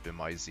popping up in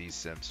my Z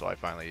sim, so I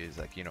finally was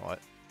like, you know what,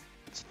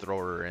 let's throw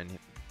her in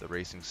the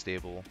racing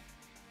stable,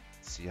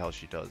 see how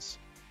she does.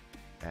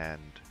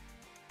 And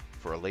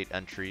for a late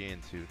entry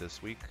into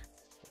this week,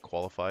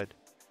 qualified.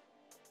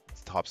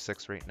 It's top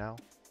 6 right now.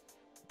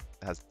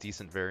 It has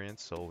decent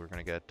variance, so we're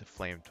gonna get to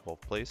Flame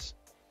 12th place.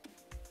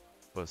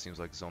 But it seems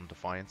like Zone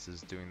Defiance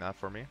is doing that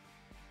for me.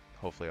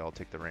 Hopefully I'll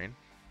take the reign.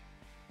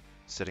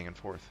 Sitting in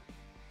 4th.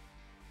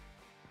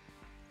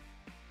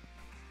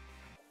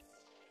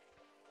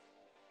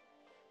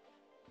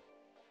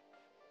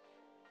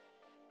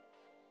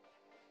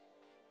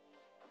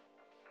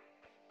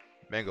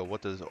 Mango,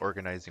 what does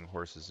organizing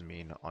horses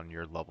mean on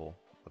your level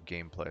of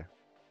gameplay?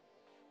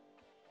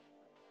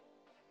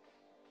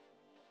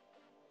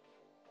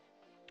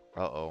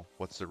 Uh-oh,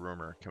 what's the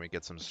rumor? Can we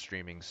get some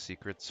streaming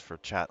secrets for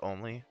chat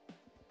only?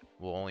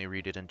 We'll only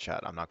read it in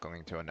chat. I'm not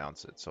going to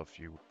announce it. So if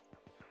you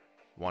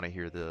want to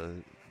hear the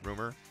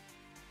rumor,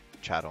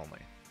 chat only.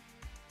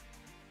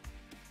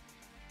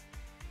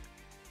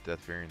 Death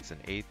Variance in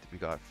 8th. We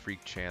got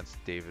Freak Chance,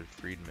 David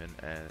Friedman,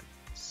 and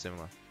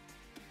Simla.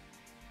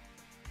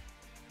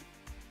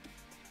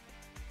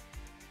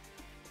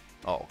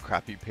 Oh,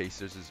 Crappy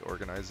Pacers is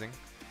organizing.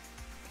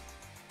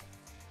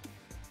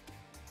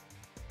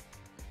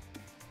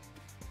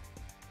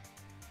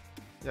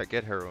 Yeah,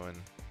 get heroin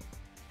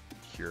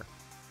here.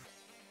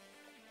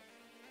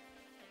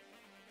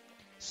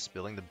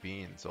 Spilling the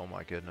beans, oh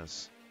my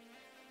goodness.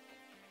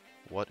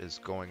 What is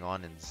going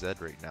on in Zed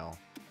right now?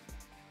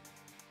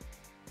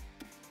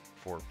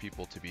 For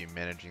people to be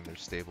managing their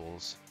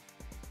stables.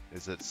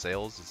 Is it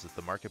sales? Is it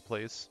the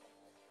marketplace?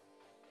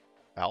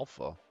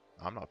 Alpha?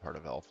 I'm not part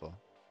of Alpha.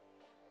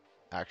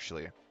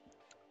 Actually,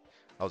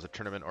 I was a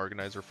tournament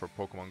organizer for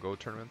Pokemon Go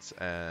tournaments,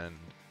 and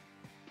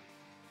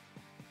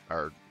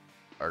our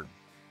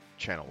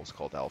channel was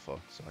called Alpha,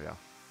 so yeah.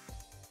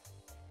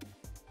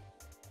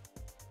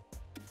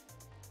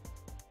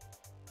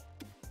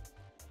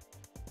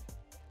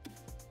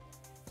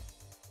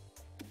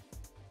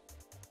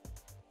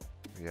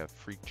 We have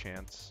Freak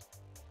Chance,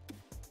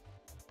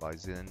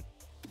 Bison,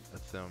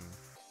 Athum,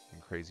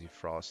 and Crazy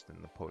Frost in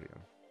the podium.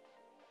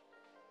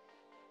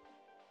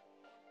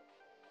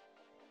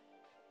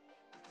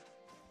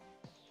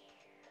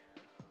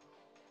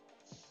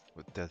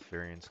 With Death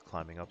Variance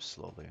climbing up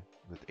slowly,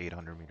 with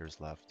 800 meters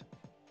left.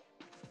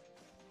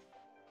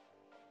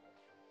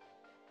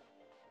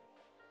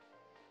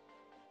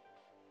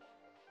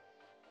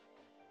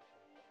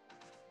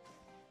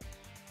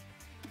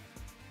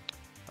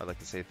 I'd like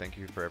to say thank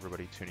you for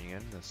everybody tuning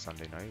in this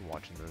Sunday night,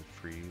 watching the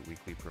free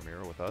weekly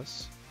premiere with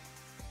us.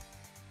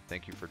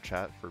 Thank you for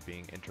chat for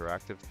being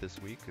interactive this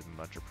week,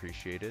 much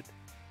appreciated.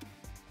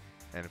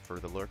 And for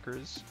the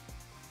lurkers,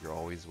 you're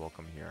always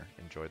welcome here.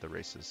 Enjoy the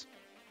races.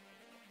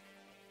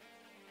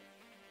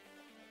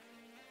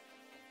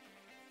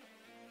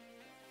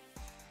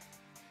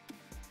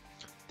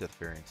 Death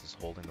Variance is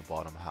holding the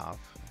bottom half.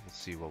 We'll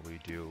see what we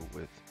do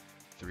with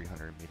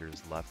 300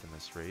 meters left in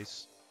this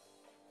race.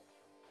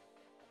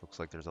 Looks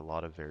like there's a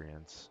lot of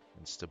variance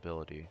and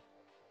stability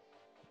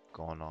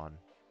going on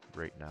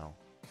right now.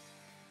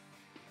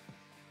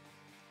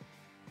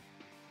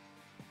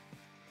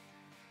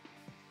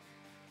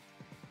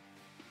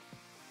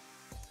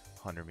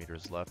 "100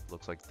 meters left.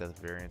 Looks like Death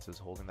Variance is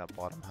holding that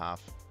bottom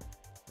half,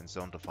 and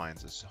Zone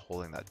Defiance is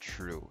holding that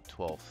true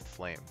 12th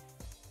flame.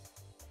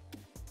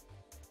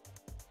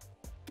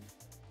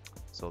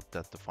 So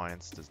Death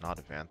Defiance does not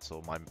advance,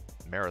 so my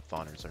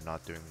marathoners are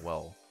not doing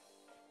well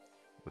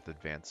with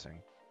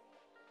advancing.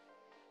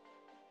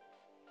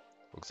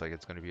 Looks like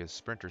it's going to be a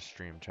sprinter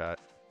stream, chat.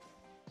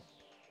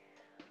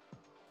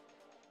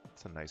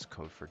 It's a nice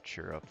code for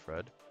cheer up,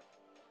 Fred.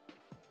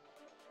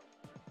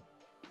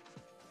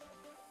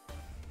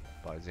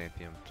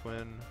 Byzantium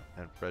Twin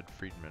and Fred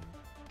Friedman,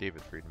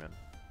 David Friedman.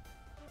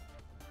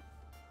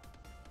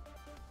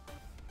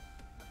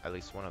 At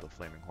least one of the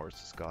flaming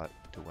horses got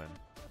to win.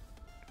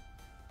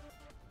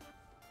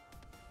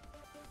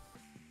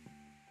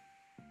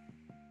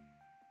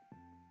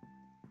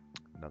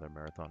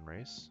 marathon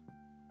race.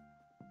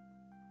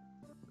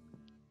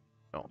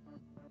 No,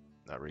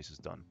 that race is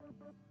done.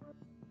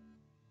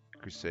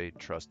 Crusade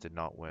Trust did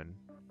not win,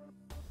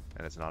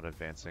 and it's not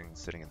advancing,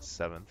 sitting in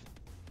 7th.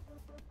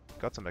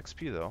 Got some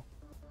XP though,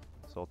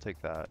 so I'll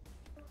take that.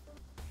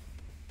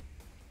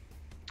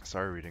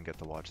 Sorry we didn't get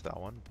to watch that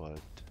one, but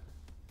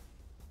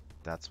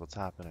that's what's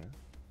happening.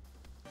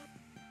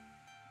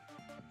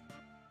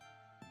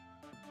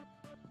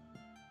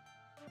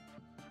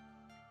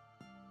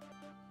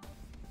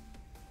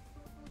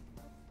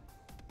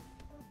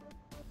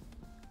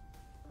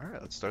 Alright,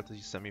 let's start the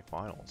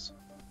semifinals.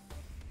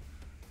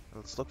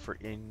 Let's look for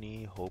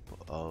any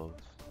hope of...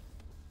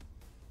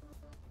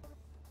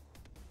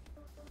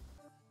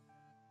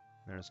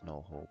 There's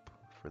no hope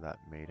for that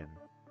maiden.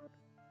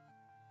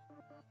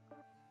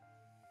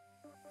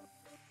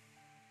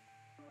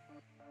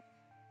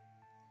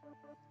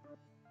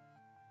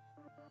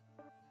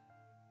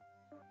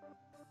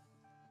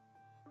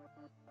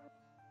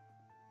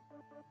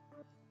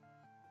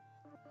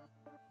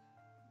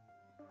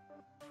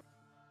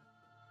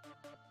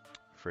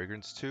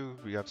 Fragrance 2,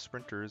 we have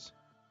sprinters.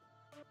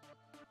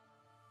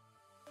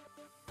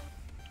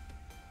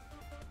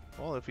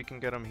 Well, if we can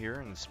get them here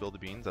and spill the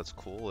beans, that's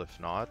cool. If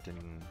not,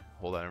 and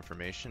hold that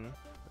information,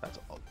 that's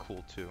all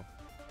cool too.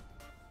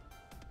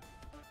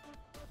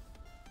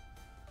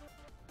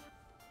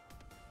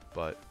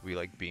 But we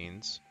like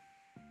beans,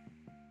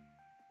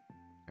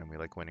 and we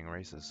like winning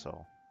races,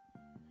 so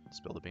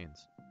spill the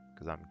beans,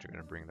 because I'm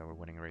gonna bring the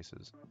winning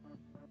races.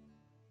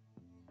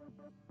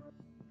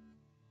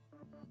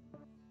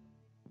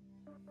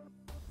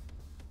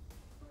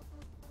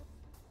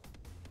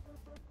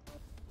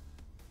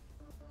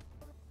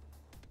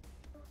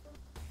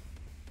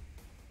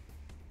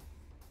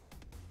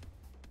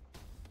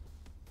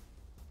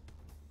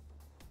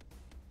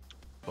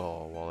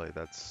 Oh, Wally,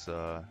 that's,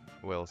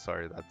 well,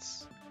 sorry,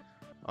 that's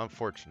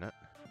unfortunate.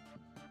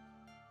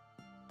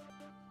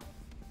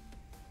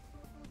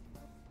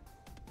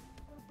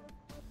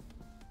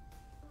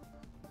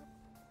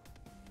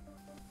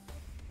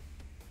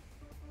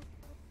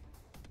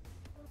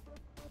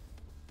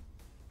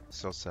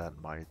 So sad,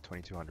 my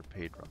 2200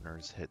 paid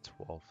runners hit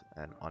 12th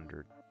and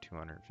under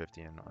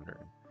 250 and under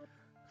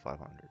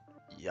 500.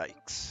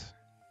 Yikes.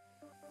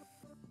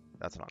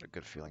 That's not a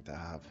good feeling to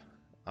have.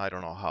 I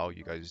don't know how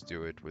you guys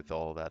do it with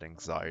all that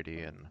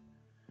anxiety and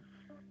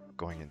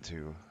going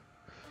into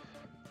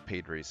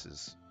paid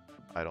races.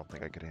 I don't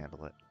think I could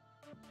handle it.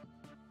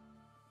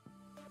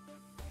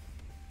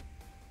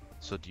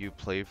 So do you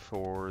play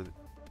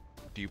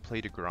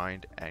to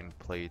grind and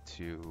play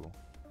to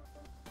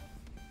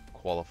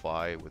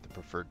qualify with the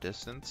preferred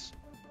distance?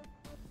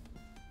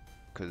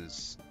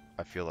 Because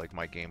I feel like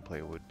my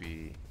gameplay would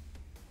be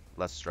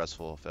less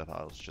stressful if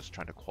I was just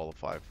trying to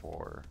qualify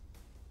for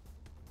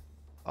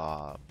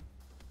the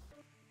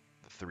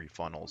 3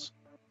 funnels.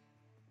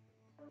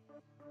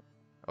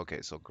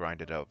 Okay, so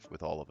grind it out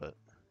with all of it.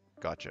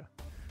 Gotcha.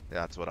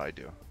 That's what I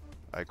do.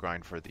 I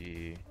grind for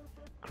the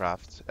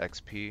craft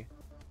XP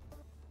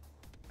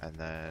and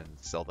then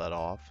sell that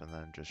off and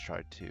then just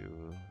try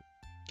to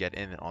get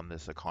in on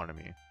this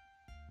economy.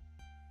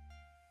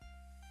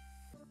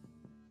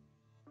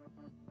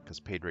 Because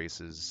paid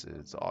races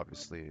is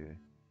obviously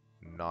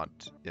not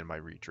in my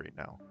reach right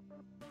now.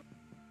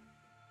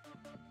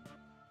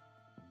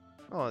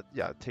 Well,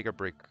 yeah, take a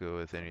break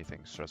with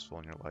anything stressful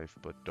in your life,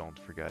 but don't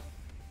forget.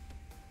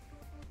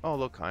 Oh,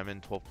 look, I'm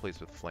in 12th place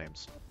with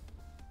Flames.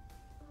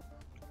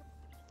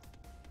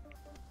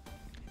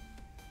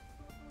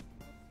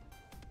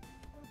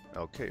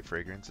 Okay,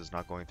 Fragrance is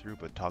not going through,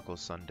 but Taco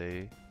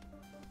Sunday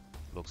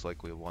looks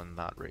like we won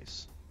that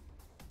race.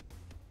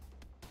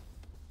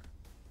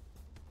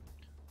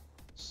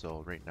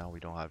 So right now we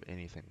don't have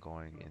anything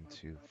going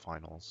into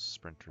finals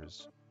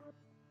sprinters.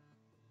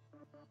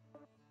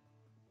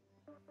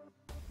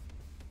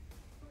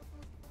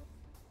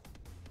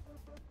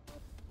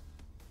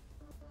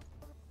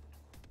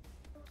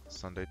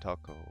 Sunday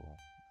Taco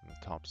in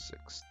the top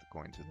 6th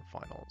going to the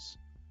finals.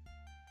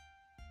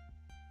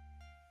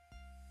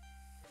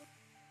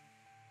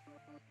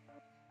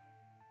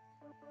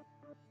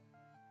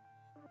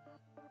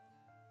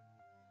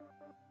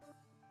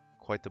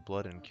 Quite the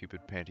Blood and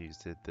Cupid Panties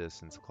did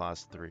this in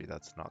class 3.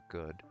 That's not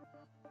good.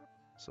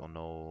 So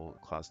no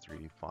class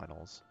 3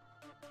 finals.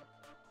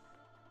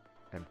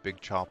 And Big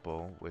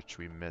Chapo, which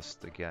we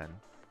missed again,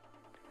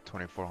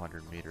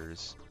 2400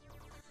 meters,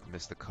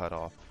 missed the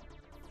cutoff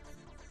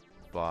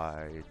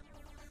by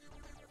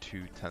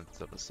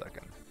 0.2 of a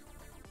second.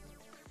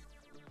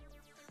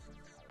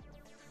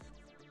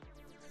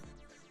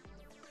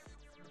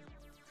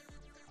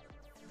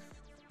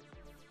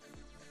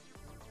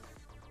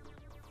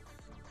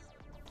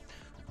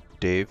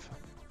 Dave,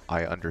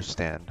 I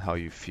understand how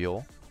you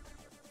feel.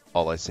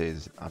 All I say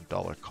is I'm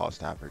dollar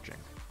cost averaging.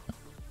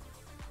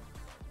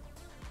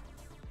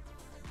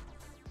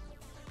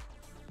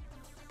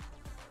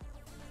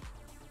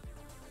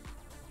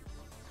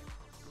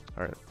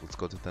 Alright, let's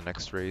go to the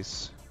next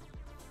race.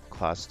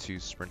 Class 2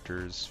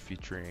 sprinters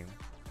featuring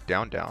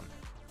Down Down.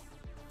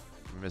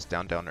 We missed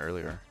Down Down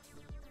earlier.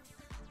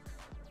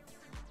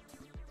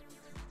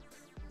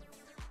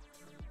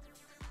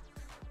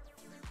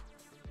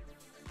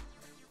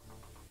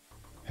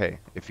 hey,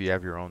 if you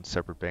have your own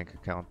separate bank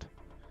account,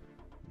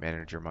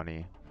 manage your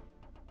money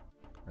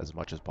as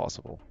much as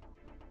possible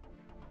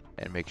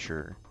and make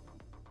sure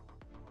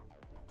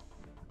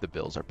the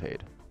bills are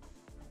paid.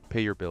 Pay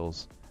your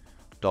bills,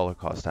 dollar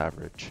cost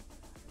average.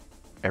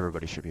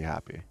 Everybody should be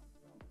happy.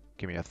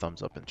 Give me a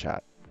thumbs up in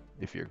chat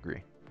if you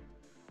agree.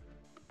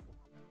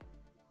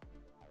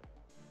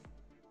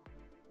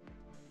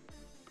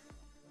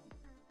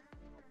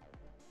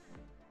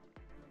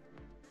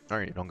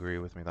 Alright, you don't agree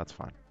with me, that's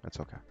fine. It's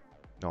okay.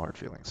 No hard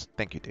feelings.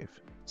 Thank you, Dave.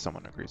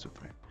 Someone agrees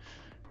with me.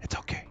 It's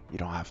okay. You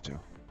don't have to.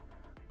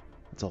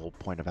 That's the whole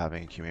point of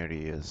having a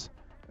community, is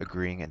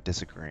agreeing and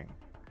disagreeing.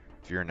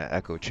 If you're in an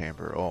echo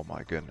chamber, oh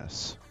my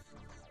goodness.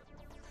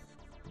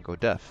 Go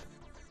deaf.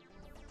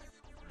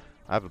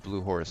 I have a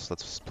blue horse.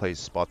 Let's play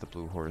Spot the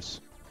Blue Horse.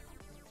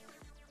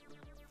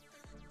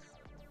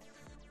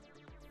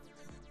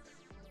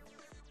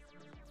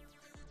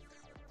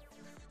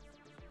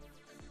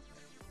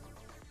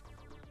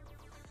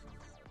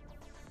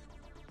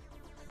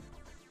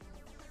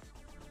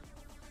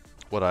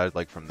 What I'd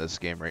like from this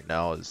game right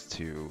now is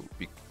to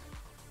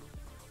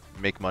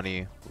make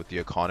money with the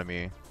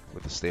economy,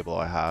 with the stable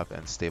I have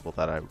and stable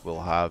that I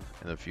will have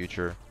in the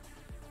future,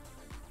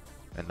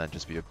 and then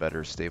just be a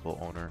better stable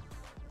owner.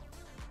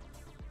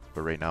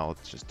 But right now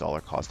it's just dollar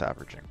cost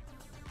averaging.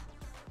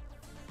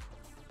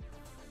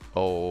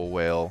 Oh,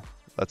 whale,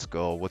 let's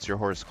go. What's your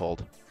horse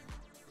called?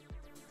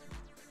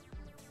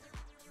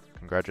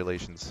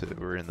 Congratulations,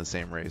 we're in the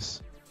same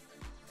race.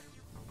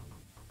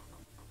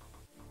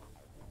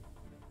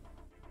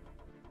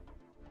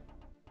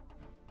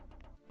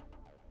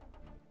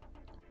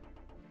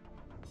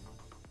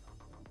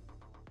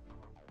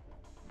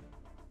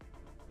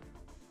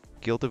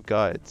 Guild of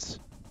Guides.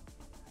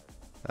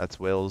 That's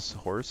Whale's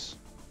horse.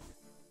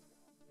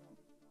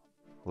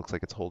 Looks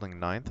like it's holding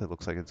 9th. It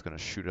looks like it's going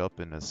to shoot up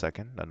in a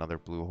second. Another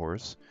blue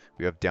horse.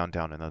 We have down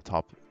in the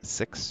top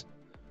 6.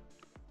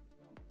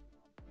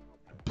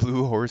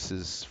 Blue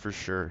horses for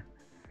sure.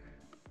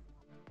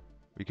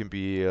 We can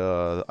be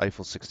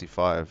Eiffel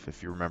 65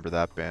 if you remember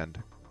that band.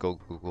 Go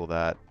Google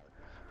that.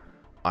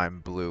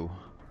 I'm Blue.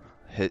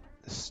 Hit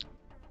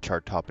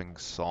chart-topping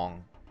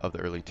song of the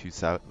early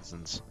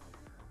 2000s.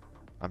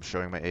 I'm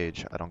showing my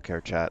age. I don't care,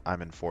 chat.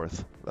 I'm in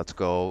 4th. Let's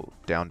go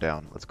down.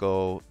 Let's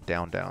go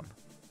down.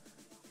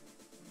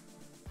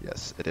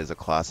 Yes, it is a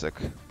classic.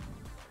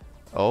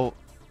 Oh,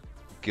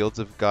 Guilds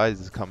of Guides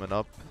is coming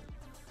up.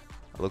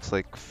 It looks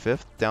like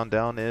 5th.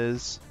 Down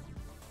is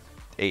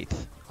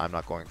 8th. I'm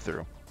not going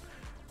through.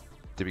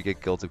 Did we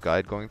get Guilds of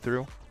Guide going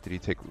through?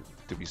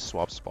 Did we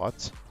swap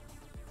spots?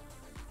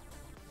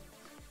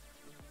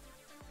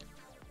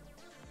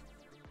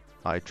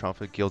 I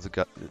trumpet Guilds of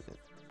Guide.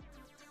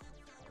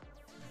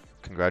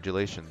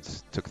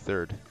 Congratulations, took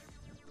 3rd.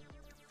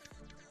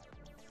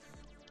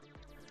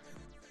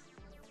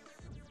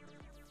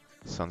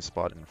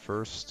 Sunspot in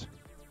 1st.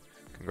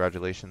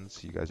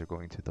 Congratulations, you guys are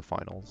going to the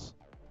finals.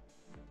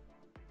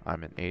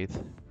 I'm in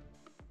 8th.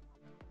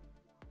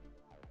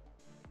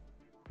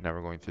 Now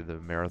we're going through the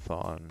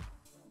marathon.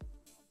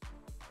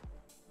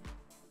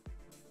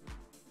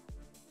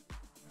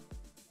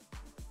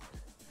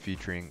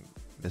 Featuring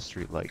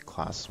Mystery Light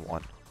Class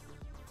 1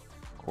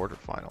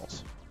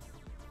 quarterfinals.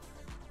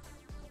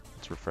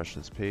 Let's refresh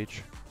this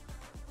page.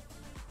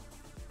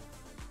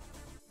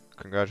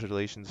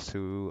 Congratulations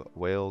to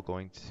Whale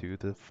going to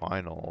the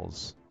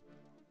finals.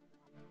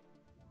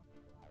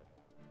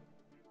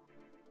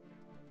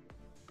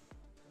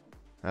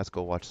 Let's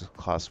go watch this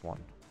Class 1.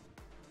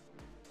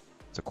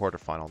 It's a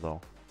quarterfinal though.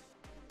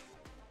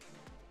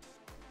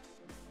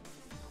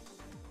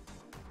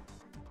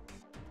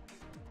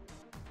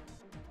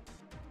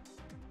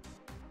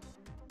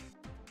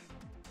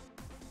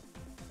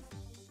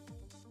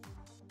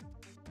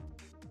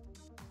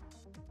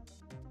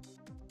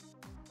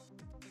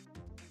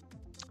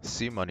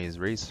 C Money's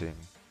racing.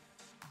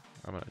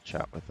 I'm gonna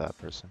chat with that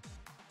person.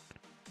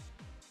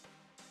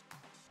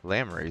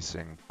 Lamb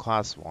Racing,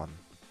 Class 1.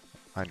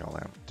 I know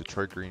Lamb.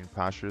 Detroit Green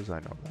Pastures, I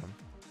know them.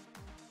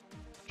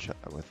 Chat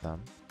with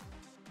them.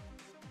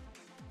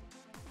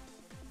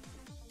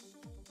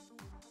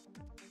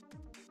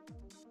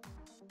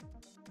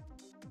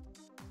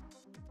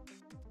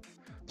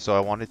 So I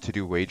wanted to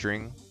do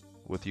wagering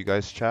with you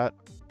guys, chat,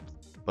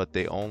 but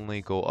they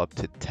only go up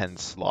to 10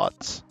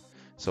 slots.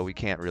 So we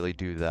can't really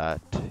do that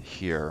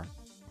here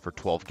for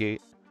 12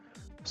 gate.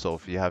 So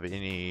if you have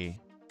any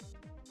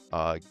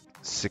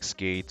 6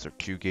 gates or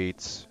 2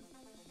 gates,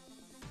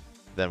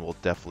 then we'll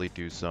definitely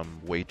do some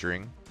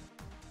wagering,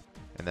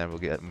 and then we'll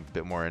get a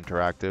bit more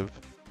interactive.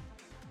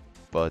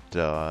 But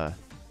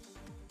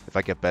if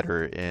I get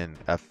better in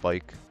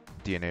F-Bike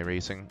DNA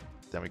racing,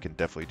 then we can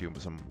definitely do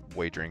some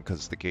wagering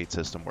because the gate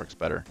system works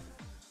better.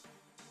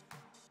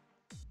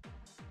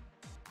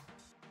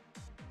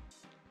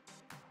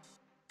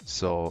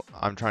 So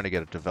I'm trying to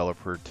get a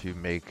developer to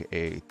make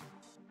a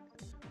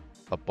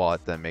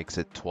bot that makes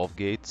it 12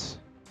 gates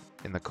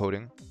in the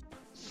coding.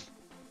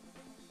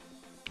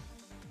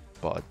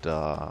 But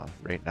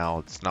right now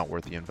it's not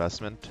worth the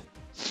investment.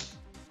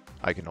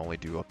 I can only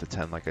do up to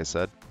 10, like I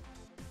said.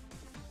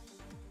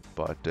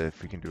 But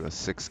if we can do a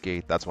 6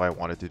 gate, that's why I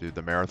wanted to do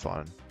the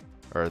marathon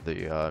or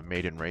the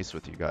maiden race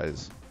with you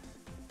guys,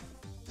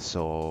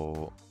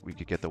 so we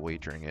could get the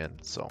wagering in.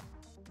 So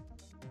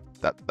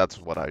that's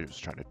what I was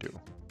trying to do.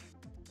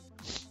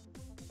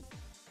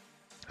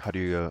 How do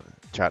you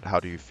chat? How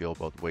do you feel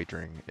about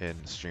wagering in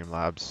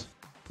Streamlabs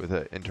with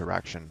an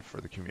interaction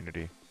for the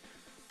community?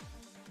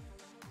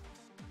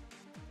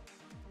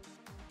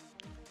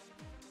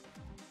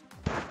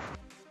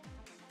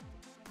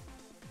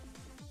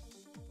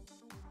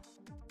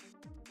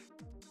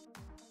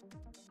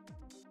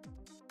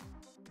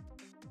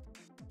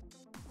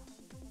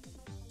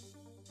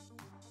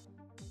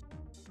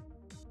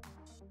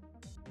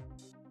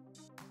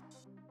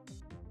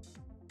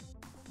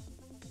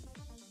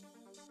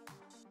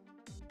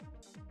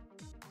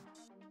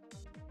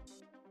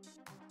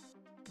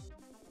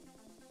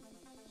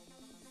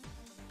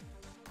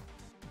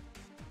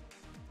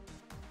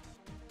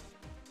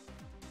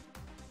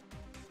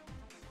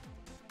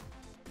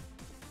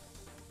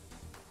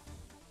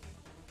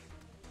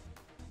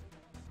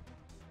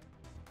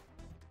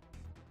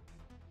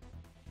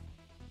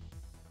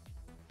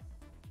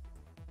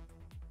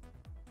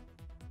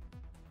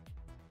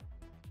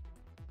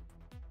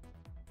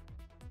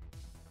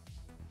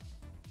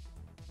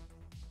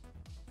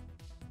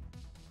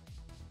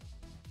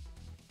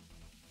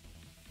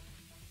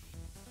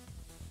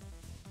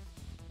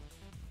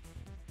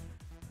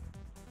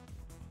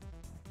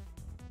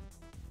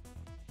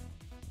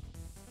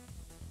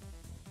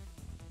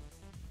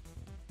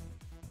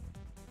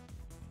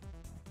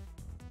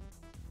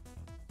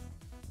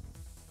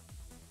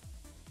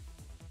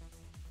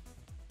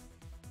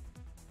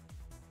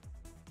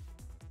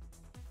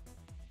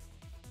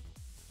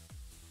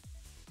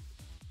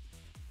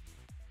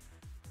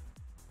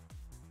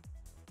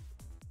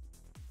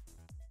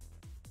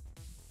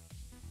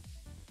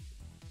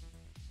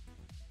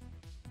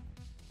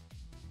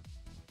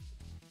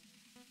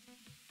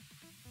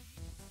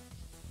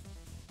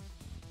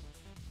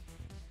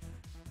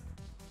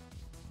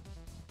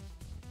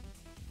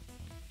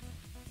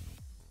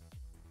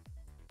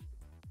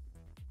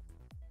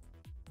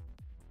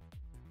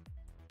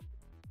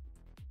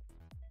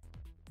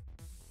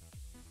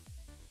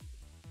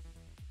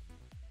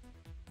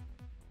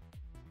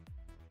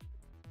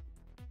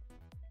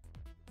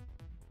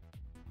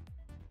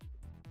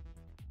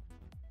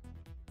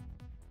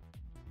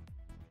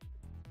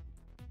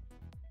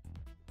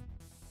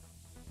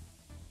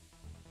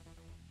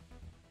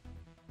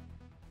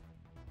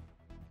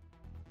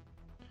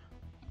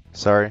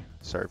 Sorry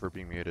for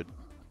being muted.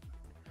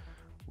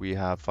 We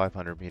have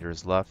 500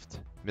 meters left.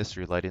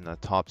 Mystery Light in the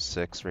top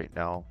 6 right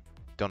now.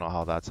 Don't know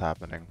how that's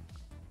happening.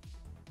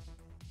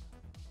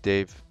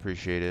 Dave,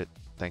 appreciate it.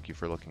 Thank you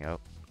for looking out.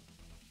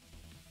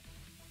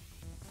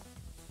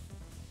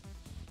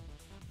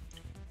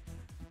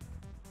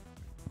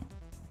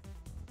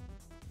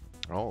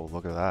 Oh,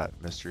 look at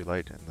that. Mystery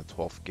Light in the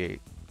 12th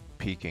gate.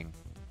 Peaking.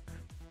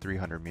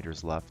 300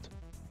 meters left.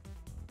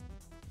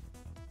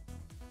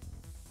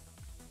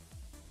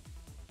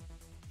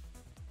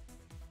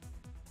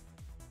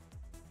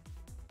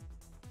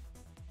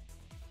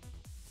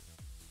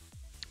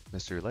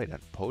 Mystery Light at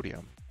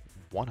podium.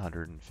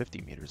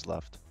 150 meters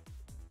left.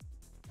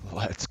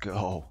 Let's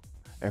go.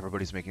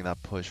 Everybody's making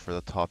that push for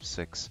the top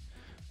 6.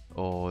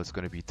 Oh, it's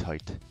going to be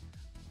tight.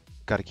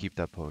 Got to keep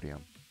that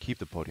podium. Keep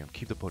the podium.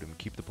 Keep the podium.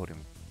 Keep the podium.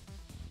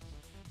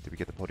 Did we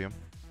get the podium?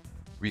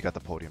 We got the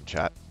podium,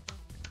 chat.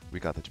 We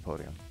got the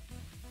podium.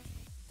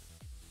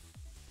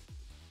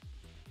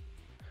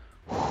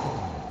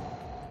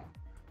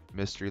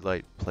 Mystery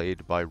Light,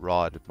 played by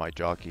Rod, my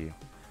jockey,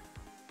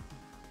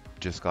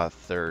 just got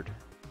 3rd.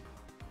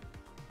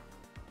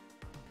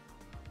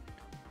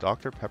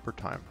 Dr. Pepper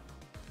time.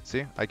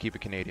 See, I keep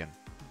it Canadian.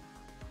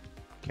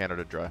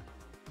 Canada Dry.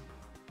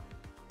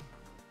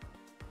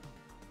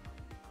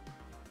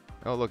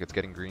 Oh look, it's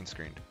getting green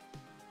screened.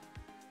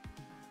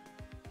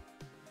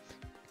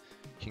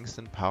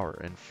 Kingston Power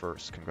in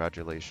 1st,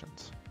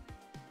 congratulations.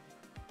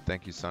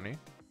 Thank you, Sonny.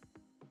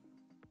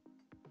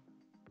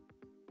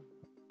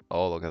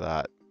 Oh, look at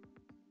that.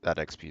 That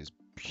XP is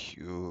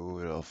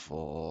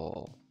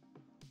beautiful.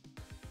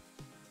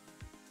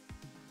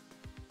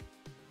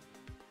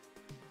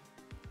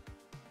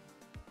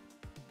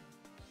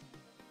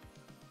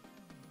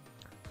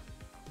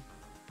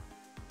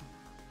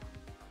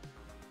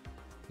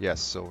 Yes,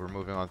 so we're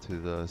moving on to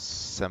the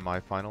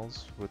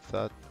semifinals with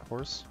that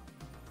horse.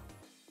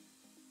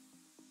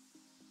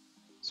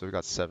 So we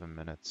got 7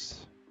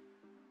 minutes.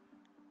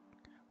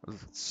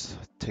 Let's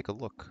take a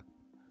look.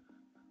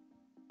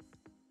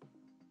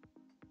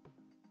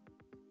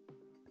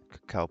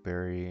 Cacao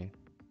Berry.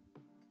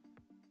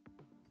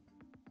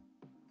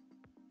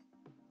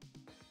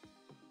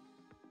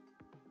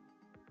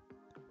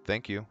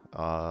 Thank you.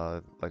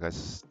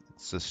 It's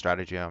a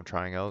strategy I'm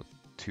trying out.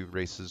 2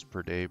 races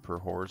per day per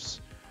horse.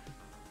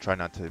 Try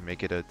not to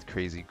make it a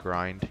crazy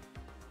grind,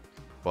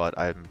 but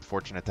I'm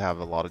fortunate to have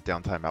a lot of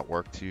downtime at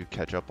work to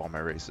catch up on my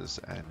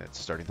races, and it's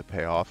starting to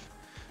pay off.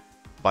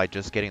 by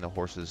just getting the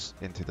horses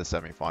into the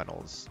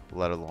semifinals,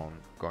 let alone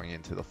going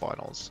into the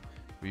finals.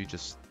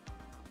 It's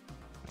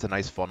a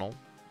nice funnel.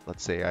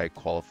 Let's say I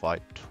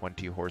qualified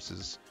 20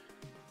 horses,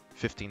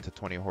 15 to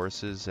 20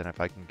 horses, and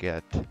if I can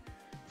get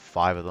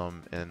 5 of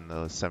them in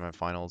the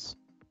semifinals,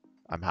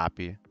 I'm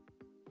happy.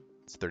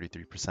 It's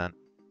 33%.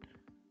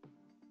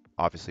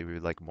 Obviously, we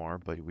would like more,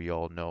 but we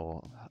all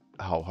know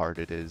how hard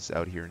it is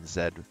out here in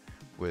Zed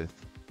with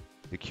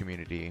the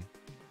community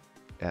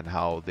and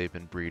how they've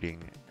been breeding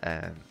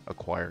and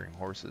acquiring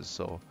horses.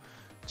 So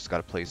just got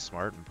to play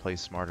smart and play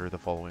smarter the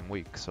following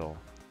week. So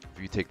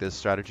if you take this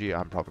strategy,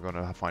 I'm probably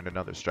going to find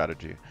another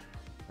strategy.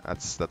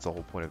 That's the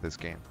whole point of this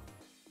game.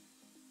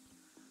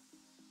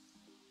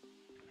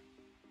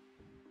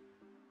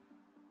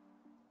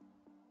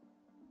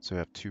 So we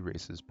have 2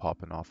 races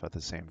popping off at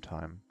the same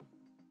time.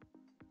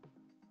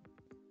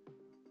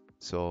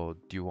 So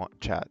do you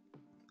want chat?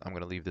 I'm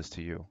going to leave this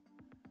to you.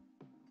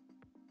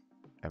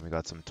 And we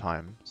got some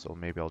time, so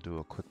maybe I'll do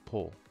a quick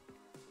poll.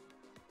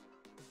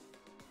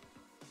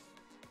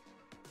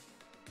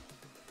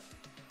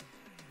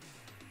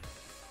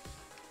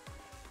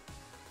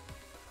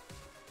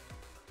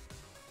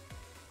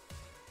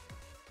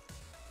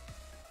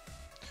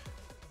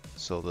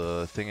 So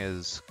the thing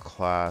is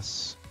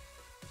class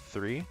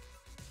 3.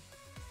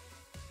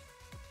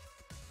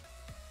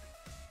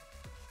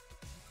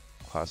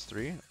 Class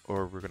 3,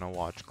 or we're gonna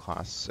watch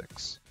class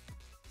 6.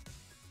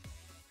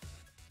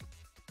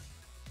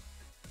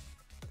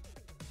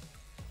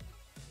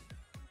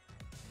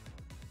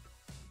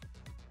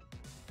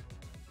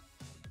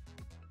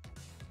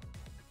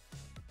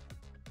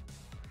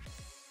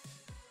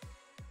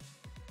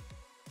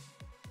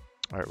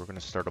 All right, we're gonna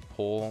start a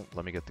poll.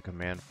 Let me get the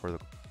command for the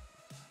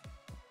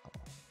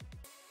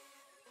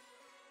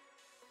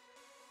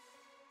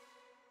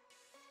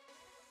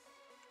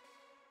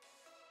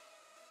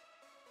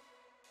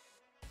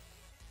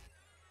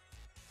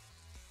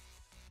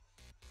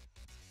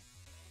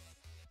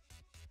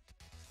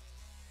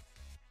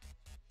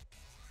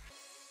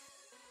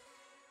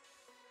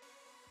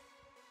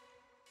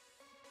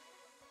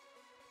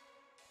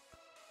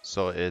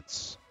So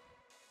it's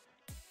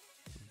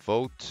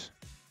vote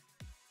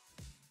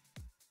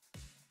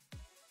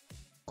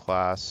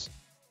class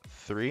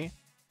 3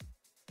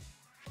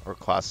 or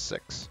class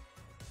 6.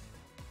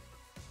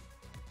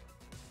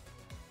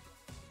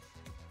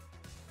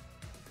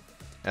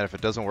 And if it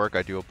doesn't work,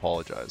 I do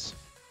apologize.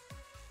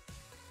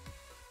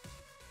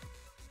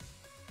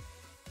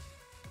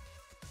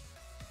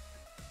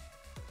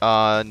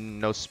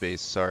 No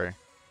space, sorry.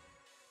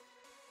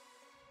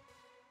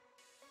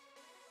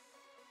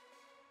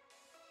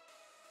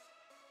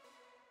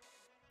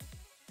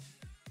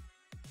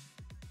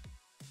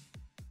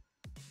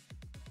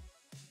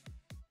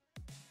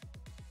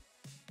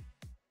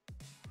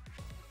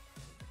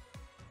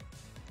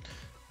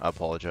 I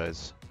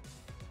apologize.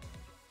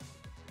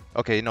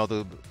 Okay, no,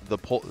 the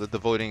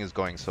voting is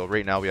going. So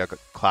right now we have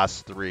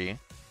class 3.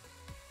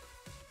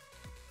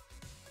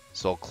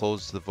 So I'll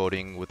close the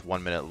voting with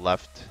 1 minute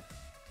left.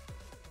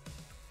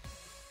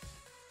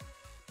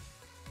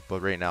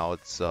 But right now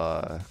it's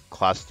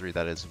class 3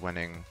 that is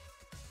winning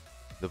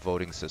the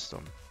voting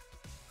system.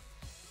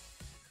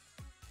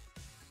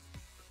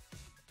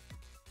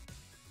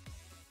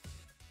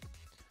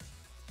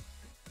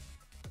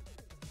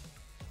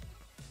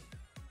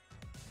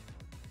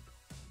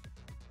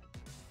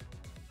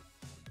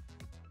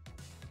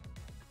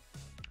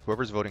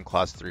 Whoever's voting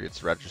class 3,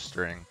 it's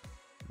registering.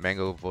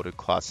 Mango voted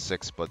class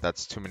 6, but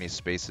that's too many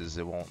spaces.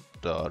 It won't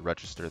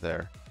register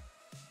there.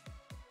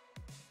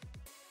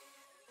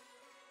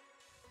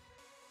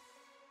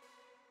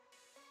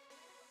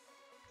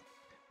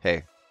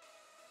 Hey,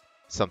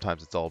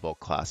 sometimes it's all about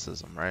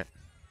classism, right?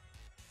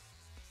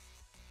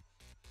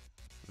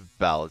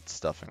 Ballot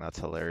stuffing, that's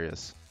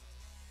hilarious.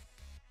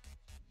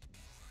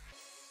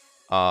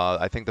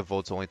 I think the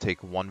votes only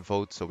take 1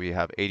 vote, so we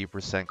have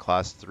 80%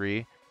 class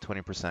 3,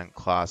 20%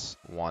 class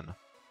 1.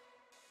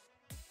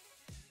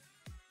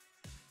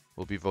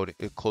 We'll be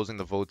closing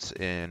the votes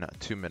in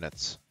 2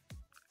 minutes.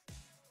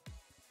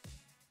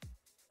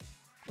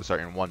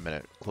 Sorry, in 1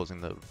 minute.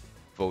 Closing the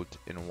vote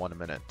in 1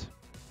 minute.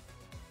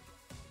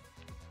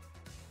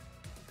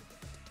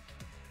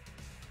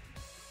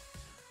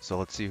 So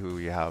let's see who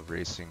we have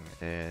racing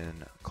in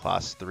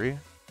class 3.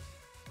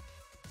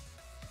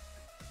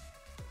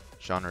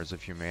 Genres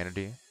of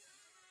Humanity.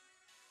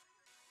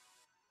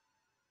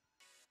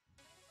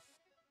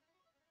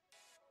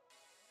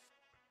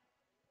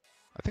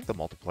 I think the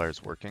multiplier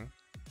is working,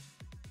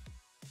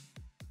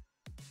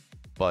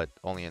 but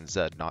only in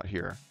Z, not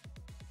here.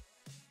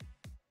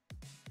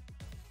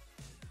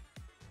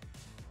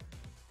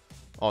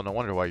 Oh, no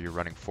wonder why you're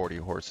running 40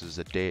 horses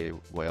a day,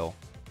 Whale.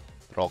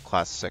 They're all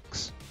class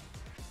 6.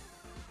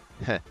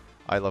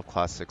 I love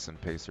class 6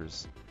 and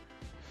Pacers.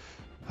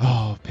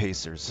 Oh,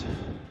 Pacers.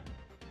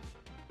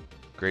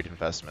 Great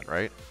investment,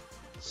 right?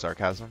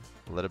 Sarcasm,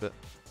 a little bit.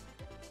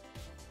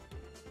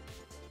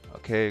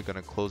 Okay,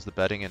 gonna close the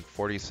betting in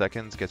 40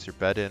 seconds. Gets your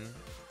bet in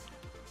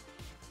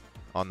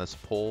on this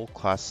poll,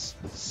 class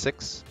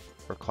 6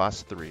 for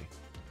Class 3.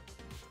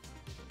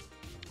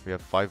 We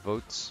have 5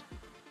 votes.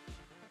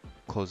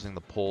 Closing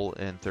the poll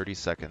in 30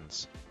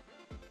 seconds.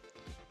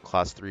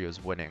 Class 3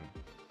 is winning.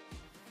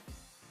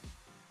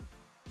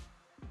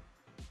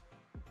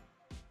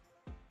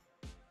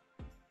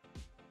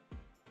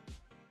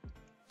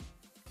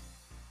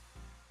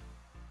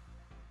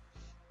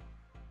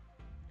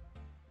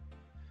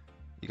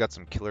 You got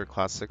some killer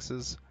Class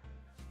 6s?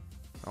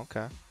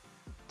 Okay.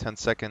 10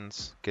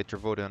 seconds. Get your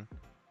vote in.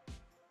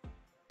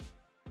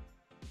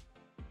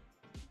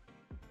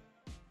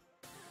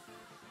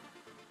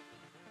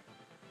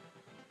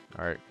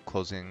 Alright,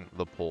 closing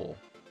the poll.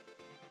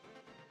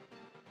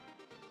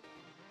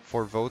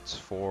 4 votes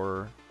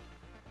for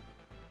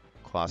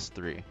Class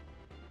 3.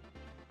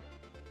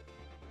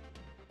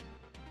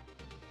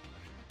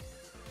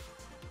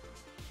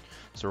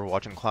 So we're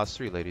watching Class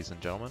 3, ladies and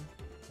gentlemen,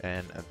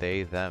 and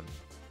they, them.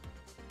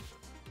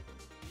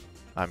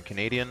 I'm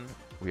Canadian.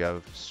 We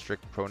have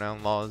strict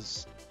pronoun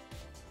laws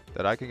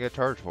that I can get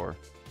charged for,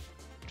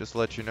 just to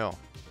let you know.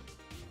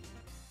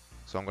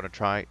 So I'm going to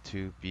try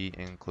to be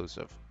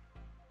inclusive.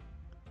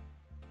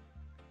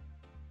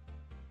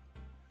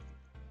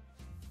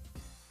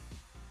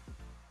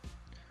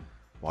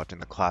 Watching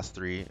the Class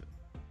 3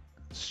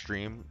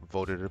 stream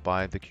voted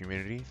by the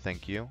community.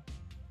 Thank you.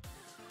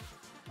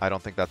 I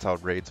don't think that's how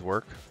raids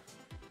work.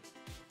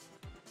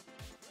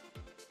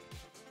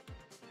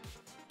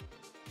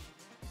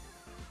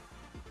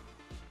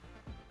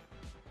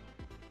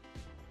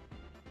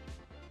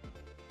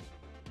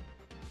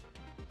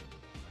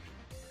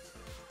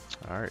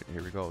 Alright,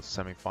 here we go.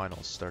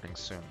 Semifinals starting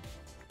soon.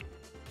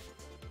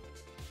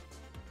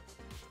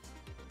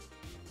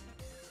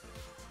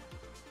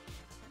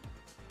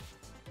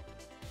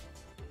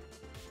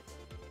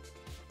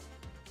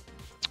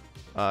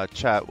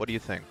 Chat, what do you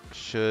think?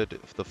 Should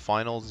the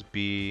finals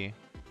be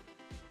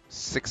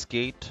 6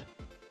 gate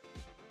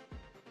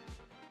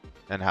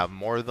and have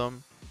more of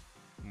them,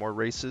 more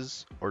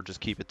races, or just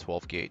keep it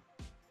 12 gate?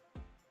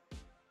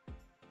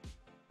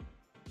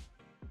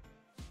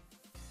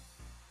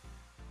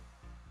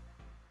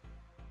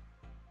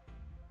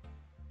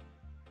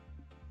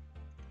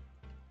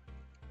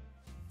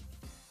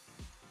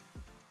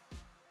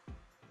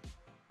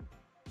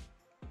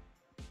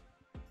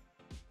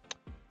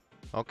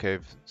 Okay,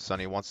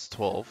 Sunny wants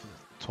 12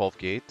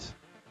 gate.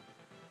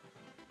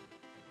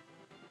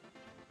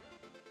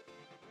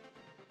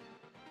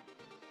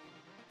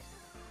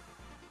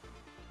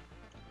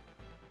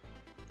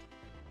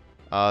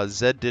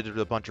 Zed did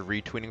a bunch of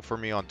retweeting for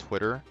me on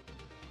Twitter.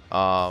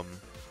 I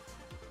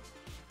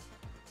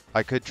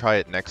could try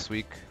it next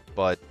week,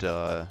 but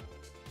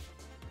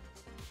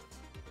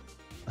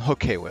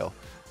okay, Will.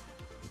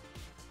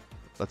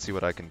 Let's see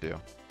what I can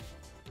do.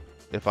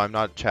 If I'm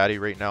not chatty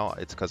right now,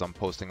 it's because I'm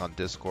posting on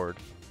Discord.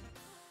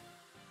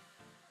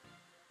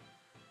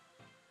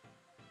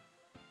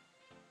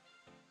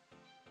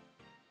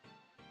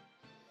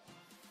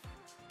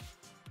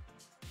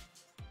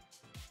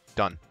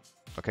 Done.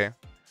 Okay?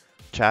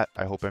 Chat,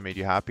 I hope I made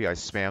you happy. I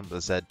spammed the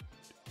Z.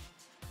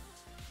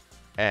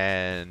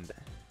 And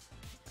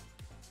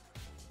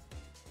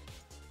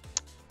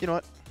you know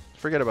what?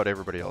 Forget about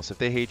everybody else. If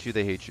they hate you,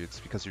 they hate you.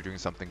 It's because you're doing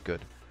something good.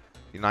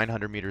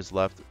 900 meters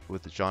left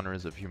with the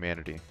genres of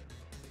humanity.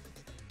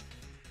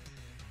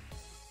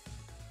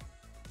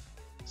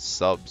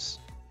 Subs.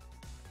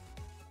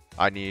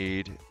 I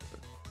need,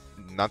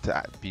 not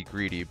to be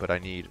greedy, but I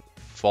need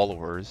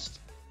followers.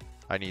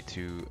 I need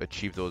to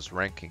achieve those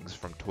rankings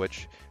from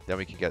Twitch. Then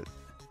we can get...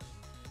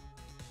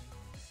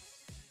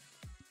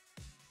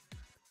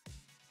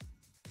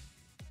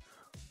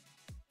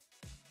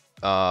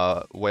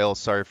 Whale,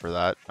 sorry for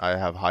that. I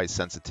have high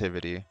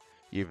sensitivity,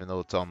 even though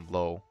it's on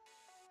low.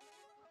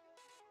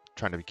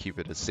 Trying to keep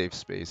it a safe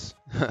space.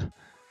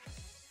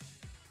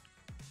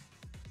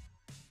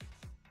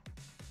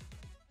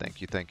 Thank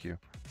you, thank you.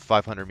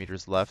 500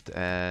 meters left,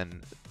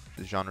 and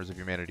the genres of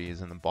humanity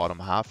is in the bottom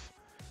half.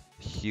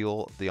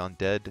 Heal the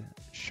Undead,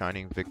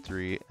 Shining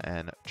Victory,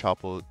 and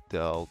Chapo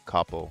del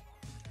Capo.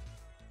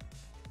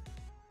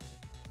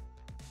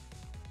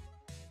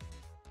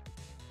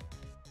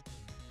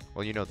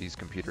 Well, you know these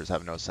computers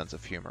have no sense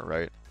of humor,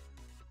 right?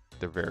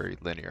 They're very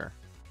linear.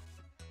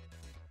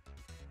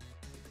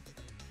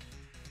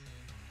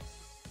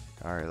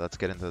 Alright, let's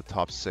get into the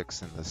top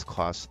 6 in this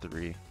Class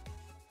 3.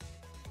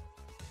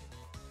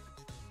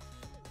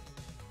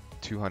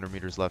 200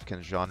 meters left.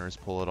 Can genres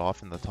pull it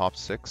off in the top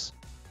 6?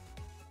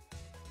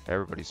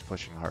 Everybody's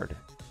pushing hard.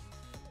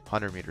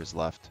 100 meters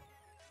left.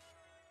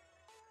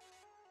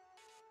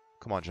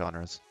 Come on,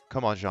 genres.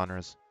 Come on,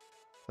 genres.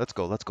 Let's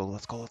go, let's go,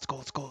 let's go, let's go,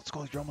 let's go, let's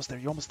go. You're almost there,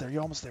 you're almost there,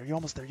 you're almost there, you're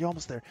almost there, you're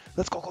almost there.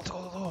 Let's go, let's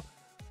go, let's go.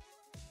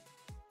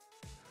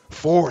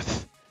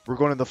 4th! We're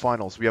going to the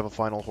finals. We have a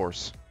final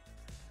horse.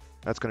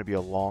 That's going to be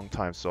a long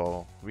time,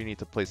 so we need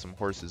to play some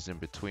horses in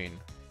between.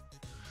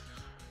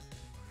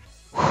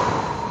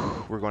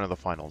 We're going to the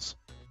finals.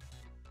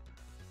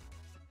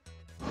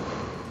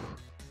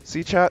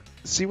 See, chat?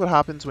 See what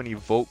happens when you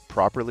vote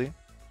properly?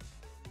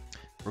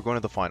 We're going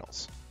to the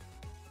finals.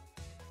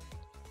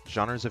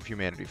 Genres of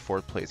Humanity,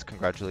 4th place.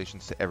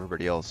 Congratulations to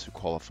everybody else who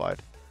qualified.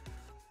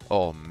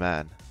 Oh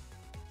man.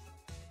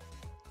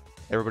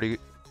 Everybody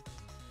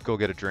go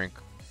get a drink.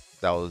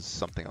 That was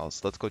something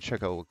else. Let's go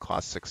check out what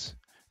Class 6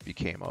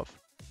 became of.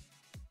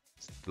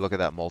 Look at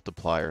that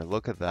multiplier.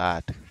 Look at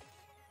that.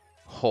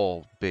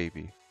 Oh,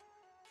 baby.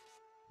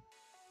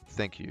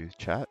 Thank you,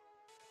 chat.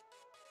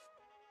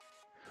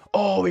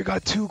 Oh, we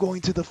got 2 going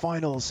to the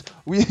finals.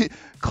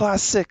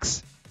 Class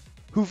 6.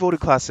 Who voted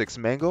Class 6?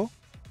 Mango?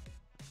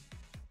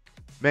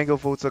 Mango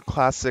votes a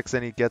Class 6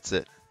 and he gets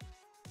it.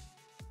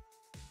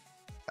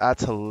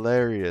 That's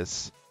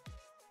hilarious.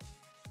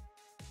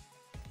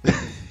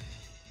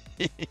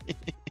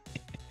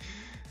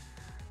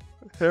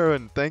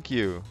 Heron, thank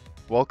you.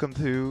 Welcome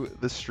to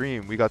the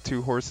stream. We got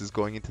 2 horses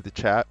going into the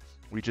chat.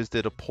 We just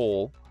did a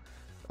poll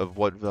of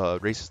what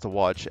races to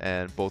watch,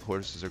 and both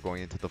horses are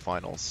going into the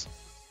finals.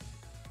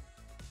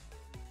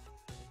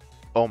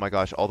 Oh my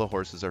gosh, all the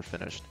horses are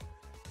finished.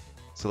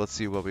 So let's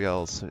see what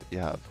else we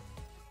have.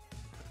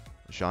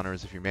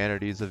 Genres of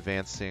Humanity is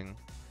advancing.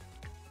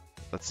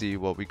 Let's see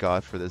what we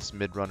got for this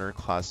mid-runner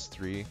Class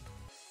 3.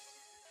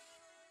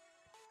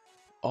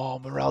 Oh,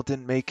 Morale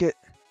didn't make it.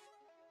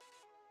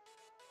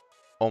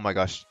 Oh my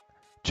gosh.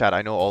 Chat,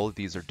 I know all of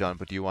these are done,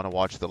 but do you want to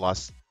watch the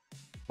last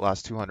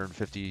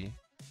 250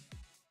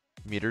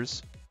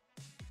 meters?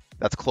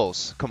 That's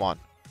close. Come on.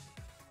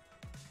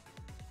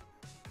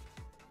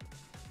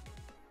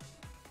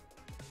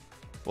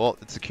 Well,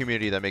 it's the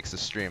community that makes the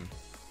stream.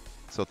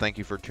 So thank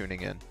you for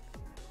tuning in.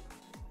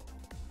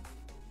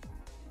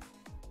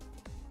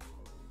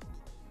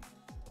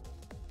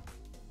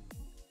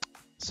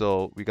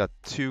 So we got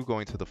 2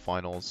 going to the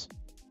finals.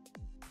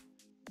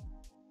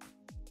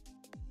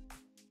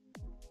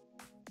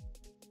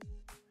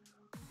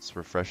 Let's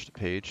refresh the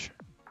page.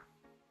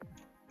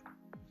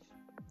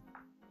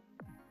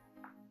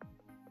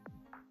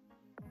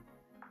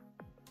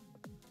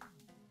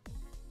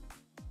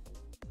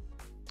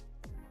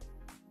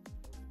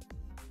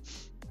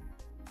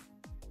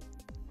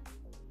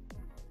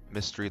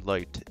 Mystery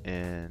Light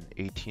in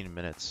 18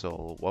 minutes.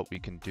 So what we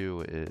can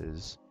do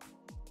is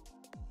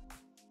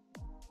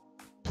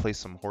play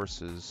some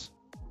horses.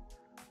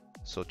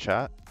 So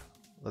chat,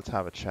 let's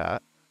have a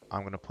chat.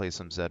 I'm gonna play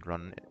some Zed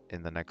Run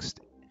in the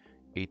next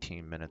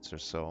 18 minutes or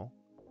so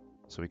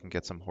we can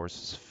get some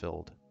horses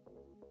filled.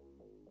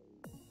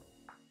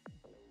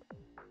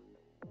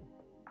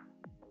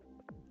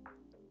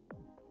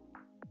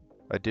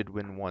 I did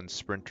win 1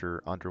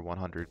 sprinter under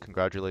 100.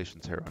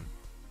 Congratulations, Heron.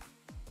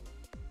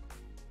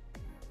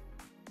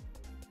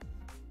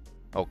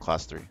 Oh,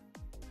 Class 3.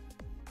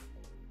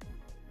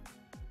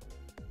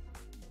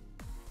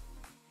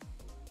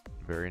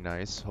 Very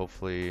nice.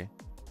 Hopefully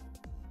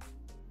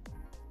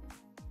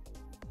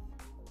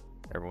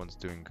everyone's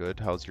doing good.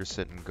 How's your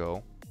sit and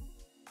go?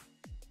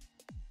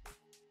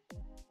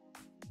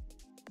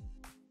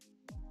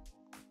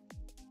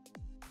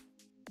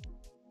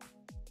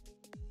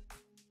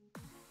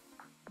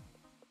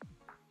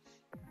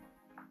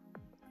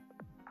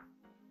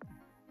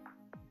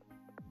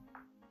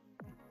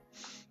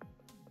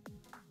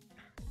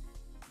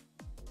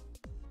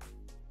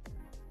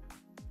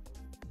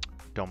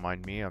 Don't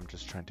mind me, I'm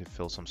just trying to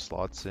fill some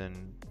slots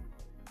in.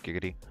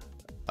 Giggity.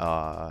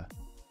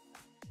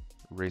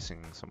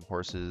 Racing some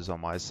horses on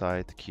my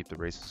side to keep the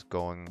races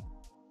going.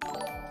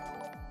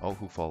 Oh,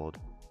 who followed?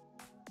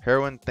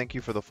 Heroin, thank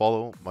you for the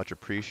follow. Much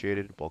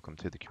appreciated. Welcome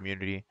to the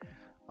community.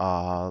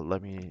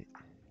 Let me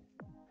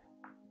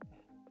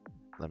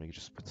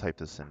just type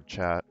this in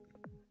chat.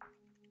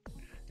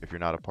 If you're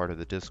not a part of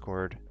the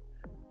Discord,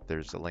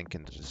 there's a link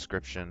in the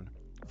description.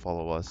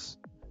 Follow us,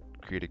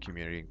 create a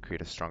community,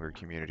 create a stronger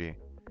community,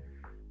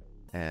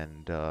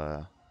 and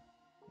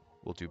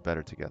we'll do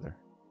better together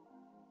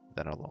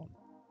than alone.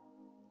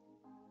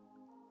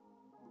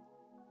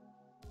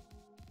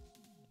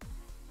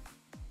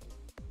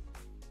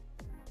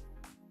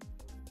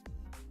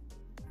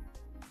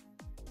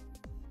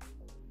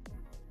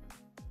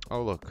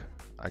 Oh look,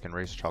 I can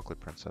race Chocolate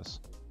Princess.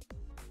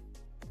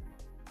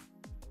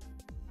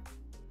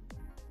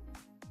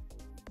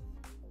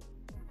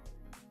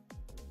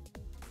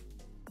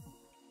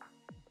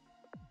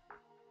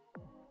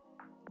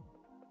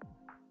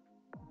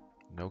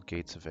 No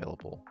gates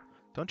available.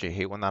 Don't you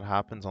hate when that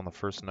happens on the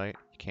first night?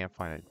 You can't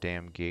find a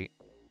damn gate.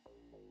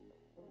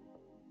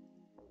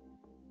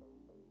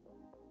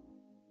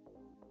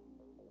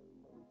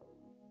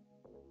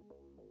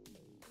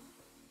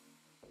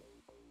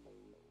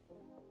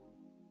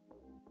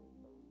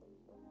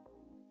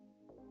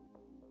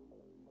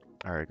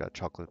 Alright, got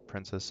Chocolate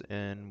Princess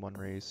in one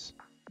race.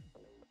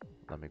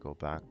 Let me go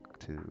back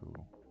to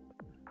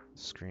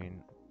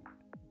screen.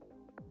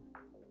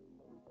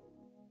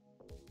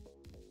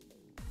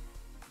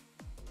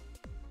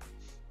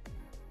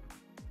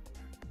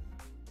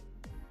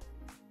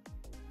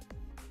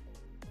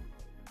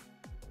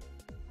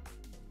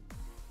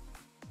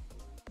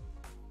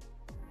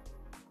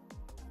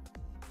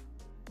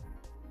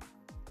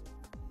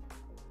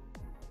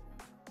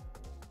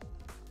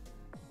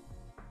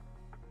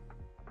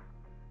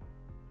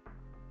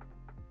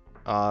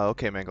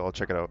 Okay, Mango, I'll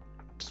check it out.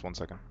 Just 1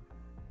 second.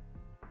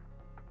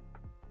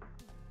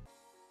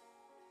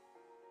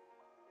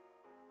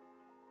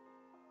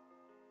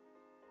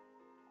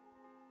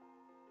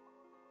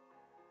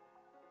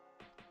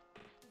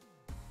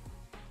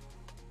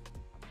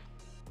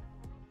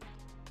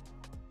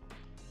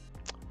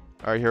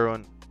 Alright,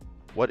 Heroine,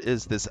 what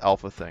is this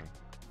alpha thing?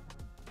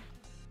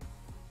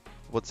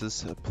 What's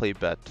this play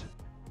bet?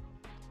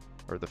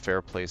 Or the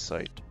fair play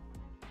site?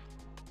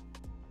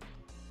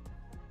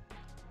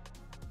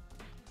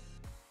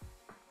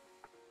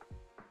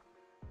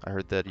 I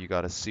heard that you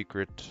got a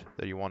secret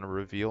that you want to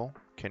reveal.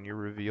 Can you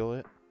reveal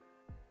it?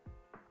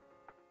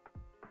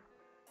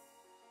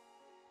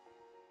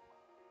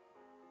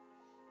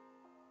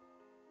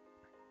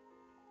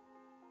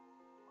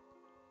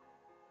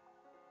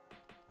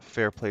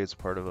 Fair play is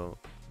part of a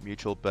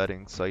mutual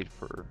betting site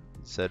for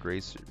Z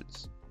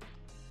racers.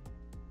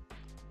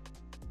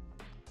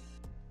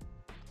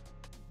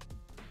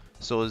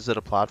 So is it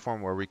a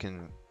platform where we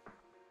can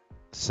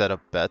set up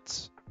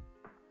bets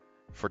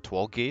for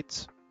 12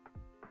 gates?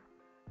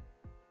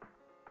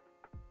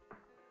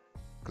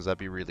 Because that'd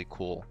be really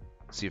cool.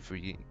 See if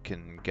we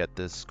can get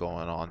this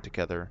going on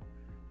together.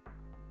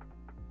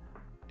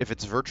 If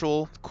it's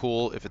virtual,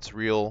 cool. If it's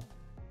real,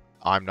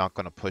 I'm not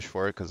going to push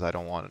for it because I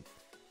don't want it.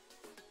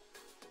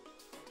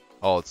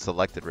 Oh, it's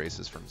selected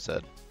races from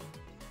Zed.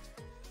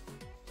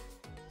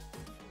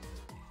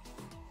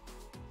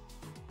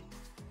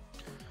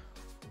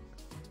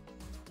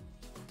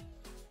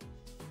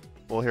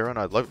 Well, Heron,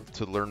 I'd love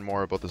to learn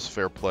more about this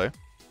fair play.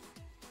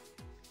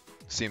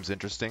 Seems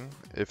interesting.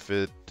 If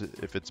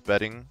it's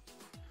betting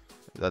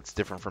that's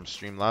different from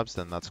Streamlabs,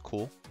 then that's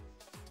cool.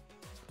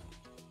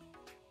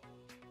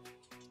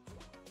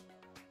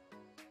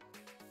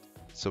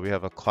 So we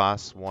have a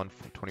class 1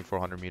 for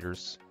 2400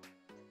 meters.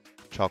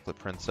 Chocolate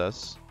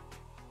Princess.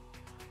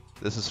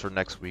 This is for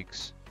next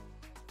week's.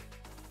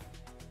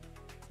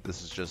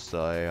 This is just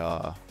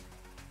a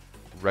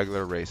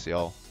regular race,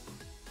 y'all.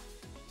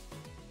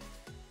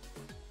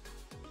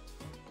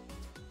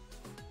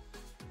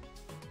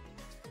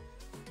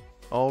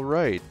 All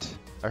right,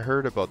 I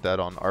heard about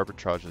that on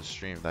Arbitrage's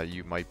stream that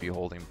you might be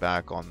holding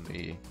back on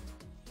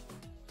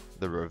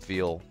the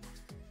reveal.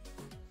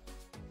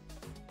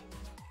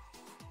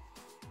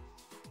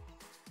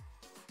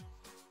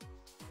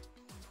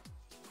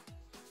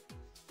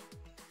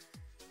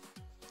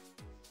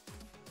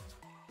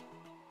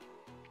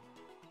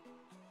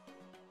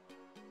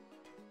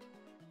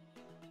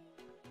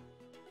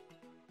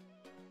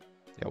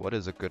 Yeah, what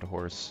is a good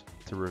horse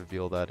to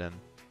reveal that in?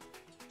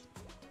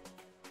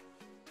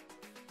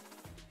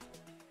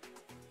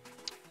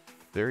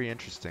 Very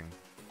interesting.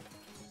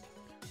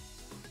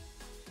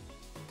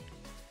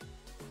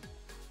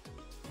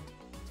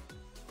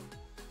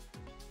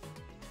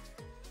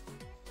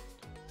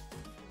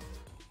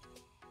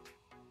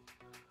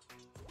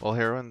 Well,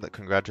 Heroin,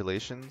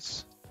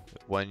 congratulations.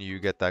 When you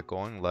get that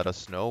going, let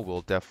us know.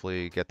 We'll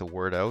definitely get the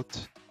word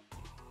out.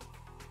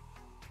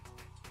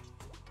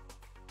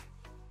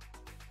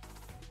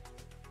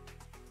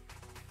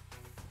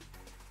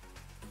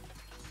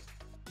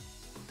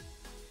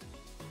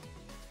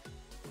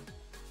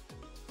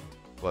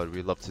 But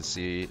we'd love to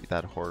see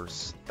that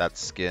horse, that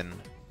skin,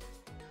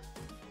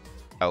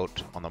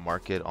 out on the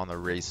market, on the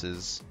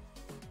races.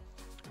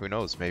 Who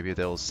knows, maybe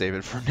they'll save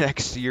it for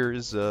next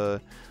year's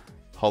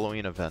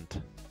Halloween event.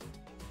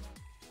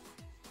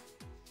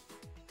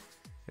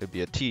 It'd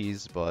be a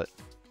tease, but...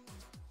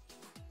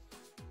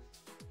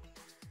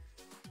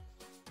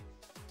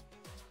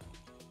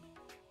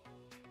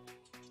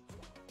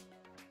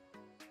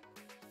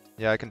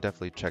 yeah, I can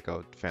definitely check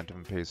out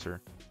Phantom Pacer.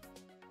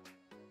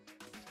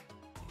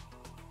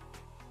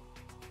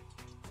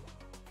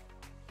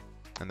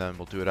 And then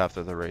we'll do it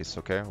after the race,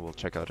 okay? We'll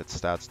check out its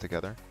stats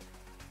together.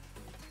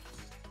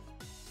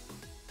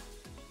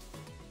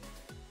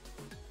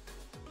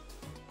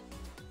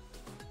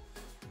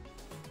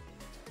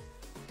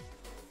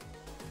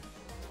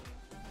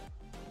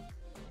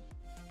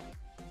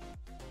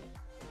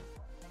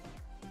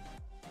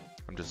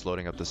 I'm just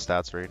loading up the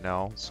stats right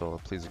now,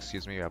 so please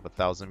excuse me. I have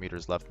 1,000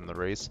 meters left in the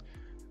race.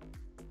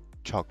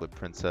 Chocolate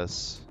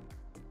Princess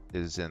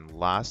is in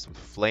last with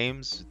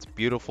flames. It's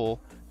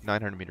beautiful.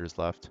 900 meters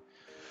left.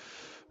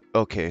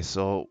 Okay,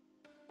 so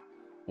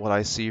what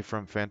I see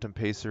from Phantom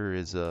Pacer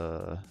is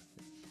a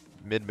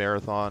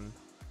mid-marathon.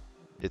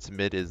 Its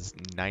mid is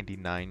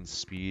 99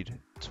 speed,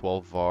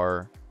 12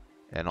 VAR,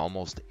 and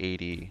almost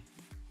 80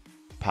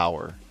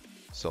 power.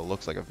 So it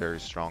looks like a very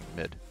strong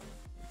mid.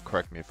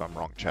 Correct me if I'm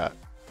wrong, chat.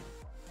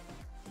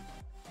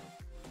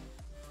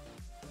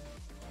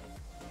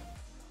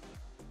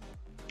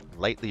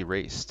 Lightly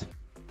raced.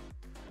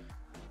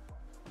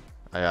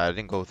 I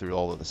didn't go through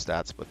all of the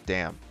stats, but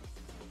damn.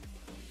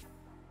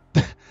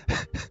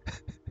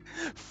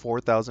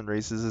 4,000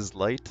 races is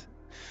light.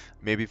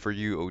 Maybe for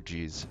you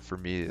OGs. For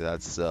me,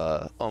 that's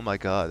oh my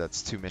god,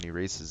 that's too many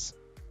races.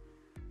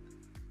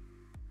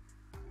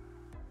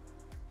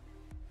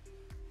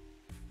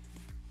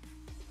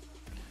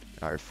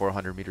 All right,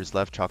 400 meters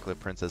left. Chocolate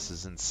Princess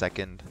is in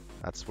second.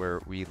 That's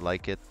where we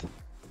like it.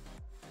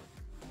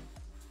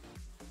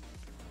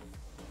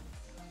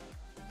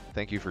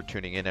 Thank you for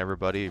tuning in,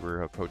 everybody.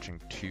 We're approaching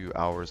 2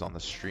 hours on the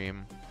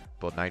stream,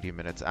 about 90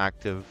 minutes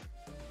active.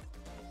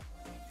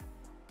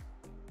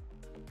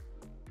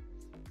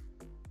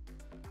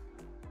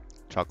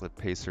 Chocolate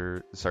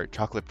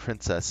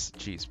Princess,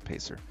 geez,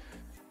 Pacer,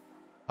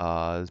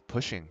 is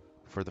pushing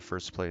for the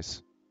first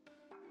place.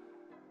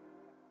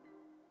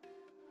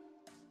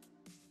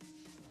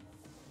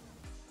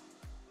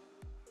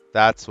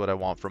 That's what I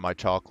want for my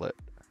chocolate.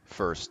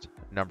 First,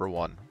 number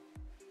one.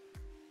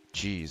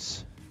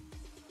 Jeez.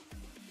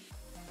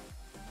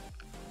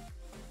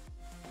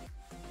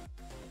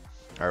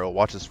 All right, we'll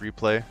watch this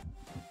replay.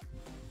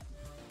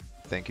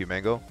 Thank you,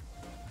 Mango.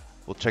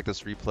 We'll check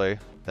this replay,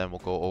 then we'll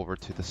go over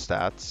to the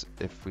stats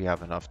if we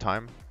have enough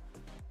time,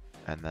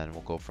 and then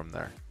we'll go from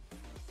there.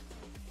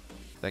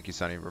 Thank you,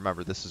 Sonny.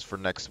 Remember, this is for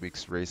next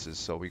week's races,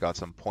 so we got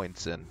some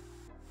points in.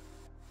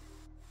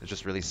 It's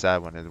just really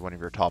sad when one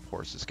of your top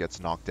horses gets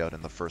knocked out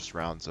in the first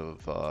rounds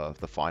of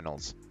the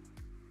finals.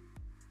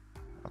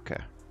 Okay.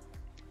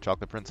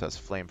 Chocolate Princess,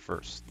 flame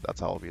first.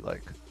 That's how it'll be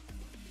like.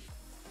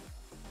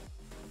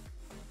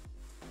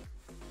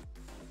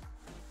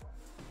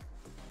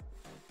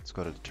 Let's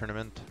go to the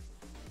tournament.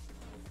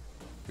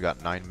 We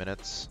got 9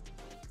 minutes.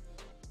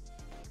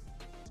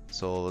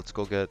 So let's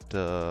go get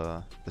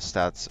the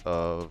stats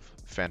of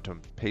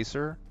Phantom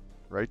Pacer.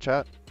 Right,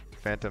 chat?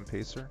 Phantom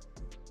Pacer.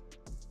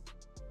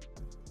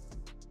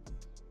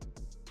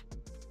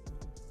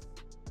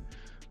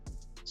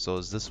 So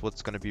is this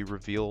what's going to be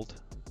revealed?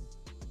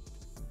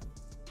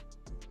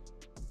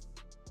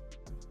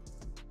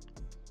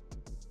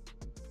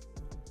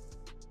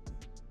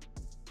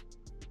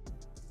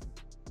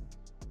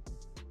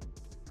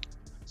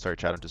 Sorry,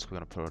 chat, I'm just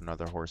going to put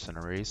another horse in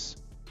a race.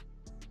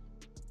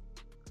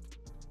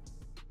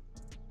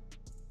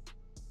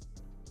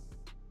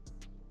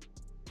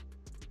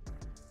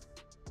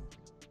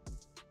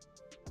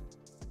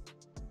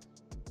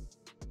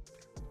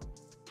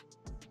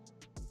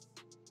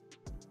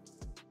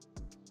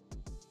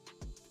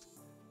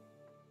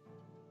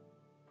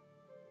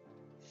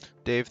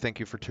 Dave, thank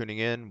you for tuning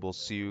in. We'll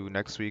see you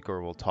next week,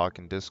 or we'll talk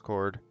in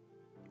Discord.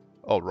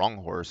 Oh, wrong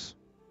horse.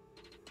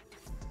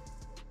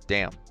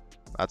 Damn,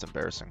 that's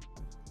embarrassing.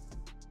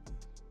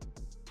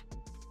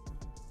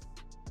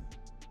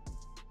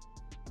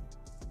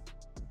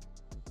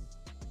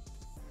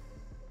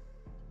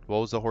 What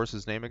was the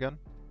horse's name again?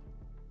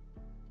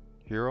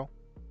 Hero?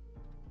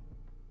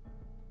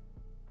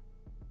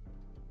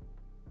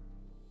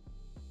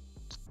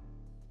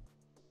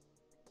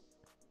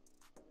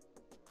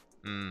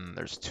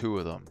 There's 2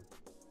 of them.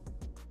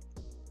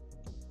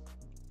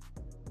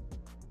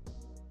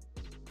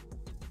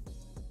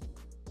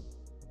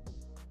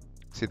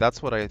 See,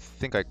 that's what I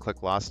think I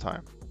clicked last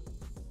time.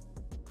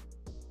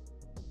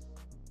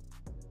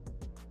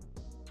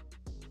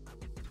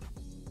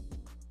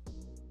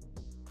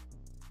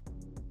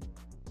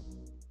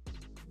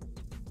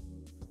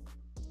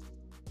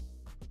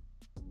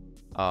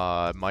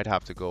 I might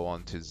have to go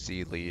on to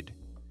Z lead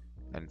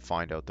and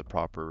find out the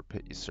proper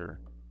pacer,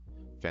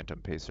 Phantom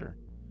Pacer.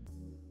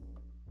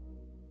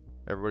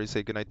 Everybody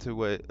say goodnight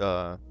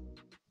to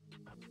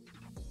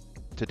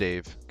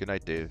Dave. Good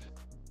night, Dave.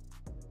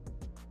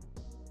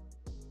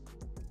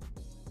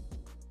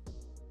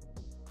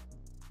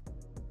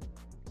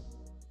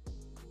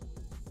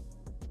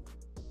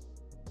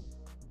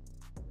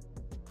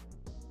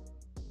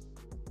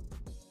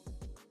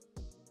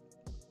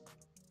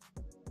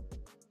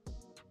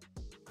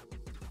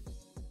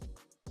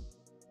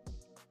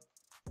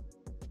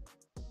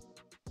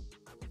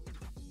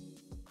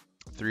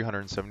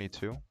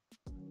 $372.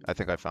 I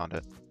think I found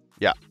it.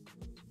 Yeah.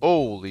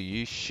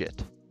 Holy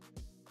shit.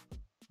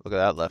 Look at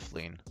that left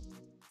lean.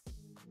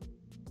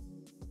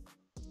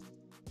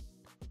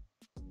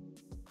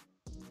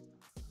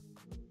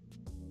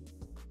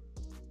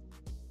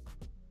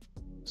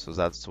 So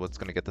that's what's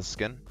going to get the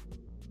skin.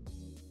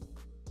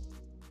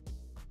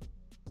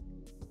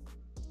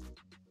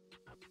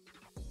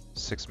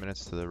 Six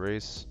minutes to the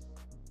race.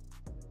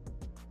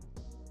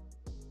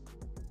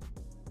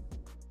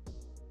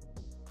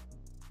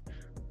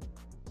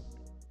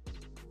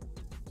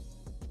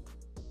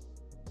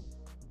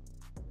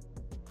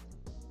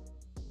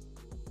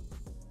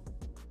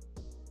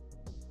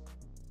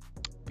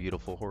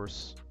 Beautiful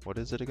horse. What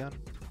is it again?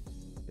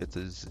 It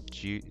is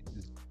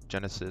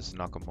Genesis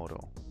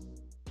Nakamoto.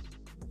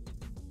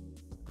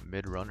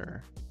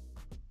 Mid-runner.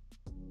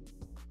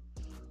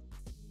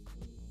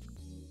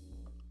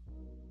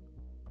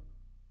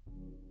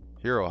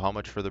 Hero, how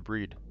much for the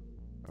breed?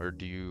 Or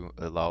do you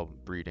allow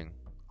breeding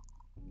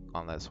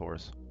on this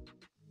horse?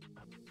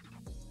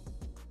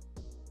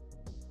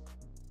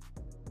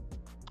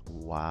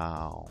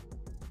 Wow.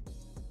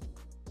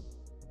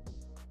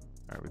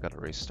 Alright, we got a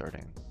race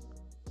starting.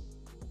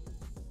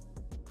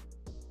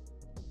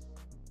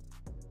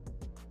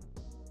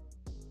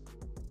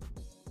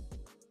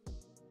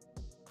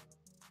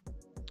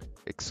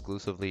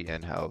 Exclusively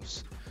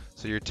in-house.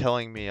 So you're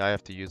telling me I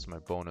have to use my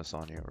bonus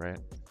on you, right?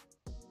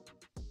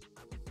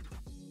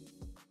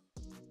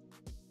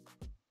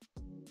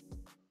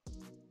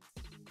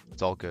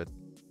 It's all good.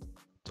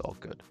 It's all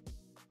good.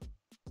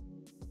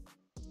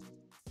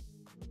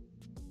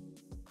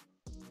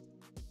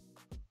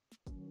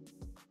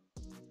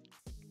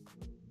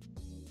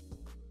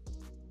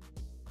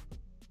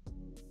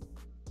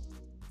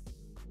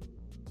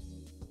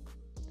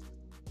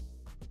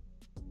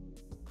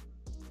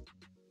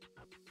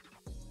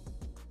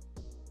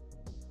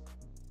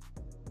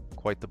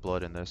 Quite the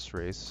blood in this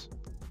race.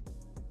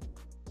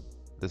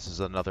 This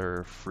is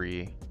another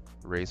free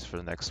race for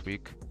the next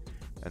week,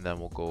 and then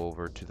we'll go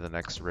over to the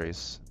next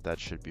race that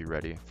should be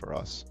ready for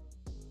us.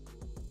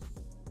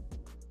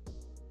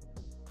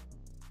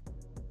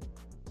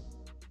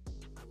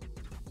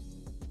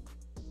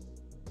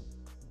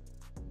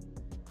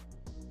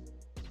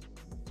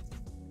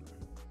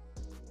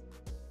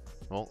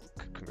 Well,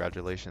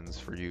 congratulations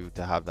for you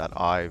to have that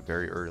eye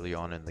very early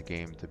on in the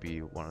game to be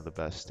one of the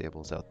best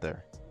stables out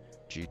there.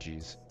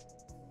 GG's.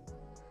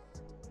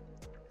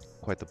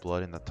 Quite the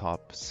blood in the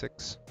top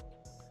 6.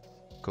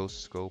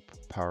 Ghost Scope,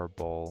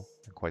 Powerball,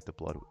 and quite the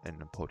blood in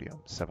the podium.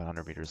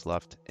 700 meters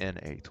left in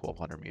a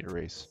 1200 meter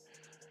race.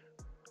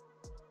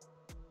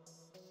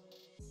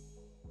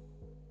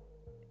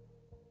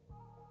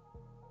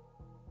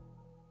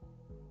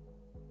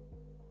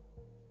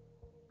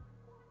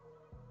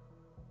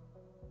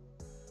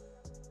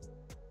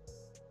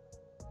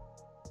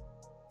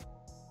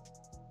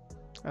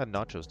 I had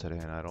nachos today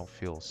and I don't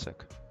feel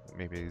sick.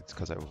 Maybe it's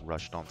because I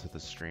rushed onto the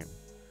stream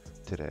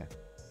today.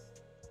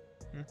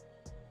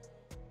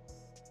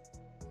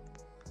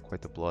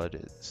 Quite the blood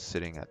is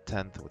sitting at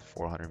 10th with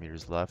 400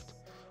 meters left.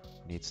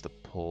 Needs to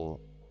pull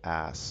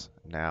ass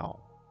now.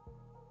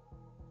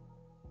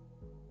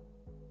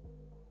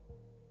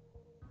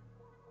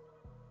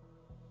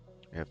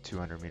 We have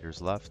 200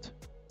 meters left.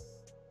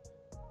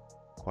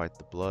 Quite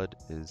the blood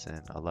is in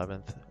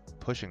 11th,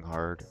 pushing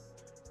hard.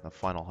 The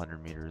final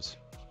 100 meters.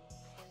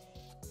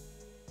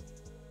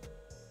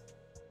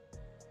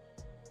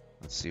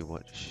 Let's see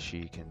what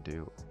she can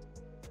do.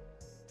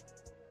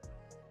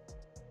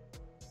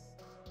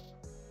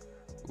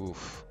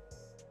 Oof,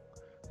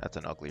 that's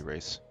an ugly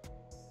race.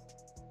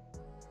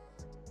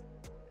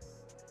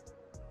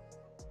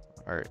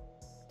 Alright,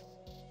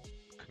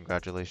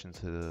 congratulations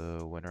to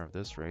the winner of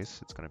this race.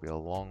 It's going to be a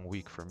long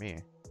week for me.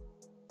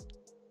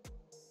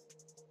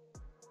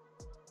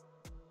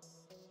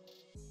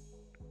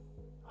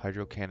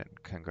 Hydro Cannon,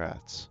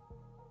 congrats.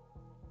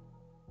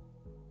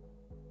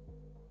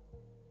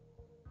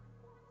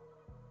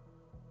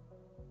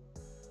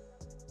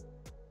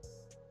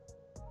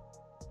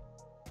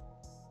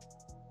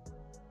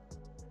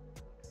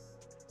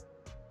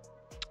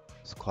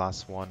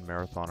 Class 1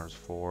 Marathoners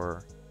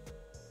 4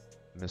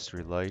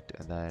 Mystery Light,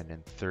 and then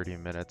in 30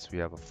 minutes we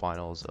have a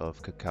finals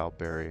of Cacao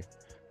Berry,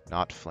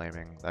 not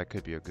flaming. That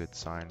could be a good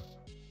sign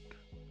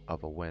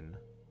of a win.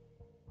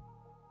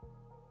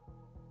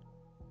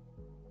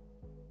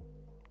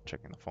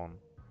 Checking the phone.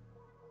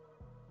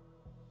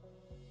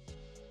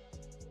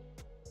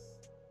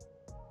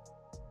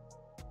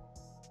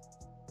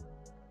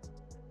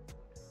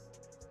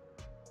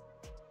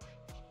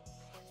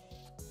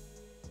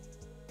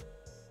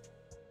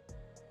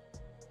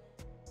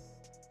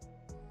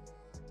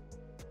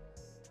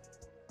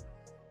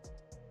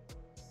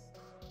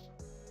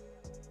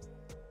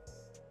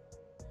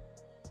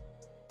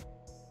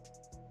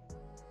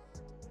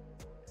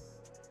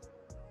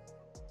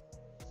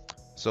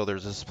 So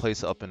there's this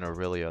place up in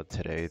Aurelia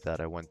today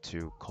that I went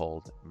to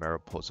called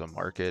Mariposa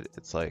Market.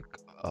 It's like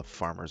a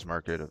farmer's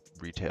market, a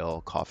retail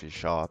coffee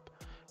shop,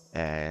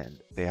 and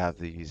they have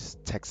these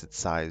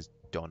Texas-sized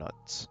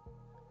donuts.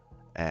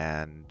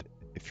 And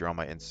if you're on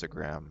my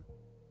Instagram,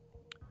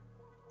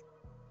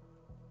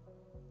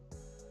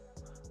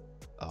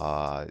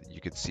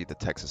 you could see the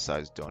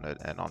Texas-sized donut,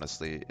 and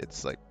honestly,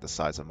 it's like the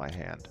size of my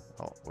hand.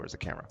 Oh, where's the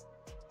camera?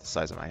 The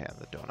size of my hand,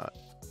 the donut.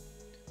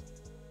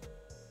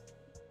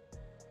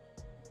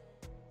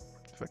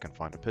 If I can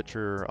find a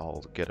picture,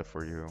 I'll get it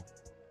for you.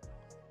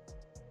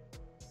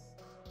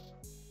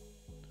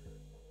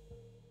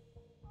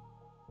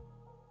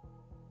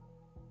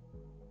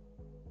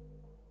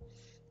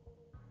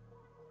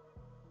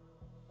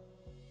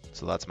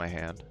 So that's my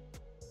hand.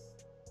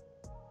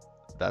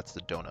 That's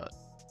the donut.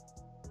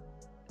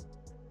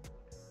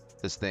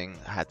 This thing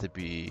had to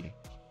be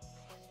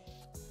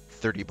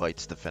 30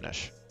 bites to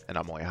finish, and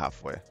I'm only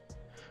halfway.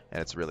 And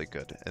it's really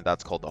good. And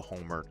that's called the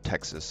Homer,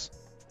 Texas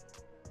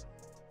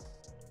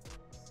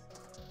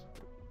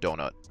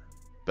donut.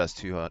 Best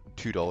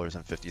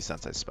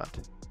 $2.50 I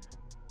spent.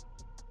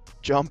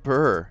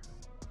 Jumper!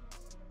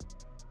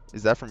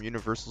 Is that from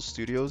Universal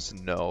Studios?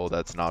 No,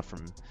 that's not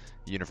from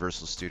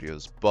Universal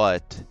Studios,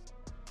 but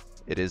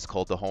it is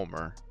called the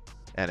Homer,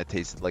 and it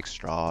tasted like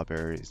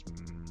strawberries.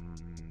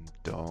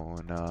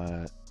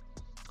 Donut.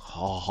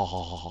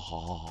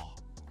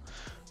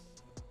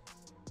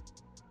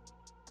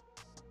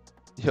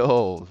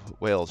 Yo,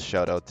 Wales,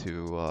 shout out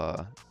to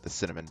the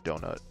cinnamon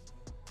donut.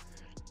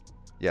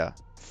 Yeah,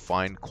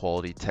 fine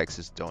quality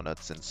Texas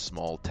donuts in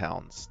small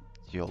towns.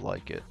 You'll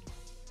like it.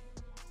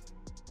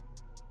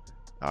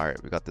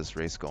 Alright, we got this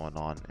race going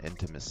on.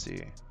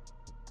 Intimacy.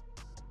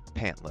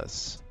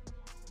 Pantless.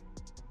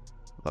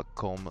 La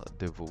Combe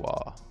de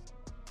Voix.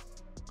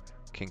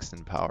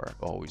 Kingston Power.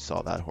 Oh, we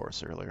saw that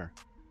horse earlier.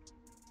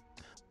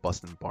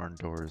 Busting barn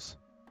doors.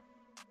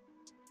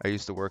 I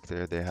used to work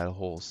there. They had a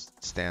whole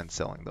stand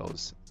selling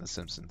those in the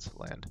Simpsons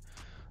land.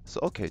 So,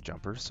 okay,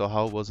 Jumper. So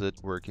how was it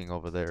working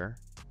over there?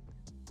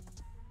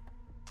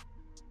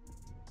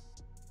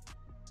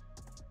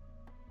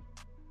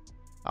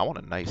 I want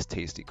a nice,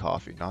 tasty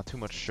coffee. Not too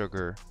much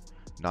sugar,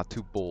 not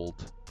too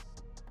bold,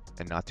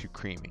 and not too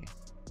creamy.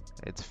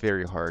 It's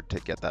very hard to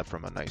get that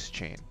from a nice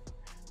chain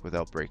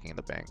without breaking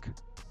the bank.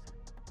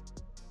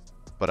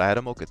 But I had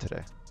a mocha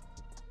today.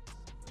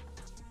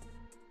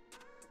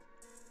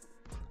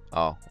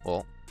 Oh,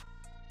 well.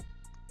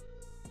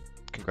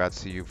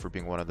 Congrats to you for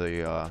being one of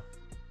the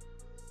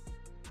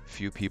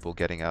few people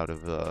getting out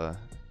of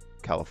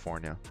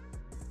California.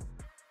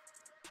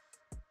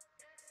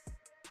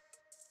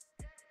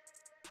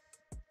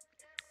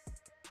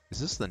 Is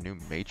this the new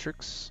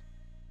Matrix?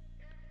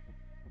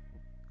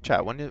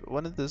 Chat, when did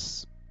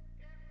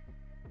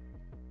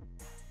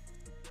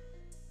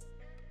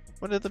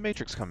the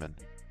Matrix come in?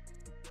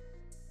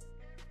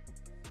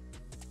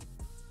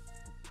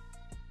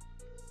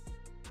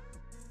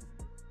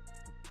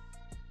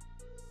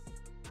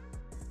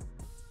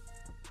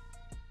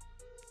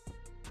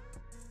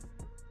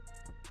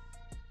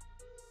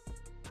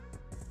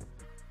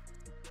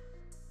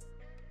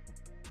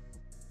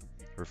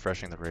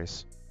 Refreshing the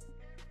race.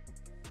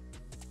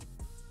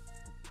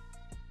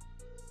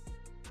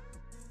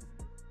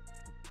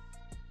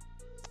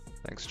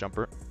 Thanks,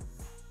 Jumper.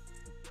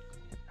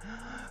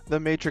 The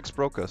Matrix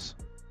broke us.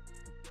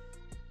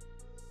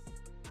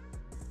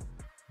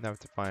 Now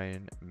to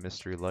find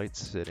Mystery Light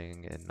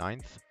sitting in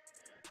 9th.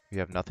 We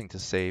have Nothing to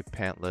Say,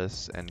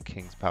 Pantless, and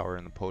King's Power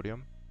in the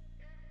podium.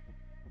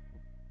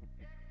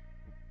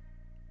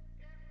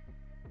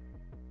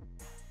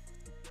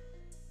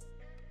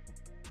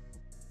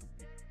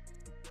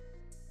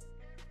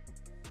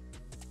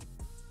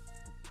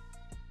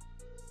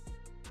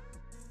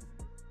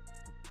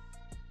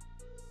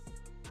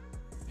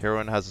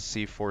 Heroine has a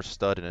C4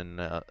 stud and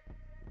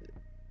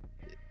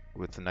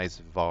with a nice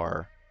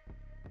VAR.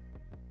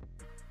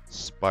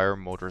 Spire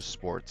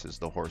Motorsports is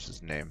the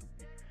horse's name.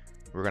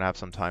 We're gonna have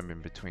some time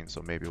in between,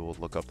 so maybe we'll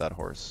look up that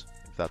horse,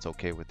 if that's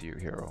okay with you,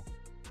 Hero.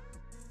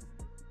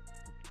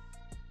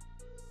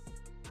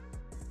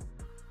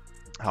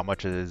 How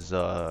much is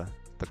the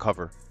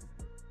cover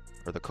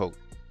or the coat?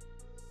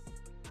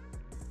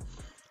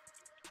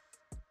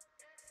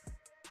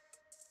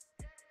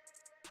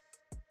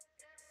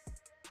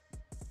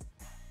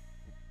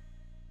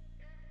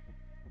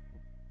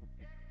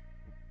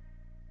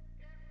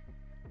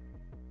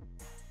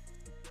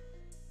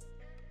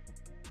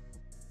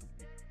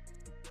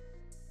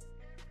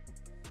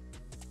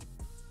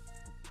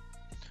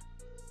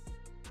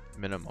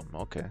 Minimum,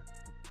 okay.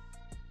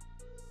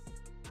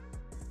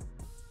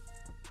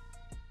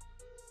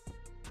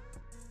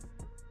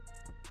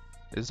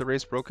 Is the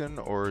race broken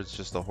or is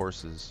just the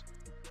horses?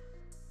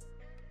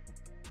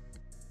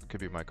 Could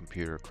be my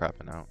computer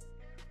crapping out.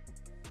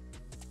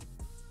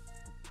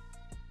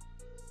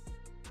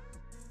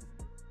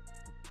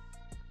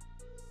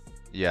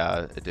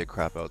 Yeah, it did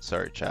crap out.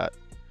 Sorry, chat.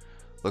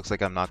 Looks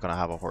like I'm not gonna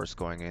have a horse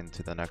going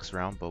into the next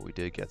round, but we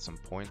did get some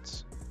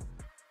points.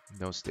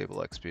 No stable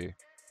XP.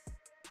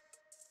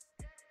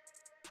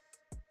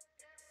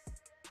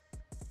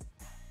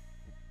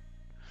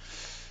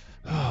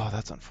 Oh,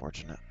 that's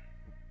unfortunate.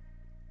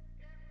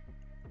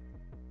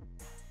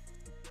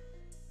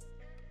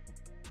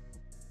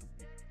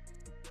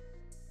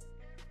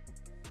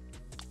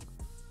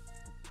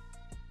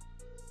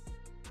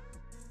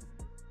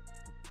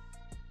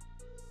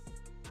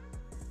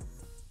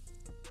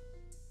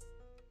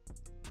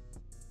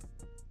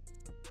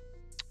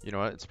 You know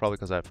what? It's probably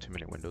because I have too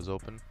many windows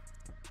open.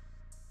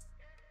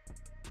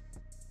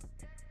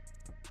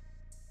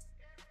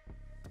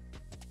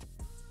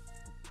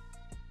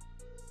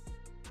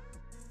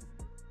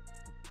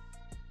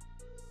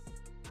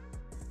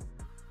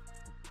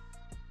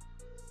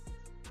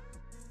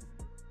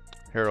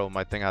 Harold,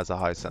 my thing has a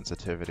high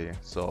sensitivity,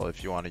 so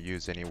if you want to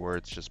use any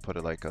words, just put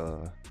it like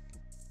a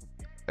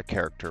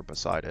character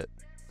beside it.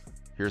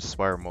 Here's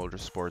Spire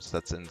Motorsports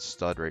that's in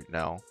stud right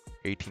now.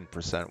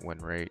 18% win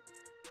rate.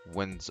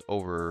 Wins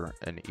over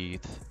an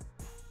ETH.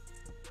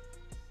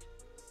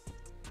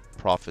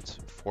 Profits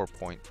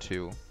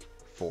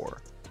 4.24.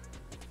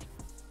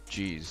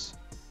 Jeez.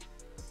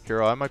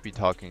 Hero, I might be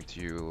talking to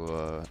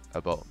you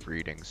about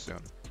breeding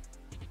soon.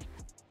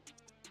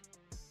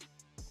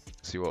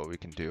 See what we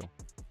can do.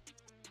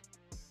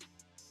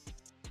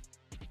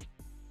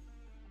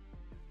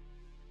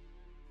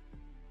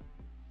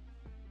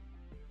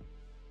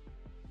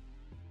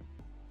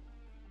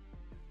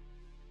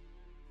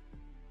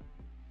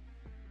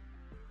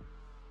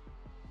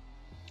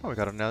 Oh, we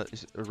got a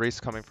race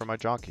coming for my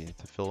jockey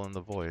to fill in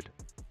the void.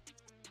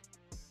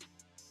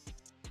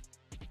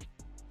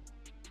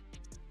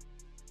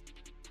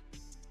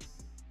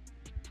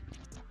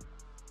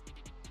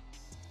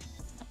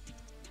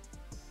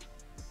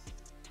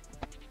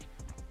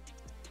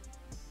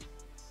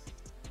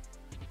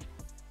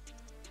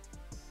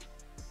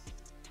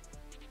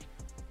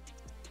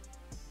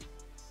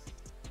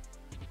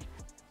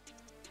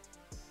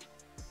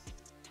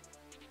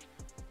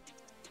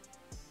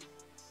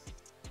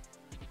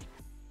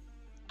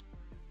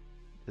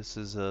 This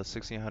is a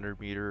 1600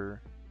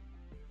 meter.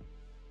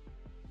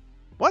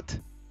 What?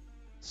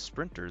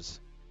 Sprinters.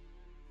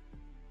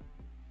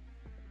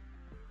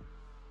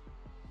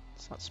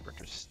 It's not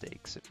sprinter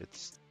stakes if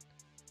it's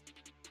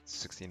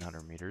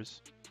 1600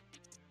 meters.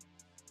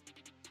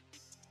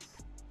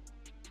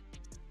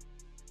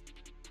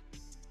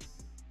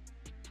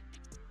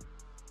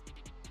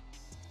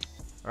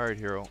 Alright,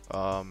 Hero.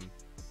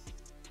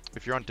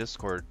 If you're on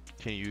Discord,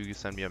 can you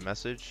send me a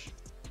message,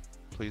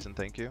 please and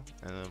thank you,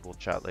 and then we'll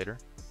chat later.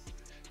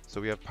 So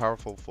we have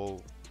powerful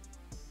full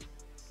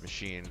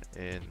machine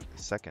in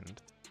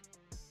second.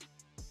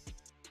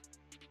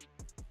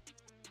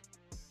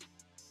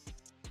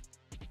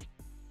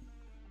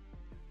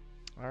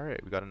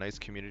 Alright, we got a nice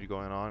community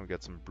going on. We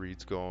got some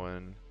breeds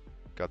going,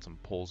 got some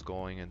polls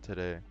going in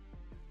today.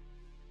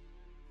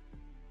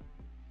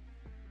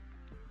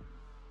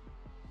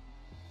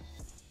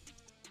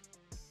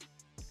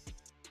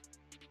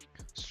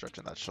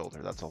 Stretching that shoulder,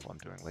 that's all I'm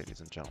doing, ladies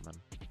and gentlemen.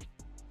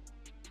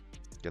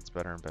 Gets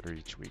better and better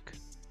each week.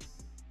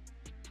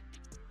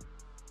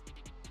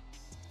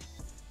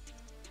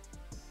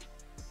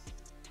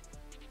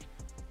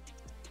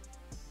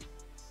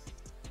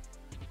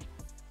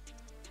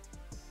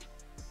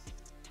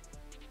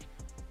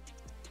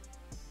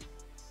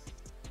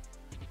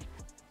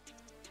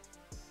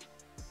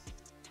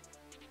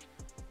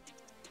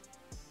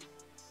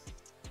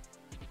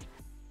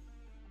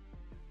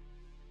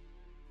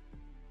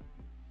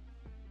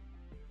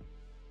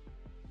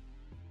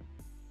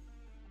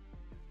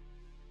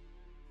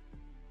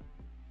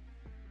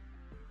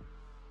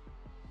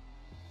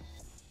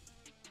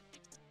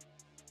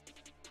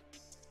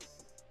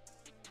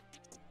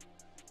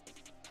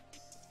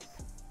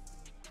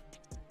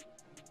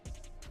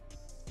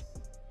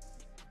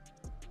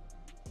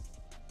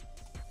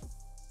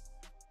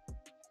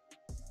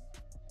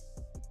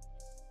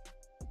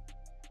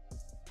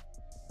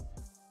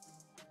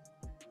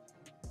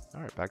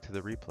 Alright, back to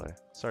the replay.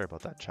 Sorry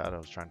about that, chat. I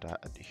was trying to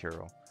add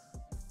Hero.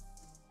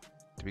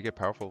 Did we get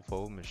powerful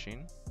foe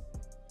machine?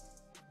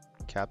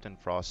 Captain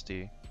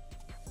Frosty.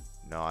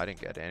 No, I didn't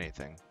get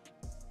anything.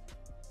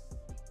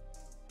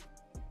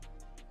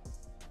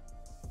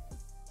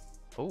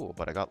 Oh,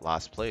 but I got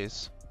last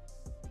place.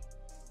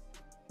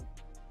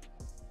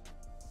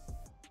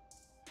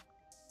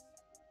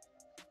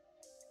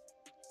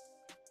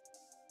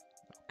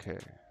 Okay.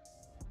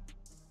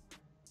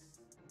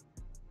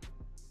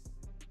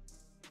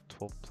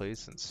 12th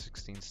place and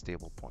 16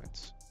 stable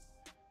points.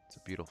 It's a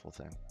beautiful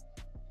thing.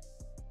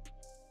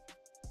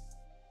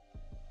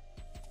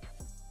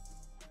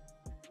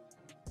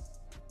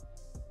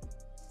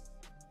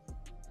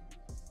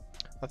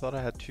 I thought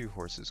I had 2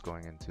 horses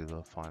going into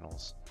the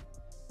finals.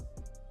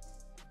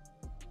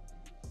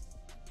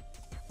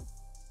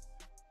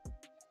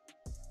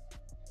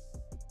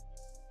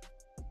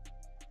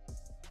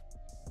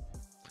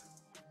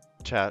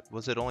 Chat,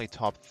 was it only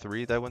top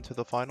 3 that went to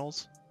the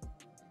finals?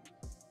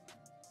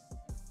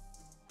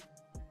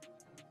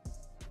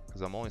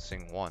 Because I'm only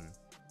seeing 1.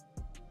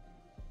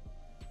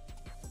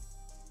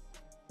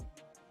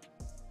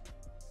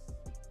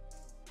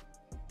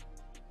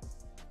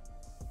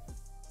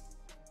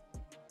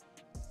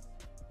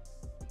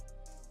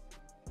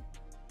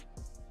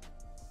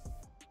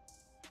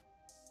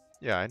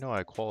 Yeah, I know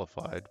I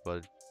qualified,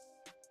 but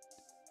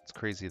it's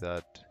crazy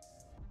that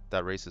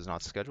that race is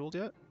not scheduled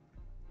yet.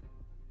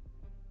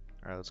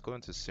 Alright, let's go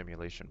into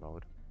simulation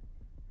mode.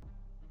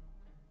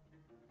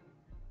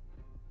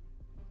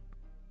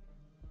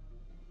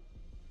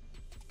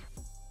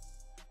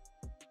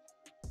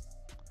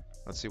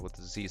 Let's see what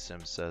the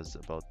Z-Sim says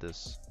about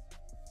this.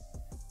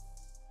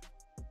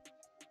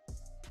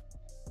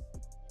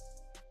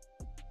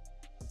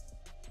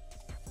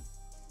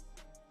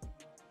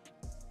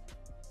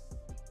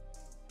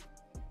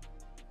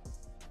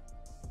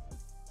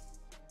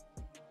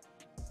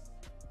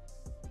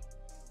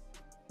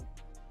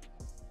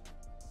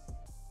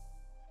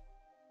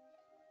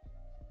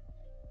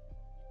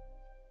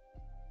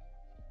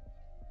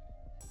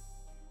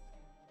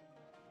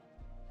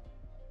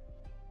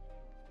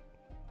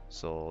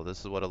 So this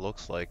is what it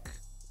looks like.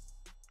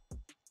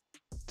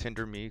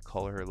 Tinder me,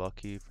 call her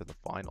lucky for the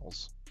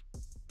finals.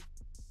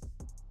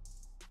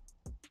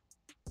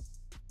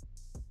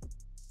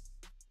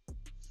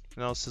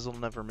 No, Sizzle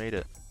never made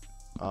it.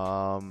 It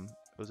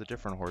was a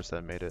different horse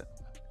that made it.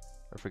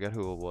 I forget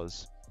who it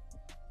was.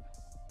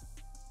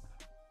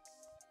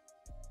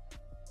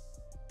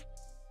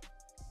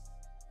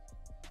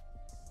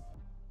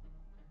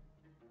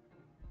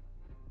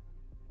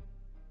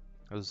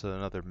 It was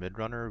another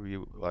midrunner. We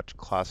watched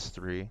Class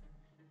 3.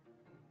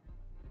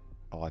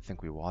 Oh, I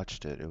think we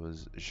watched it. It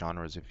was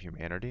Genres of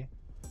Humanity.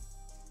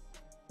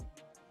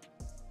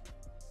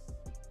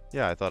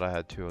 Yeah, I thought I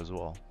had 2 as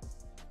well.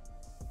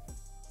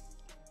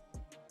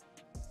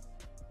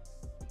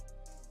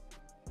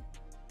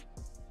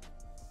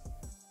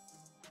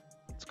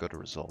 Let's go to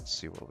results,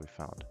 see what we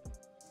found.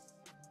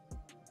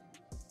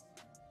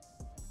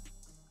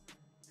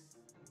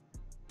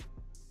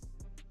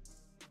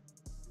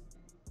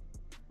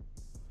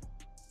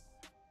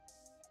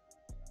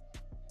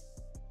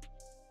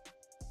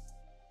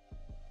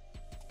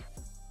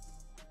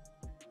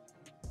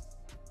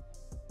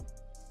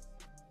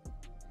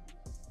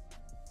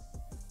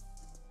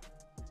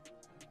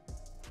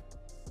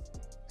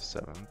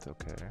 7th,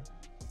 okay.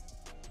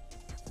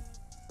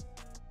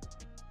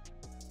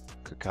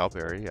 Cacao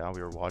Berry, yeah,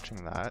 we were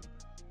watching that.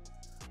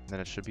 And then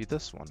it should be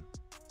this one.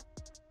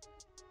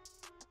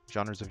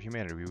 Genres of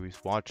Humanity, we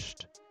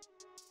watched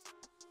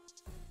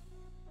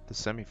the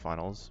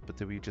semifinals, but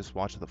did we just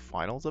watch the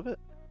finals of it?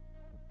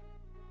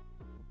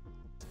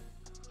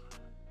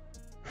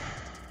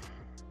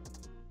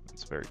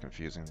 It's very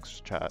confusing,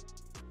 chat.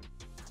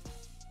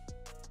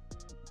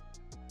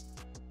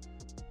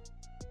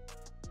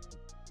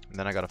 And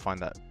then I gotta find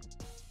that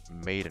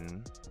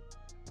maiden.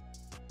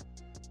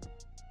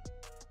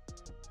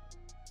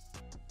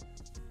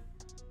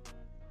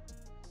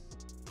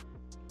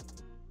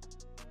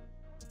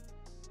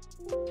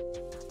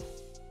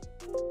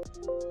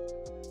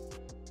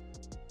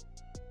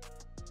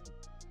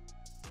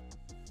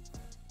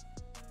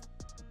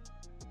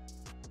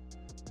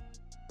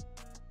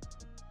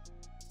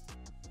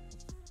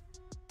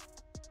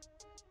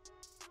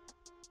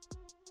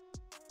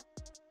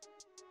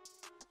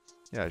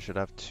 Yeah, I should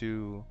have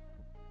two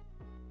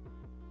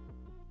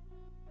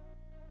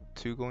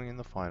going in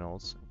the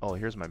finals. Oh,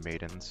 here's my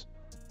maidens.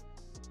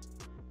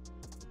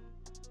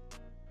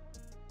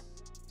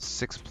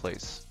 6th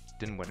place.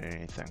 Didn't win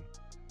anything.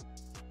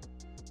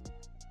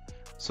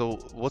 So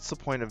what's the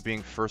point of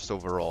being first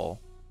overall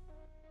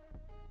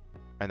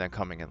and then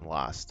coming in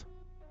last?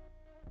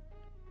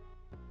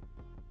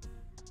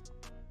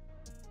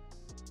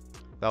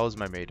 That was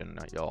my maiden,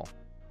 y'all.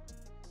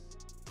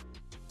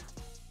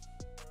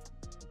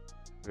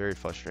 Very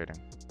frustrating.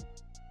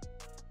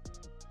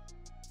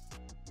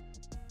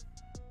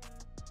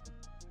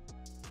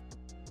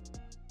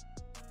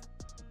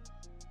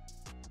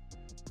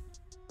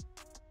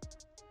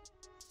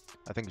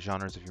 I think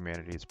Genres of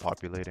Humanity is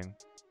populating.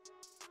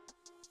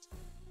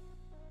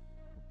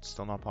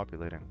 Still not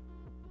populating.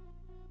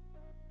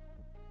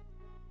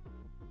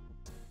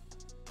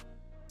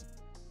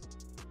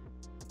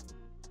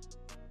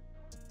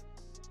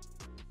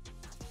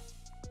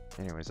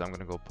 Anyways, I'm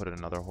gonna go put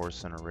another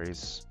horse in a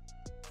race.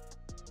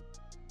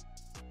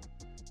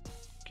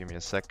 Give me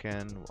a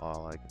second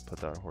while I put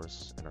that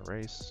horse in a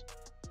race.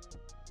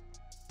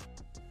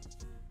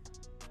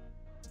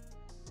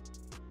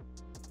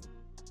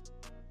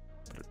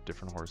 Put a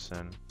different horse in.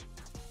 I'm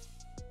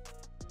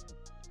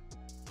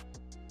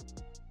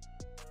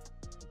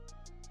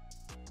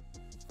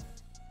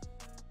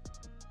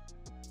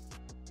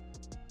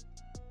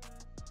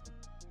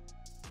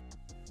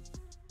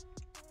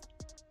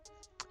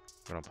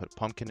gonna put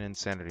Pumpkin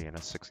Insanity in a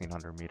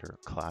 1600 meter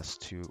class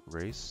 2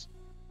 race.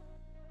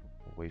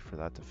 Wait for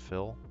that to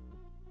fill.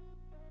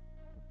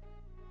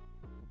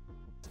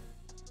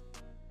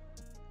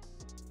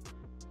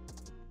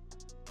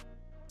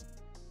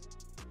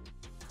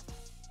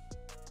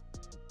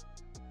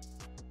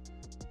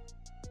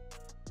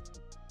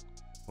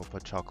 We'll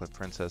put Chocolate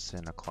Princess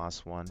in a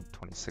class 1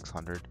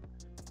 2600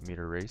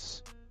 meter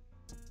race.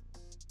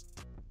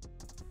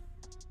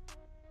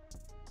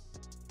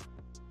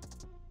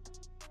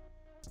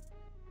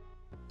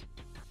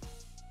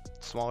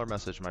 Smaller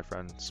message, my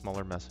friend.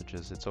 Smaller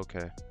messages. It's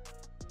okay.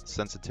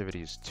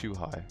 Sensitivity is too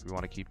high. We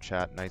want to keep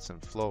chat nice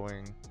and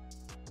flowing.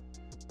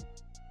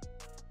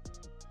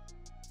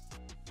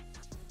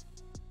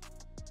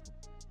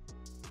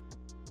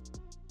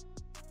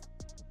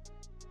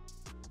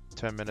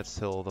 "10 minutes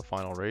till the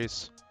final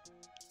race."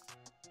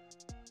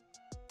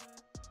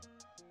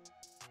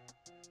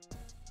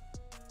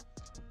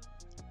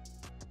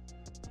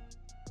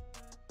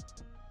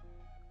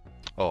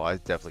 Oh, I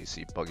definitely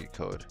see buggy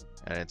code.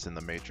 And it's in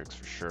the matrix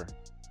for sure.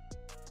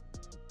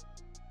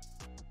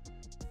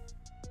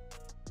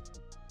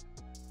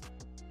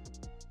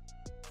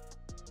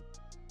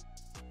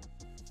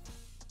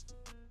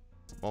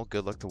 Well,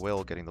 good luck to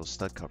Whale getting those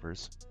stud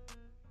covers.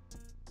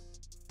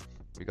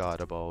 We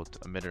got about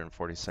 1 minute and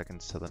 40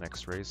 seconds to the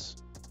next race.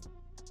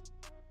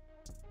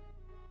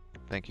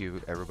 Thank you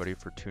everybody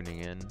for tuning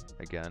in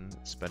again,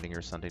 spending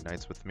your Sunday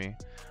nights with me.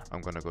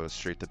 I'm gonna go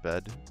straight to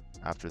bed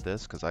after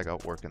this because I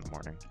got work in the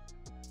morning.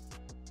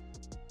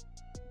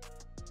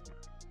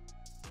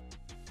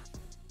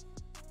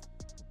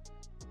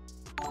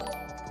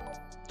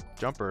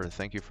 Jumper,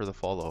 thank you for the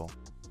follow.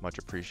 Much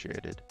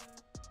appreciated.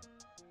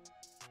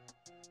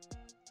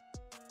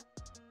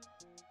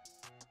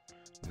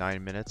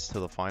 9 minutes to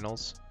the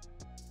finals.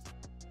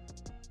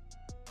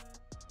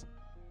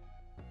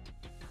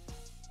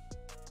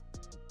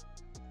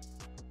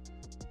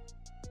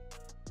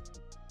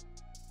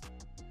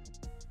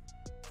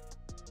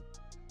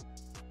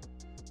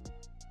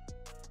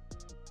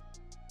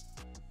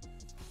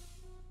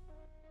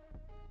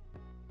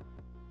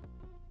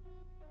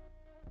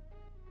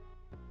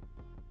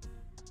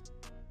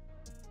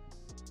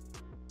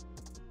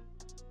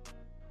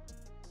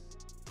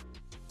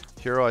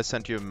 Hero, I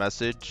sent you a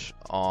message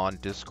on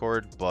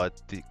Discord,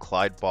 but the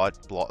Clyde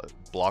bot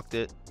blocked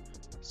it.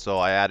 So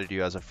I added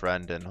you as a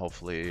friend and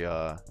hopefully,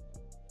 ha,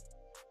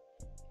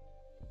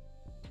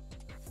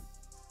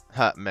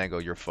 Mango,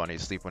 you're funny.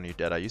 Sleep when you're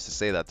dead. I used to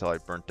say that till I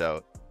burnt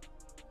out.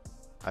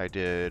 I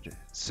did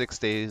 6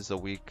 days a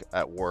week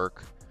at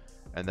work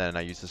And then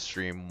I used to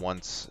stream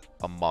once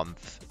a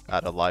month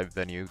at a live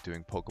venue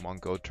doing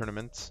Pokemon Go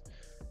tournaments.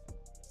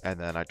 And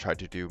then I tried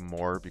to do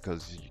more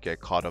because you get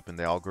caught up in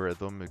the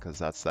algorithm because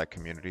that's that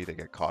community, they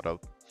get caught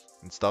up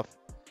and stuff.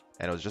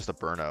 And it was just a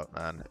burnout,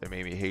 man. It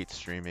made me hate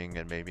streaming,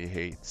 it made me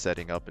hate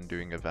setting up and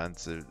doing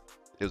events. It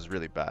was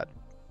really bad.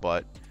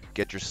 But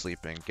get your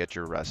sleep in, get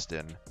your rest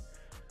in.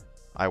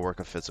 I work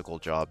a physical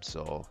job,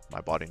 so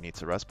my body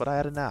needs a rest, but I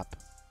had a nap.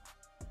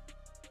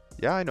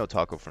 Yeah, I know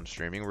Taco from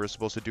streaming. We were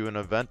supposed to do an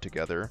event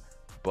together,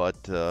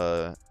 but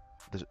the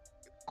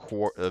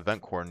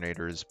event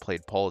coordinators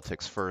played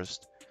politics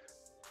first,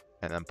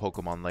 and then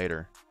Pokemon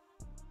later.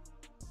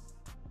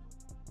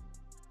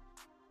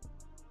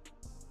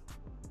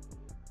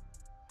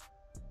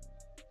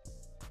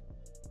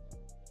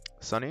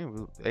 Sunny,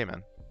 hey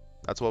man,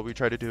 that's what we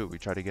try to do. We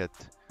try to get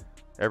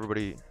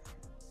everybody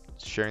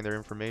sharing their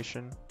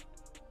information,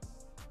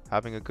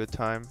 having a good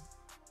time,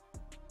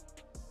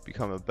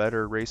 become a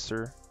better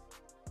racer,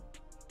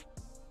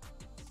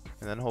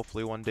 and then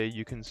hopefully one day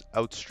you can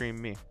outstream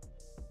me.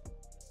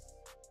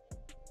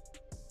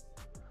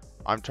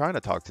 I'm trying to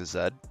talk to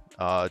Zed,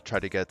 try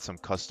to get some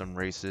custom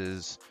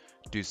races,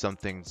 do some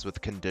things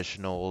with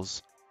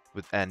conditionals,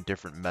 and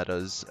different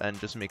metas, and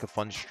just make a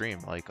fun stream.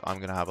 Like, I'm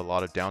gonna have a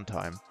lot of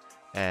downtime,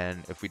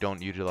 and if we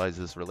don't utilize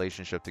this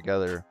relationship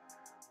together,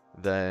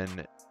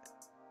 then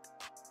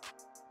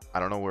I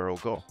don't know where it'll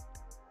go.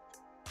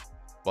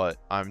 But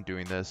I'm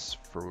doing this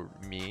for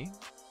me,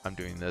 I'm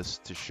doing this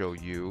to show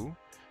you,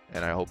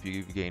 and I hope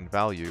you gain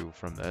value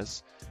from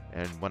this.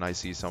 And when I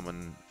see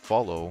someone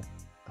follow,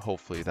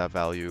 hopefully that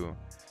value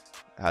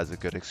has a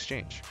good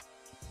exchange.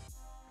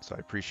 So I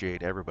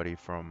appreciate everybody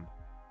from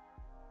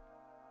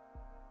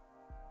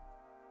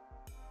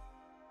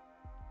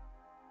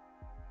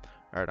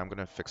Alright, I'm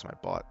gonna fix my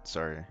bot.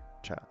 Sorry,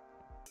 chat.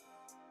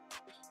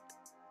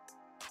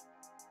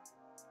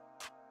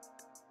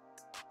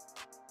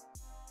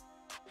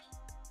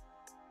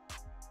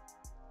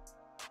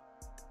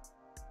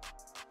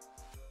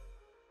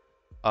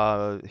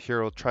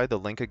 Here, I'll try the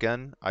link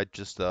again. I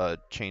just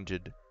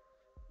changed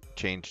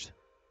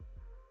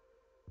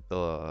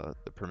the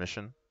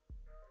permission.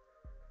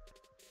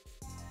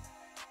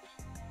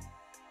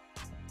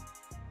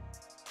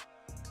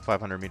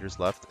 .500 meters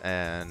left,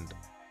 and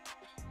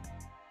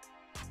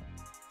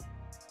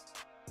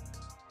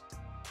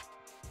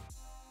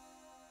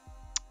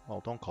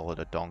well, don't call it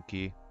a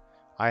donkey.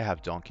 I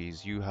have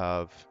donkeys, you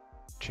have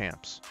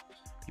champs.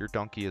 Your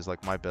donkey is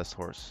like my best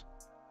horse.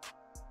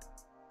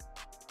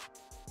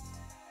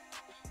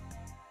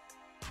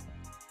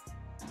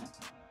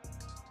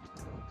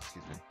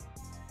 Excuse me.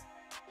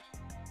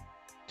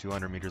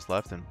 200 meters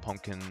left, and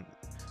Pumpkin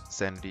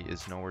Sanity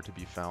is nowhere to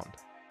be found.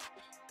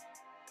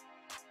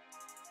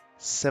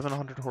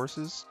 700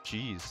 horses?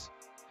 Jeez.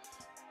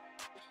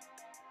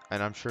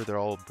 And I'm sure they're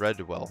all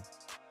bred well.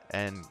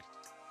 And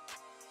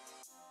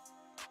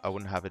I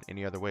wouldn't have it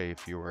any other way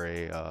if you were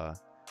a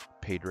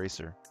paid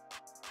racer.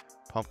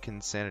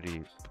 Pumpkin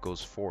Sanity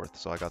goes 4th,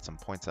 so I got some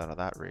points out of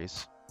that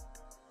race.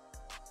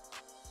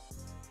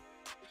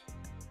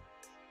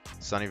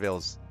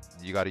 Sunnyvale's,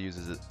 you gotta use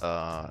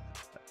a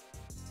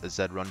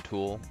Z-Run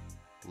tool,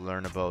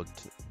 learn about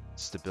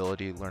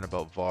stability, learn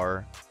about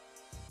VAR,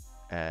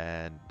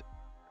 and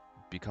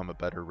become a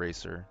better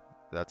racer.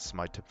 That's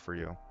my tip for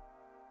you.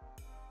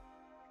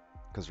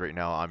 Because right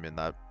now I'm in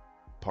that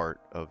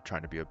part of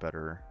trying to be a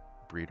better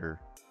breeder.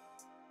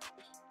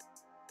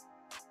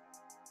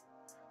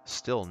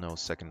 Still no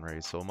second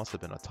race, so it must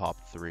have been a top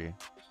 3.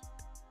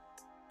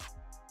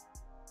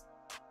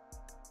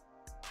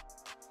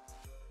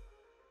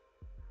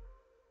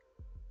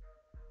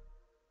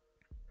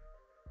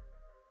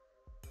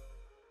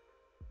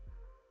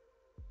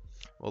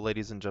 Well,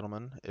 ladies and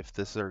gentlemen, if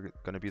this are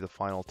going to be the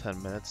final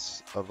 10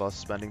 minutes of us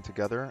spending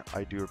together,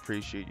 I do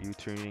appreciate you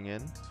tuning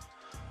in.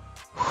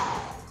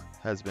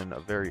 Has been a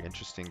very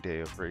interesting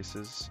day of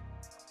races.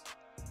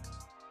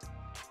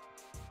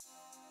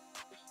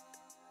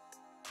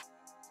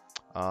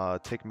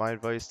 Take my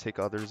advice, take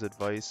others'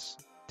 advice,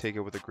 take it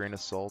with a grain of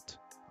salt,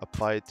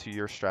 apply it to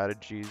your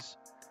strategies,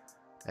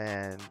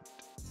 and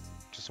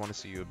just want to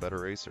see you a better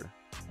racer.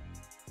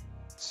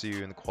 See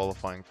you in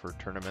qualifying for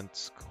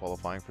tournaments,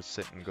 qualifying for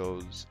sit and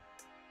goes,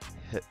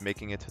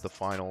 making it to the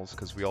finals,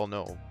 because we all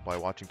know by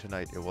watching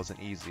tonight it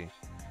wasn't easy.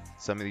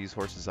 Some of these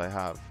horses I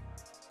have,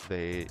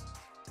 they're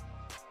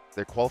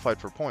qualified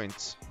for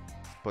points,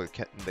 but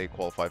they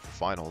qualified for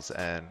finals,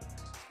 and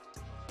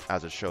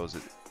as it shows,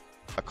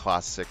 a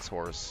class 6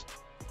 horse,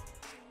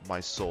 my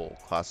sole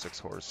class 6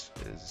 horse,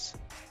 is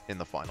in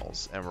the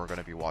finals, and we're going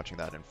to be watching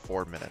that in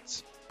 4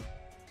 minutes.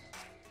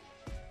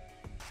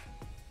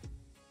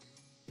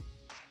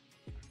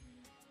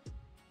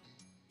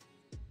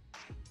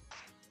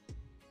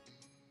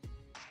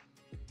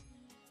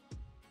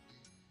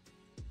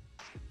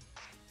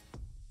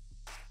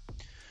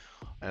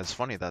 And it's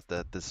funny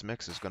that this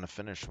mix is going to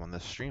finish when the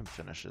stream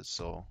finishes,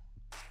 so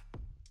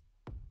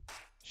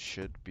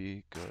should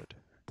be good.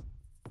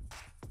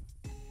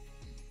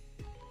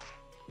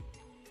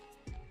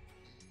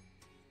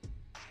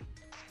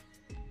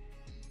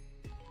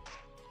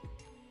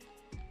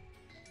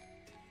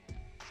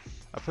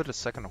 I put a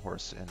second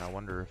horse in. I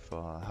wonder if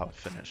how it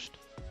finished.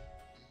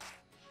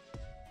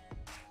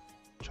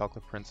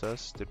 Chocolate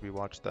Princess, did we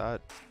watch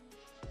that?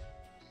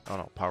 Oh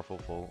no, Powerful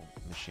Full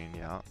Machine,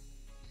 yeah.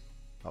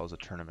 That was a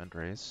tournament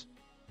race.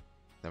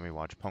 Then we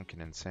watched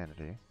Pumpkin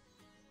Insanity.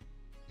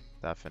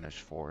 That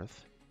finished 4th.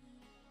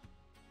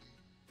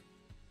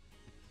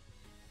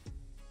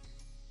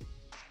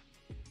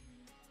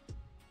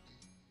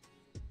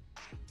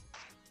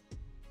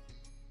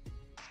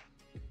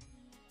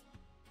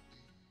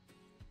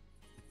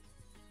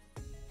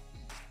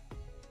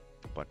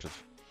 A bunch of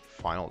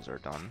finals are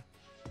done.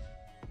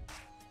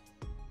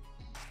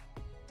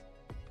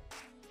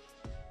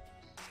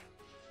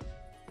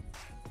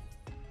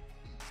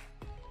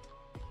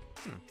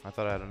 I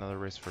thought I had another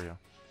race for you.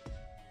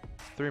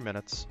 3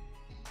 minutes.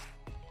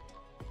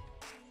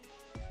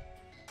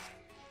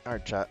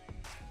 Alright, chat.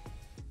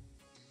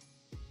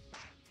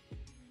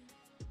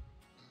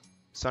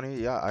 Sonny,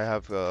 yeah, I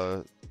have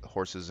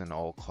horses in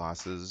all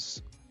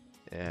classes,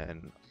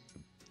 and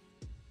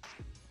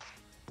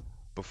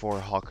before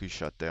Haku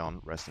shut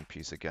down, rest in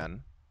peace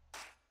again.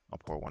 I'll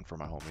pour one for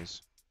my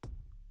homies.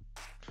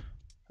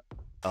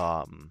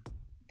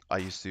 I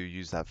used to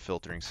use that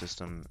filtering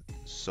system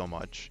so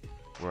much,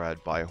 where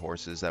I'd buy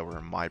horses that were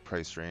in my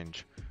price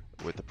range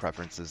with the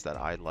preferences that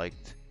I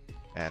liked,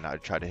 and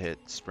I'd try to hit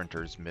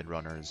sprinters,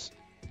 mid-runners,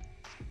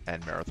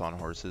 and marathon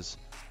horses,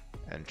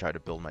 and try to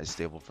build my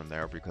stable from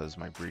there because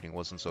my breeding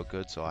wasn't so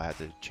good, so I had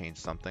to change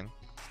something.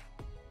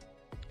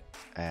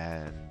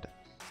 And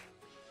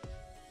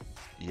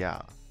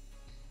yeah,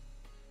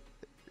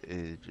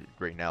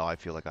 right now I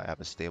feel like I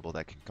have a stable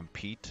that can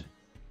compete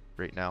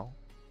right now,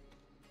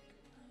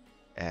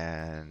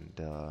 and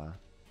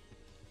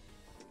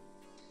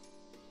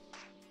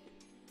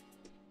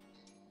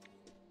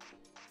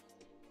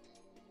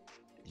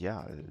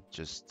yeah,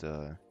 just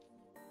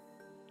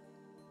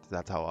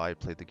that's how I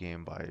played the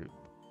game, by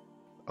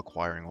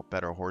acquiring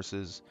better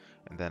horses,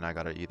 and then I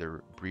gotta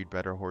either breed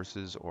better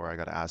horses or I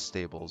gotta ask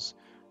stables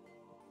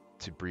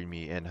to breed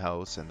me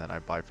in-house, and then I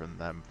buy from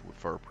them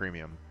for a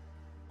premium,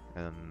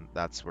 and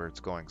that's where it's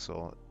going.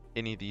 So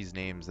any of these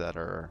names that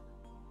are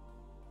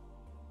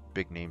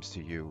big names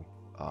to you,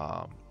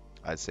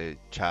 I'd say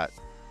chat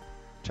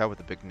with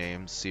the big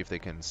names, see if they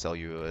can sell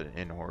you an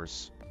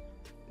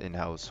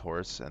in-house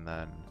horse, and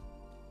then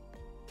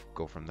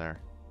go from there.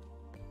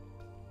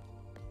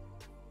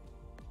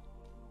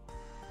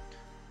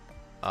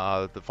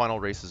 The final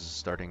race is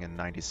starting in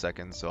 90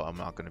 seconds, so I'm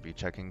not going to be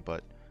checking,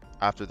 but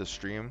after the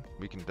stream,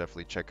 we can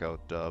definitely check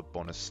out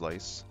Bonus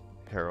Slice,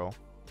 Harrow.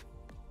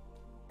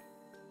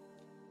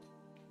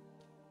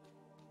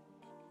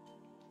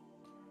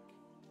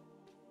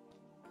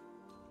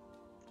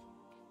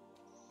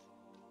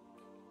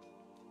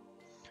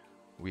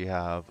 We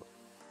have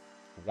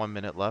 1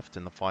 minute left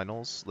in the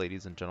finals.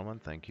 Ladies and gentlemen,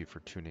 thank you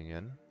for tuning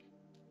in.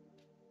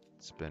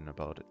 It's been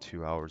about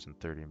 2 hours and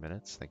 30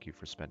 minutes. Thank you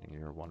for spending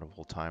your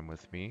wonderful time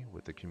with me,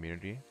 with the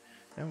community,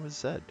 and with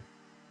Zed.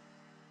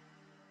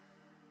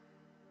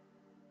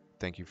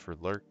 Thank you for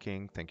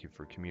lurking. Thank you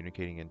for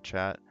communicating in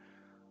chat.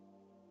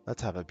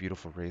 Let's have a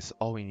beautiful race.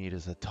 All we need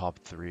is a top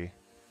 3.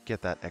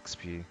 Get that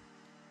XP.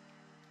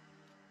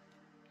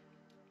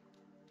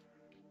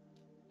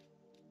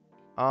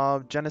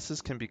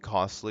 Genesis can be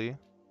costly.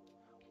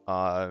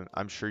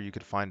 I'm sure you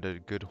could find a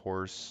good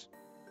horse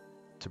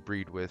to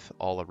breed with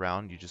all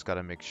around. You just got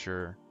to make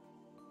sure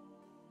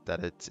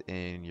that it's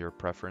in your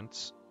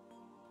preference.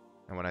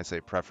 And when I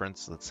say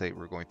preference, let's say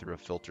we're going through a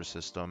filter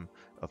system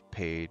of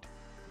paid,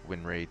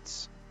 win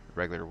rates,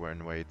 regular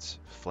win rates,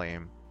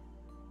 flame.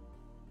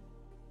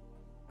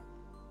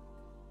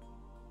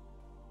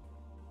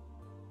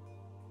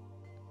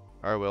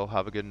 Alright, well,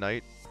 have a good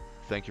night.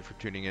 Thank you for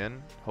tuning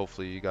in.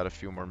 Hopefully you got a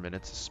few more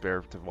minutes to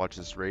spare to watch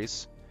this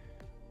race.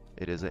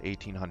 It is a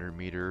 1800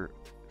 meter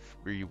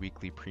free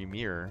weekly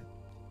premiere,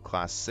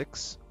 class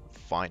 6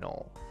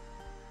 final.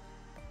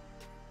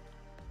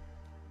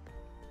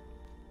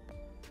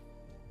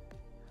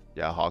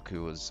 Yeah,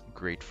 Haku was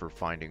great for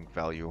finding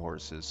value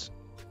horses,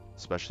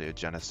 especially a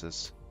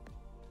Genesis.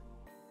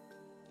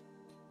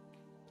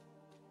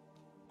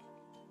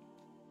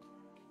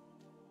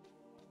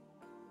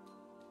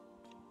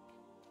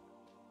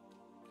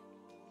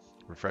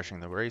 Refreshing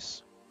the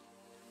race.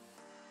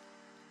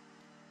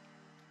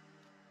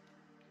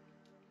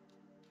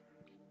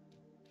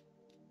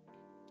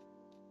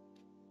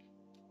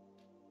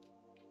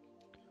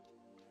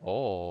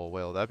 Oh,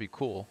 well, that'd be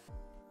cool.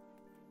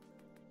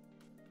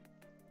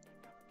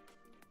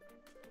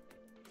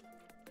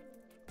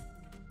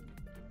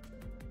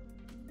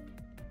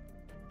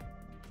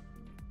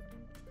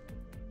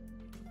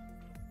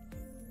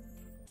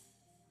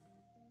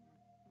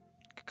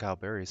 Cacao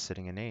Berry is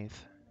sitting in 8th.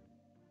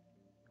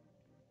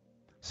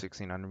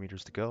 1600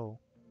 meters to go.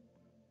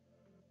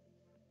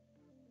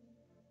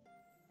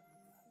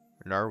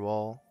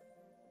 Narwhal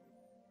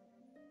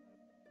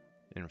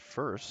in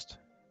 1st.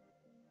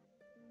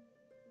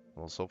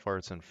 Well, so far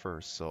it's in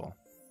 1st, so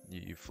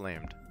you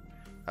flamed.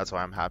 That's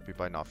why I'm happy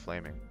by not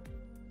flaming.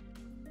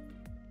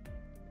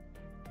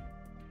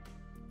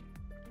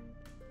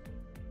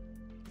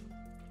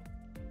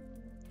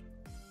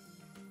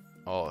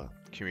 Oh,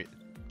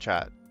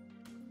 chat.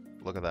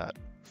 Look at that.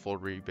 Full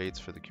rebates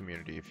for the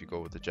community if you go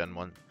with the Gen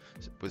 1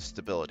 with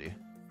stability.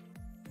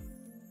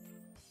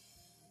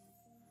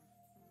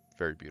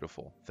 Very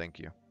beautiful. Thank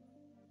you.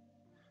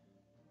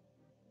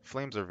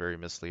 Flames are very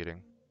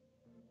misleading,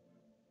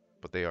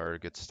 but they are a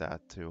good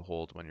stat to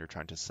hold when you're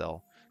trying to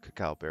sell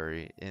Cacao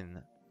Berry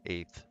in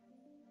 8th.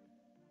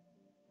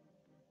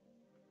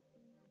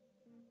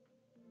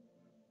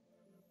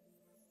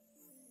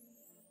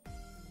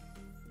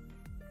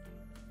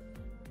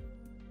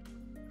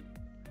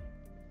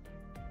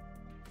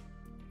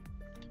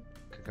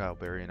 Cacao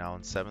Berry now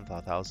in 7th,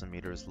 1,000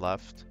 meters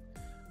left.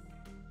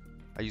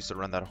 I used to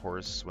run that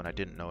horse when I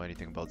didn't know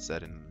anything about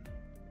Zed in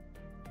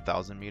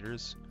 1,000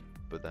 meters,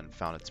 but then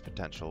found its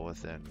potential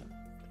within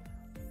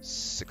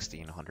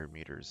 1,600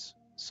 meters.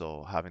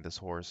 So having this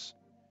horse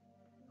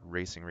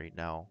racing right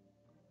now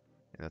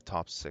in the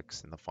top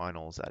 6 in the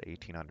finals at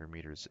 1,800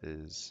 meters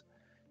is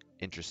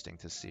interesting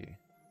to see.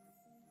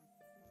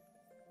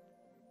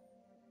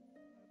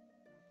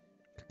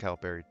 Cacao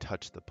Berry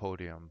touched the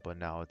podium, but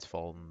now it's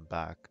fallen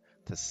back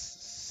to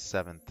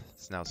 7th.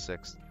 It's now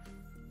 6th,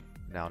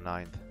 now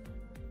 9th,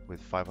 with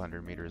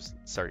 600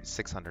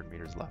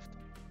 meters left.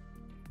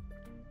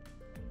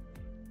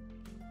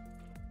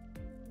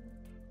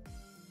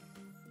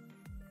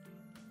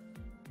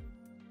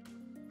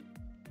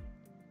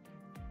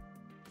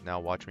 Now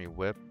watch me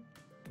whip.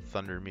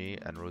 Thunder Me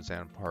and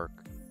Roseanne Park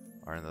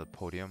are in the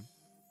podium.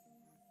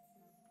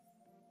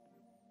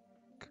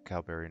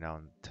 Cacao Berry now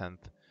in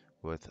 10th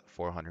with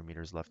 400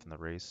 meters left in the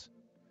race.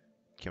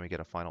 Can we get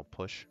a final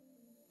push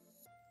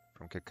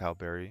from Cacao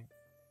Berry?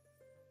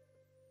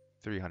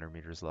 300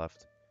 meters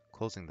left,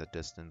 closing the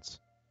distance.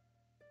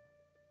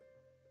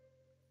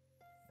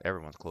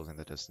 Everyone's closing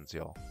the distance,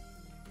 y'all.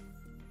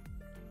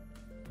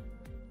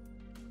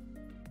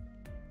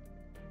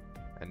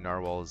 And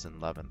Narwhal is in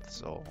 11th,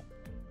 so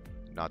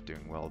not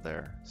doing well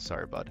there.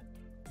 Sorry, bud.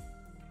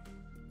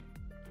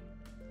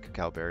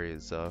 Cacao Berry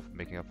is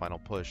making a final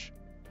push.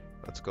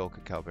 Let's go,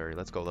 Cacao Berry.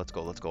 Let's go, let's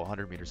go, let's go.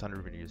 100 meters,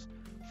 100 meters.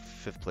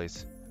 5th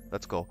place.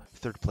 Let's go.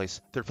 3rd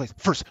place, 3rd place.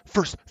 First.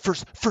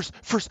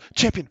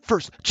 Champion,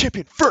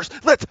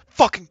 first. Let's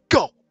fucking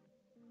go.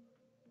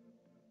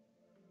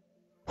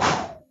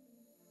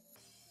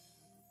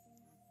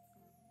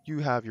 You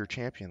have your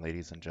champion,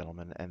 ladies and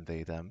gentlemen, and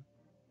they, them.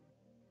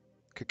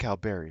 Cacao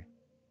Berry.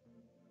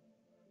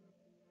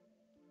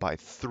 By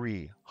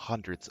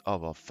 0.03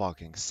 of a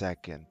fucking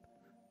second.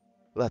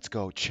 Let's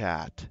go,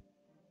 chat.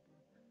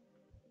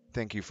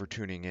 Thank you for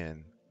tuning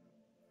in.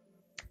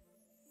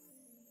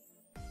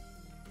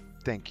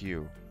 Thank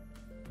you.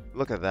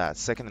 Look at that,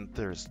 2nd and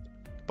 3rd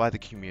by the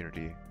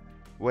community.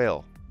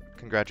 Whale,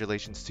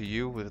 congratulations to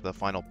you with the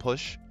final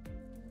push.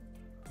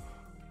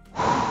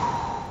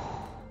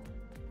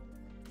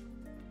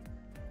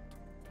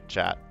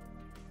 Chat,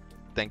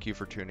 thank you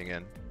for tuning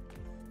in.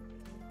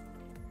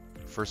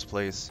 1st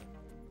place.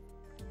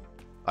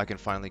 I can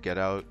finally get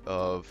out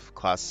of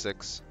Class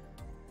 6.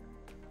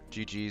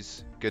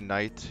 GG's, good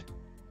night.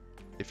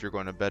 If you're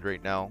going to bed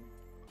right now,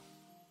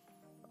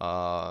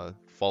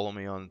 follow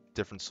me on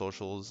different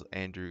socials,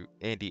 Andy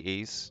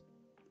Ace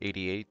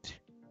 88,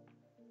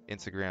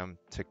 Instagram,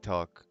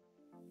 TikTok,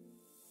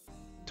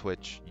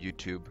 Twitch,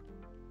 YouTube.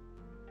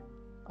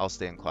 I'll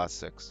stay in Class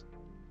 6.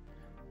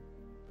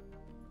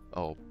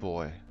 Oh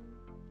boy.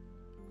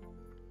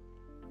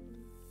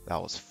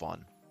 That was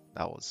fun.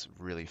 That was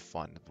really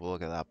fun.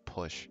 Look at that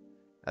push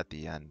at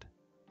the end.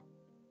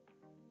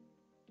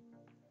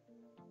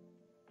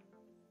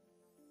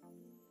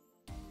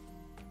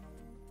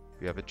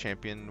 We have a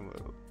champion.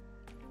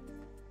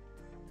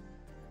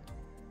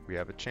 We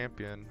have a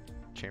champion.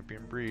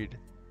 Champion breed.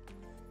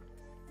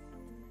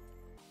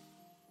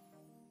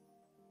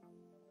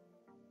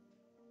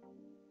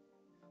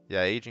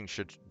 Yeah, aging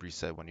should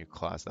reset when you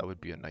class. That would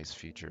be a nice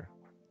feature.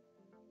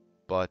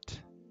 But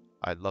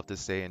I'd love to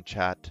stay in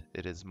chat.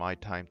 It is my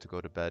time to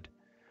go to bed.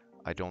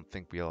 I don't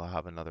think we'll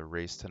have another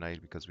race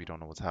tonight because we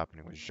don't know what's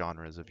happening with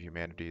Genres of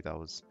Humanity. That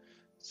was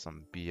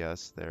some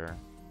BS there.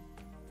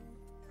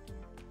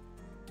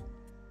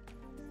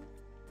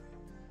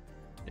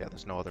 Yeah,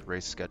 there's no other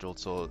race scheduled,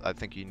 so I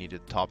think you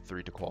needed top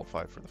 3 to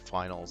qualify for the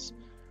finals.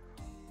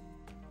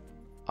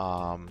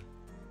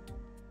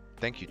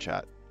 Thank you,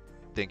 chat.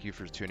 Thank you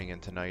for tuning in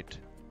tonight.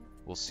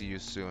 We'll see you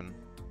soon.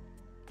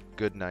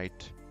 Good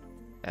night.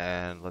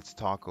 And let's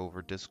talk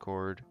over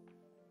Discord.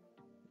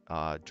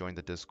 Join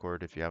the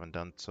Discord if you haven't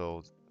done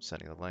so.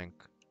 Sending the link.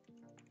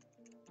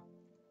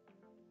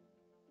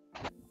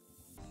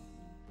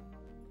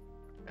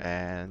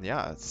 And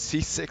yeah,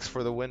 C6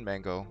 for the win,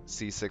 Mango.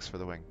 C6 for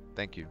the win.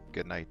 Thank you.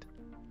 Good night.